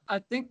that? I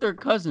think they're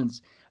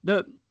cousins.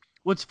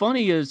 What's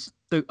funny is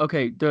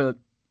the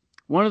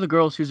one of the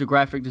girls who's a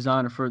graphic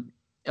designer for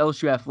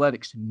LSU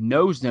Athletics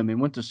knows them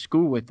and went to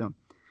school with them.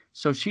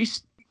 So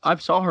I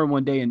saw her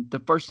one day, and the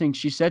first thing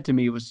she said to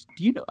me was,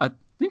 "Do you know?" I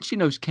think she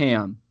knows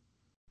Cam.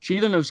 She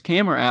either knows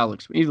Cam or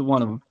Alex, either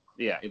one of them.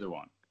 Yeah, either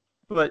one.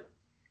 But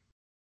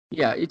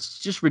yeah, it's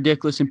just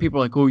ridiculous, and people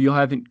are like, "Oh, you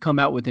haven't come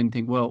out with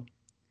anything." Well,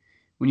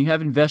 when you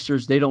have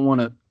investors, they're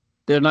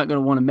not going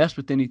to want to mess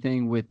with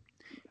anything with.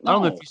 I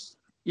don't know if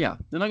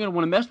they're not going to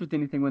want to mess with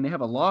anything when they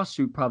have a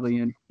lawsuit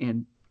probably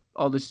and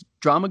all this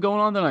drama going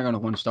on. They're not going to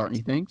want to start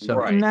anything. So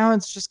Right. And now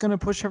it's just going to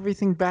push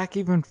everything back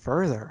even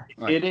further.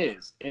 It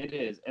is.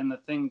 And the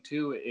thing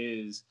too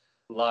is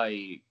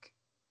like,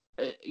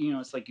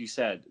 it's like you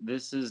said,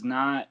 this is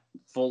not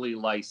fully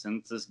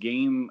licensed. This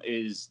game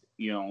is,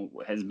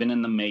 has been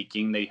in the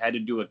making. They had to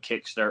do a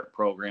Kickstart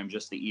program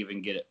just to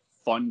even get it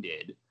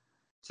funded,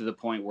 to the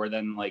point where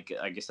then, like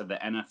I said, the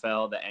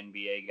NFL, the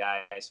NBA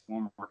guys,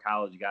 former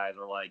college guys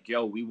are like,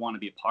 yo, we want to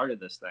be a part of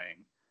this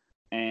thing.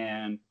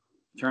 And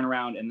turn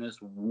around and this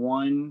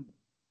one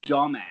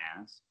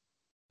dumbass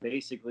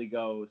basically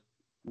goes,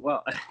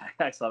 well,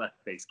 I saw that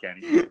face,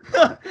 Kenny.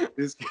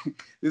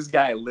 this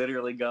guy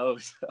literally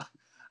goes,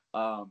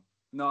 no,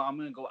 I'm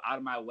going to go out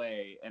of my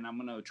way and I'm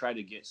going to try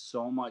to get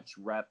so much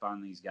rep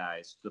on these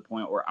guys to the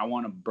point where I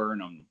want to burn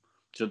them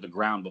to the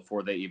ground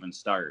before they even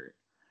start.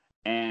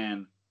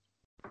 And,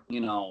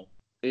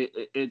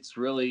 it's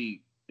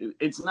really,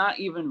 it's not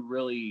even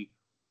really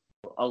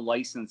a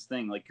licensed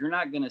thing. Like, you're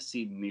not going to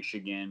see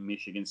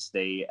Michigan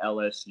State,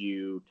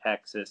 LSU,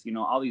 Texas,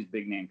 all these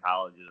big name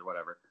colleges or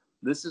whatever.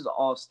 This is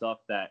all stuff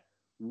that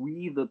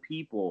we, the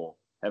people,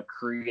 have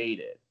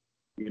created.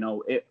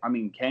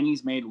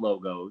 Kenny's made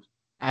logos.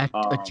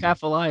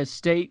 Atchafalaya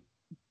State,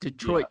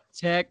 Detroit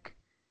Tech.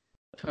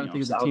 I'm trying to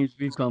think of the teams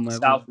we've come up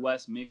with.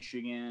 Southwest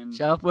Michigan.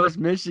 Southwest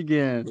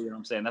Michigan. You know what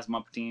I'm saying? That's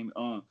my team.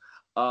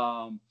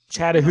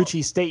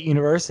 Chattahoochee State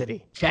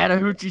University.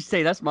 Chattahoochee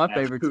State. That's my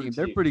favorite team.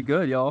 They're pretty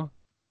good, y'all.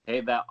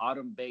 Hey, that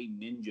Autumn Bay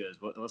Ninjas.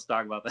 Let's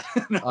talk about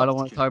that. No, I don't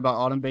want to talk about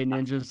Autumn Bay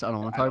Ninjas. I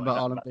don't want to talk about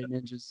Autumn Bay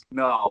Ninjas.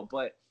 No,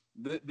 but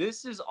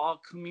this is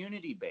all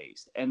community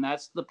based, and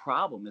that's the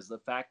problem. Is the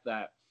fact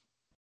that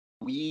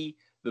we,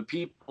 the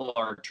people,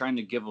 are trying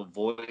to give a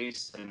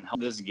voice and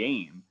help this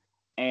game,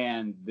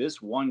 and this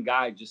one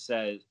guy just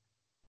says,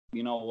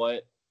 you know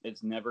what?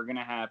 It's never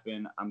gonna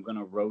happen. I'm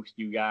gonna roast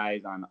you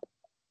guys on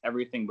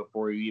everything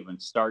before you even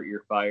start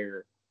your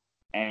fire.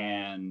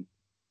 And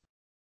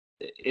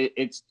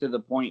it's to the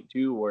point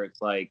too where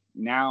it's like,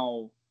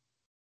 now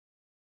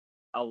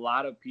a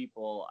lot of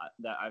people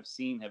that I've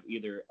seen have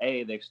either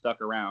A, they've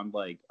stuck around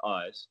like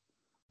us,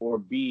 or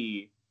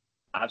B,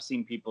 I've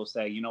seen people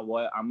say, you know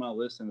what, I'm going to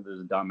listen to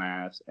this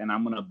dumbass and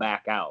I'm going to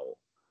back out.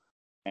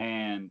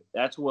 And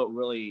that's what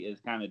really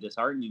is kind of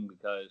disheartening,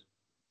 because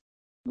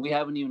we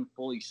haven't even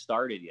fully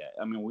started yet.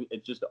 I mean,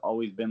 it's just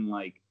always been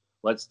like,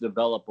 let's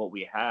develop what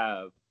we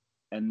have.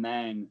 And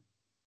then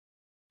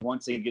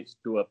once it gets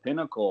to a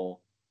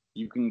pinnacle,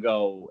 you can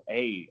go,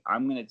 hey,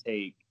 I'm going to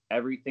take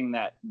everything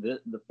that the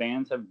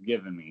fans have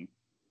given me.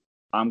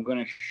 I'm going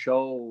to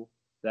show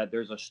that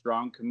there's a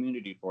strong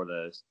community for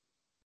this.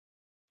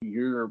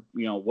 You're,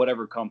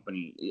 whatever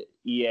company,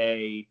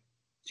 EA,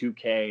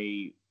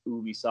 2K,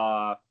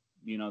 Ubisoft,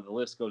 the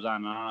list goes on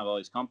and on of all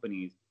these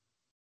companies,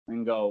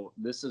 and go,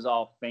 this is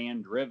all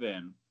fan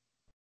driven.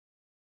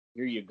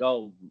 Here you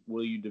go.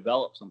 Will you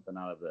develop something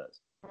out of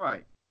this?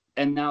 Right.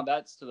 And now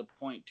that's to the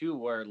point too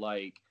where,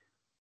 like,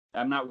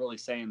 I'm not really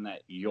saying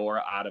that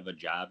you're out of a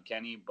job,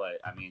 Kenny, but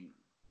I mean,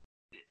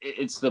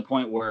 it's the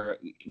point where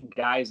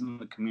guys in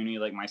the community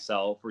like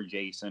myself or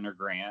Jason or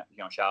Grant,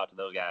 shout out to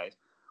those guys.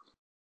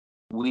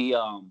 We,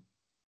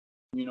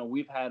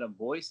 we've had a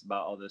voice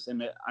about all this.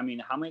 And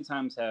how many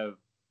times have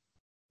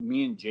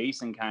me and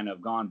Jason kind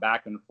of gone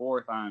back and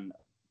forth on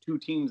two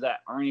teams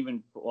that aren't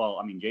even,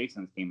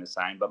 Jason's team is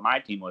signed, but my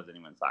team wasn't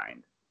even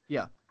signed.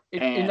 Yeah.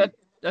 And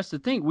that's the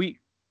thing.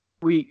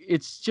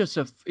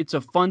 It's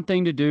a fun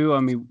thing to do. I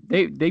mean,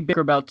 they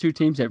bicker about two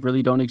teams that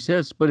really don't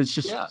exist, but it's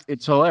just,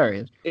 it's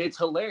hilarious. It's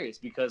hilarious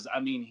because,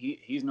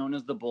 he's known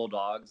as the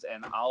Bulldogs,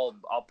 and I'll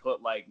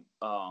put like,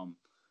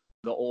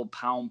 the old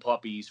Pound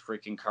Puppies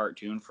freaking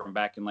cartoon from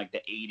back in like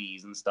the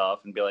 80s and stuff,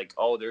 and be like,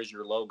 oh, there's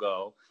your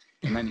logo.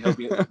 And then he'll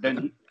be,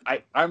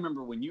 I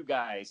remember when you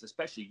guys,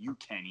 especially you,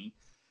 Kenny,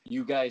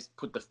 you guys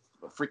put the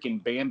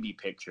freaking Bambi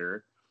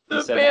picture.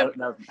 And said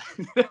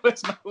that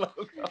was my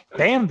logo.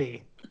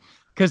 Bambi.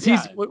 Because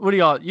he's, what are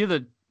y'all? You're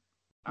the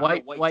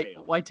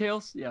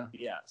whitetails? Yeah.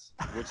 Yes,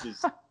 which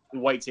is the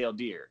white-tailed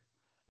deer.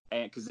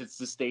 And because it's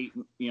the state,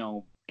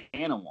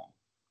 animal.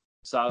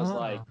 So I was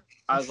like,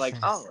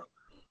 oh,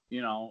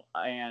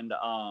 and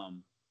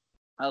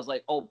I was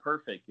like, oh,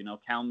 perfect,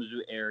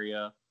 Kalamazoo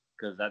area,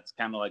 because that's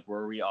kind of like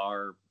where we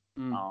are.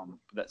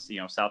 That's,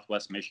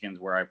 Southwest Michigan's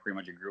where I pretty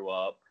much grew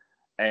up.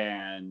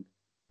 And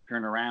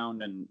turn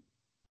around and,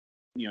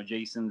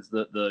 Jason's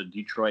the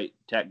Detroit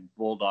Tech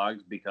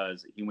Bulldogs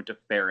because he went to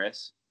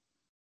Ferris.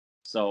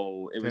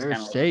 So it was Ferris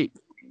kind of State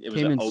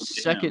came in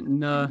second in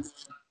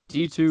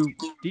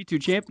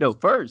D2 champ. No,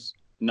 first.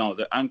 No,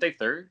 aren't they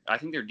third? I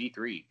think they're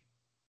D3.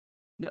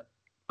 No,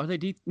 are they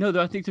D? No,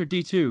 I think they're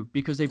D2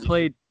 because they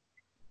played.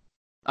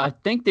 I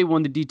think they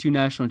won the D2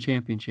 national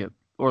championship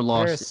or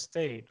lost Ferris it.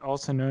 State,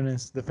 also known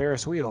as the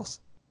Ferris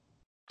Wheels.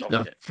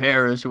 The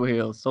Ferris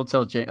wheels. Don't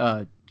tell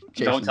Jason.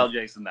 Don't tell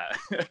Jason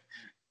that.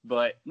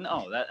 But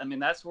no,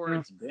 that's where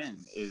it's been.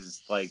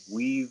 Is like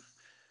we've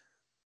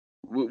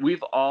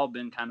all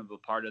been kind of a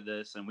part of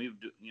this, and we've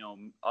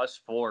us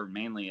four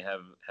mainly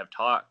have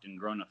talked and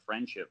grown a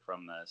friendship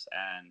from this,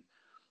 and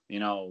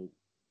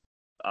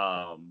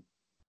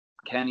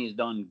Kenny's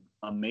done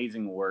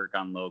amazing work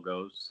on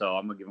logos, so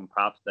I'm gonna give him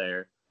props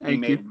there.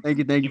 Thank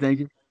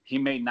you. He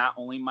made not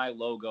only my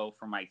logo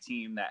for my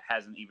team that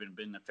hasn't even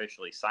been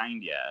officially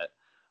signed yet,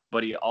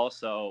 but he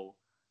also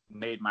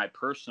made my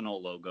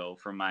personal logo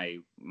for my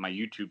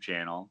YouTube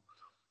channel.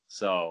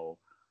 So,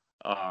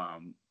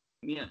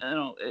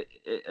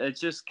 it's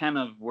just kind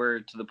of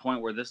to the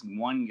point where this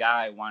one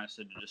guy wants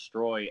to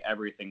destroy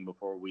everything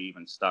before we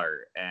even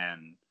start,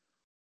 and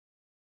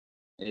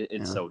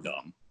it's so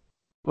dumb.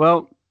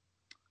 Well,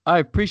 I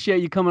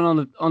appreciate you coming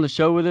on the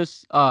show with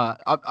us.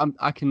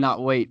 I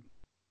cannot wait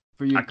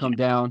for you to come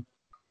down.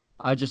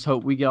 I just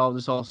hope we get all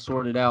this all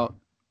sorted out.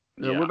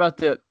 Yeah. We're about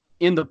to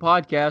end the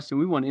podcast, and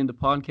we want to end the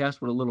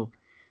podcast with a little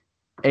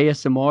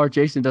ASMR.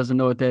 Jason doesn't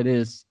know what that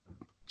is.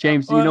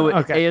 James, do you know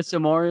what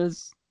ASMR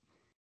is?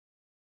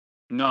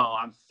 No,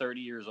 I'm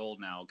 30 years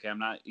old now. Okay, I'm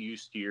not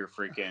used to your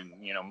freaking,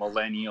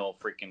 millennial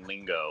freaking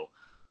lingo.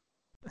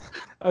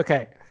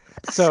 Okay,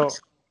 so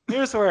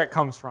here's where it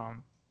comes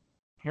from.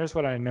 Here's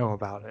what I know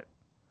about it.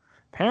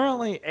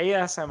 Apparently,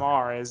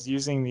 ASMR is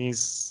using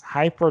these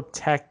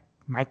hyper-tech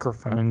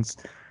microphones,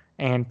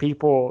 and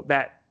people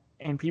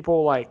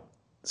like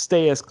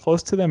stay as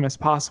close to them as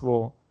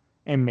possible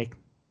and make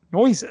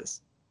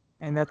noises,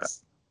 and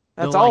that's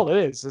all it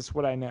is. That's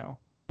what I know.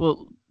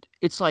 Well,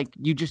 it's like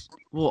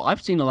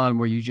I've seen a lot of them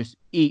where you just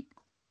eat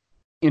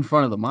in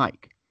front of the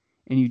mic,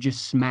 and you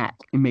just smack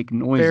and make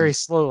noises very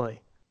slowly,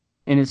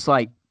 and it's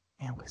like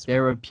and whisper.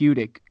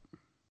 Therapeutic.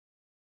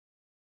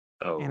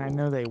 Oh. And I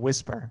know they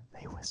whisper.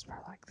 They whisper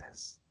like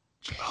this.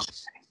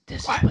 James,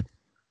 this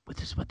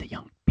is what the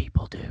young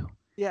people do.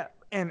 Yeah,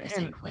 and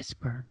they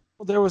whisper.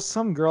 Well, there was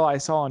some girl I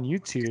saw on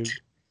YouTube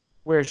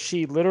where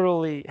she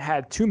literally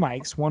had two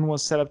mics. One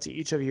was set up to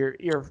each of your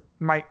ear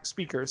mic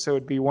speakers, so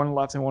it'd be one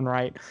left and one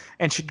right,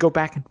 and she'd go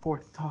back and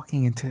forth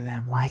talking into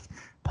them like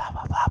blah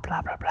blah blah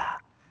blah blah blah,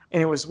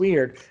 and it was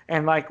weird.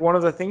 And like one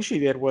of the things she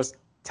did was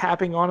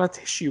tapping on a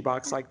tissue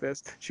box like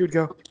this. She would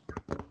go.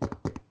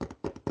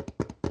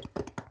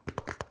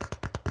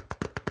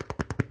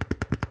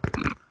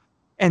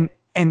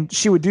 And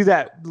she would do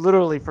that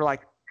literally for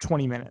like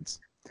 20 minutes.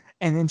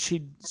 And then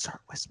she'd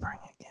start whispering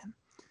again.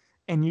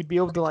 And you'd be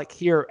able to like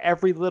hear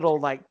every little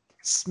like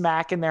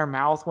smack in their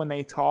mouth when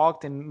they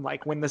talked, and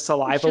like when the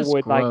saliva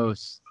would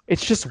gross. Like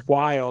it's just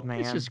wild,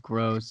 man. It's just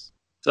gross.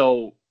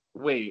 So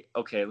wait,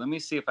 okay, let me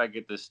see if I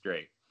get this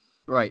straight.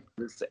 Right.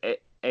 This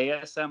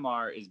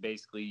ASMR is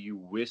basically you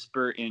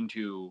whisper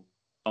into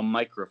a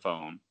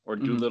microphone or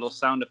do little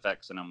sound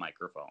effects in a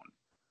microphone.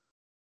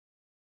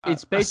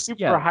 It's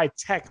basically a super high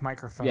tech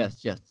microphone.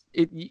 Yes.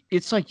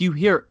 It's like you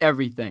hear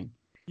everything.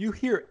 You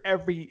hear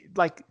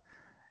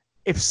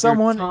if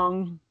someone Your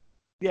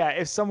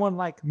tongue,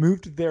 like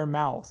moved their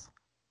mouth,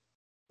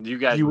 you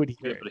guys you would would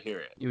be able to hear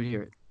it. You would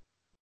hear it.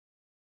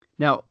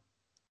 Now,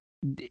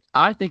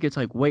 I think it's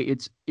like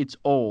it's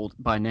old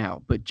by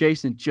now, but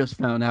Jason just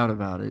found out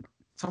about it.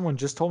 Someone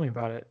just told me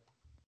about it.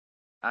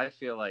 I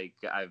feel like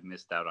I've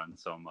missed out on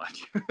so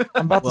much.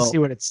 I'm about to see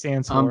what it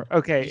stands for.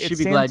 Okay, you should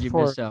be glad you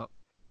missed out.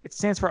 It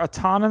stands for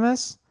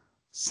Autonomous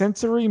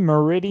Sensory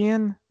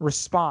Meridian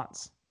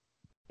Response.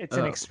 It's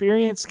an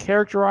experience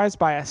characterized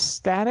by a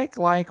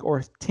static-like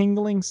or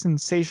tingling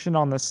sensation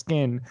on the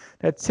skin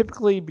that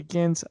typically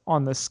begins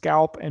on the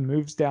scalp and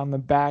moves down the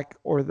back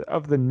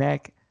of the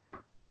neck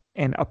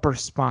and upper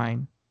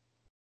spine.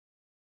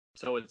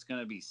 So it's going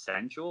to be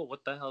sensual?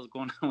 What the hell is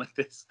going on with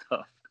this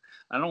stuff?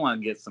 I don't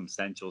want to get some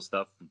sensual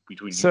stuff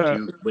between you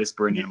two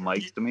whispering in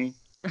mics to me.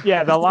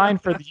 Yeah, the line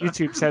for the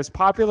YouTube says,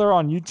 popular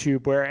on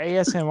YouTube where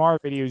ASMR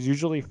videos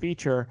usually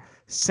feature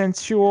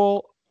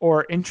sensual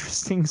or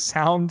interesting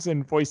sounds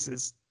and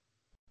voices.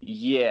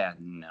 Yeah,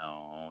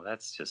 no,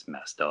 that's just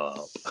messed up.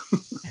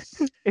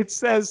 It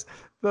says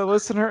the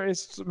listener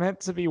is meant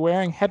to be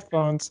wearing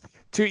headphones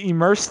to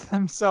immerse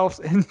themselves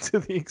into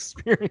the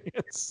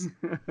experience.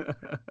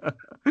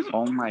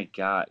 Oh my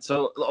God.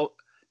 So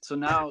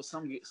now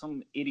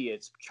some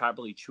idiots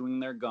probably chewing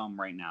their gum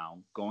right now,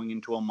 going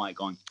into a mic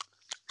going...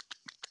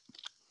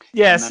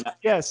 Yes.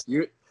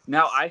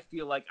 Now I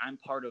feel like I'm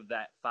part of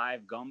that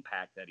 5 gum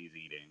pack that he's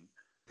eating.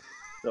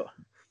 So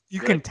you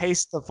can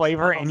taste the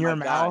flavor in your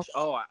mouth.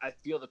 Oh, I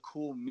feel the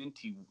cool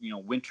minty,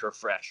 winter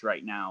fresh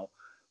right now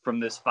from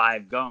this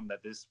 5 gum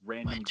that this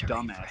random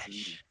dumbass is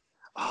eating.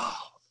 Oh,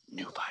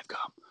 New 5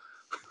 gum.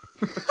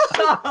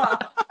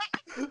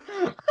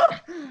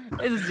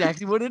 It's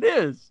exactly what it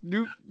is.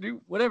 New,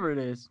 whatever it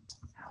is.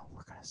 Now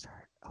we're gonna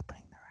start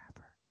opening the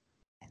wrapper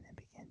and then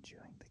begin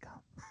chewing the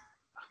gum.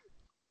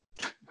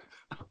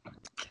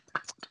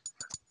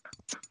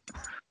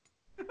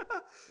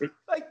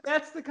 Like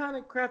that's the kind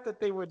of crap that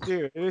they would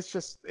do. It's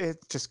just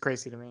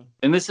crazy to me.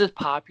 And this is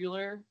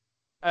popular?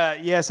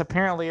 Yes,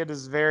 apparently it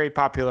is very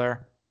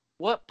popular.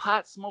 What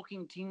pot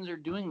smoking teens are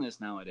doing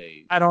this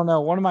nowadays? I don't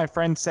know. One of my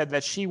friends said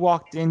that she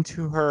walked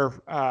into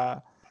her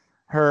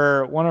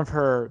one of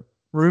her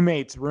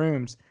roommate's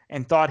rooms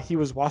and thought he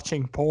was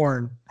watching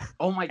porn,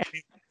 Oh my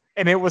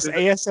and it was Is it-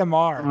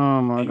 ASMR.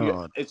 Oh my and you-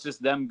 god. It's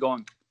just them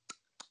going.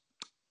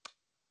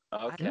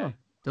 Okay. Yeah.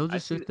 They'll I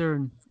just see sit there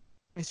and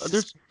It's there's-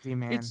 just crazy,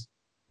 man.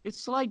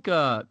 it's like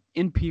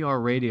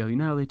NPR radio. You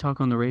know how they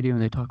talk on the radio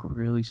and they talk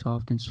really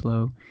soft and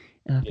slow,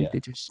 and I think Yeah. they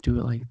just do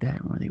it like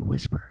that where they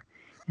whisper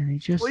and they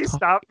just Please talk.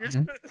 stop. You're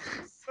man.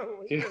 so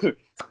weird. Dude,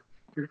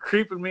 you're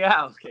creeping me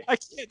out. Okay. I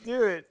can't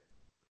do it.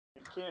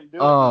 You can't do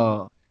it.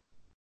 Oh.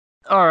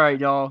 All right,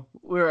 y'all.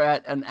 We're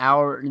at an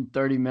hour and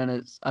 30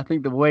 minutes. I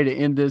think the way to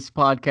end this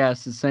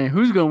podcast is saying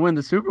who's going to win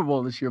the Super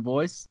Bowl this year,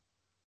 boys?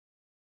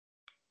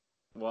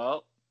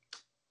 Well,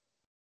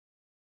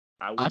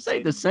 I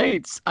say the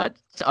Saints.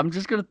 I'm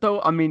just going to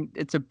throw. I mean,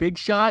 it's a big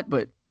shot,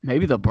 but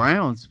maybe the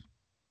Browns.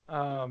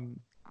 I'm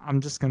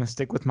just gonna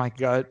stick with my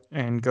gut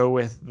and go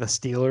with the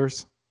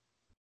Steelers.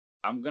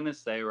 I'm gonna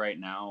say right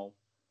now,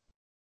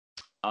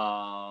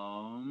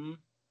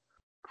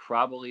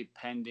 probably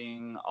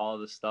pending all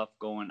the stuff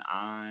going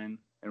on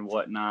and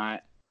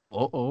whatnot.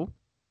 Uh-oh.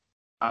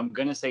 I'm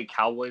gonna say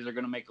Cowboys are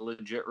gonna make a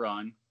legit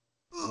run,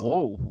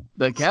 Whoa.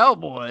 The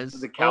Cowboys.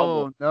 The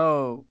Cowboys. Oh,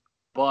 no.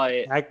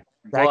 but Dak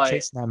But-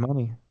 chasing that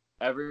money.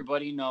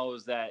 everybody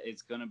knows that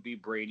it's gonna be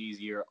Brady's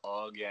year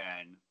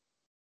again.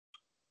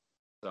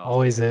 So,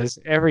 Always is.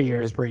 Every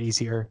year is Brady's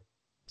year.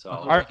 so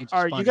Oh, Are he could just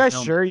are find you a guys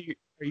helmet. sure?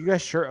 Are you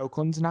guys sure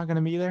Oakland's not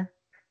gonna be there?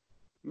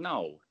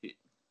 no, They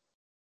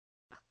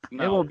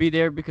no, won't be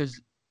there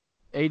because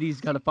AD's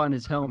got to find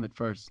his helmet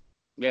first.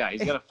 yeah,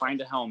 he's gotta find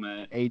a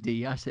helmet. AD.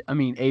 I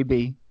mean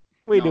AB.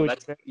 We No, do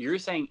that's, you're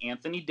saying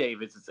Anthony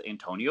Davis. It's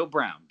Antonio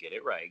Brown. Get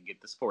it right.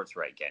 Get the sports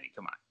right, Kenny.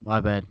 Come on.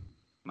 My bad.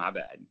 My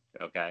bad.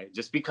 Okay.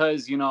 Just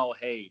because,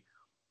 hey,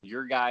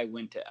 your guy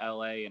went to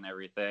LA and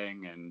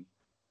everything, and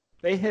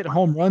They hit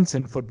home runs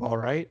in football,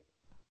 right?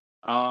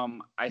 I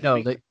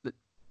No, think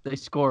they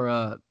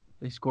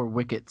score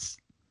wickets.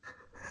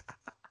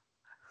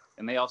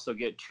 and they also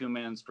get 2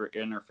 minutes for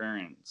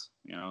interference,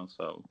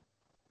 so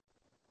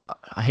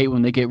I hate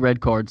when they get red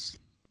cards.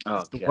 oh,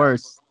 It's the God.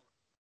 worst.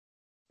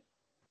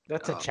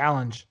 That's a Oh.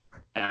 challenge.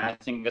 And I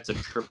think that's a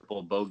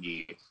triple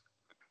bogey.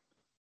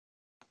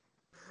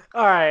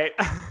 All right.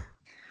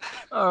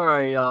 All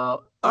right,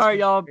 y'all. All right,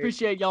 y'all.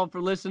 Appreciate y'all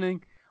for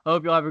listening. I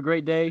hope y'all have a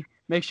great day.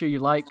 Make sure you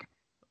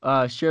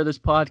share this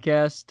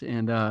podcast,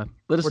 and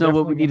let us We're know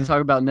what we definitely need to gonna-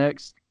 talk about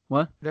next.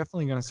 What?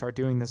 Definitely gonna start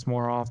doing this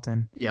more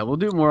often, Yeah, we'll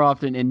do it more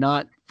often and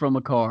not from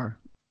a car.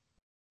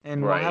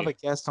 and we'll have a Right.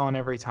 guest on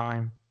every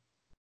time.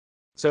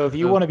 So if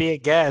you Okay. want to be a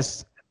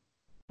guest,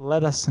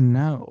 let us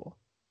know.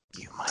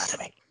 You want to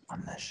be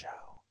on the show.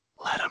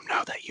 Let them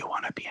know that you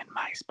want to be in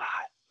my spot.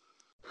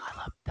 I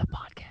love the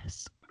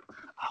podcast.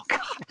 Oh,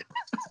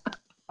 God.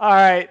 All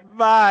right.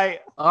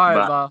 Bye. All right,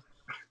 Bye. Bob.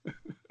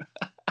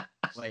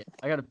 Wait,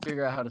 I got to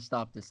figure out how to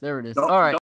stop this. There it is. Don't- All right.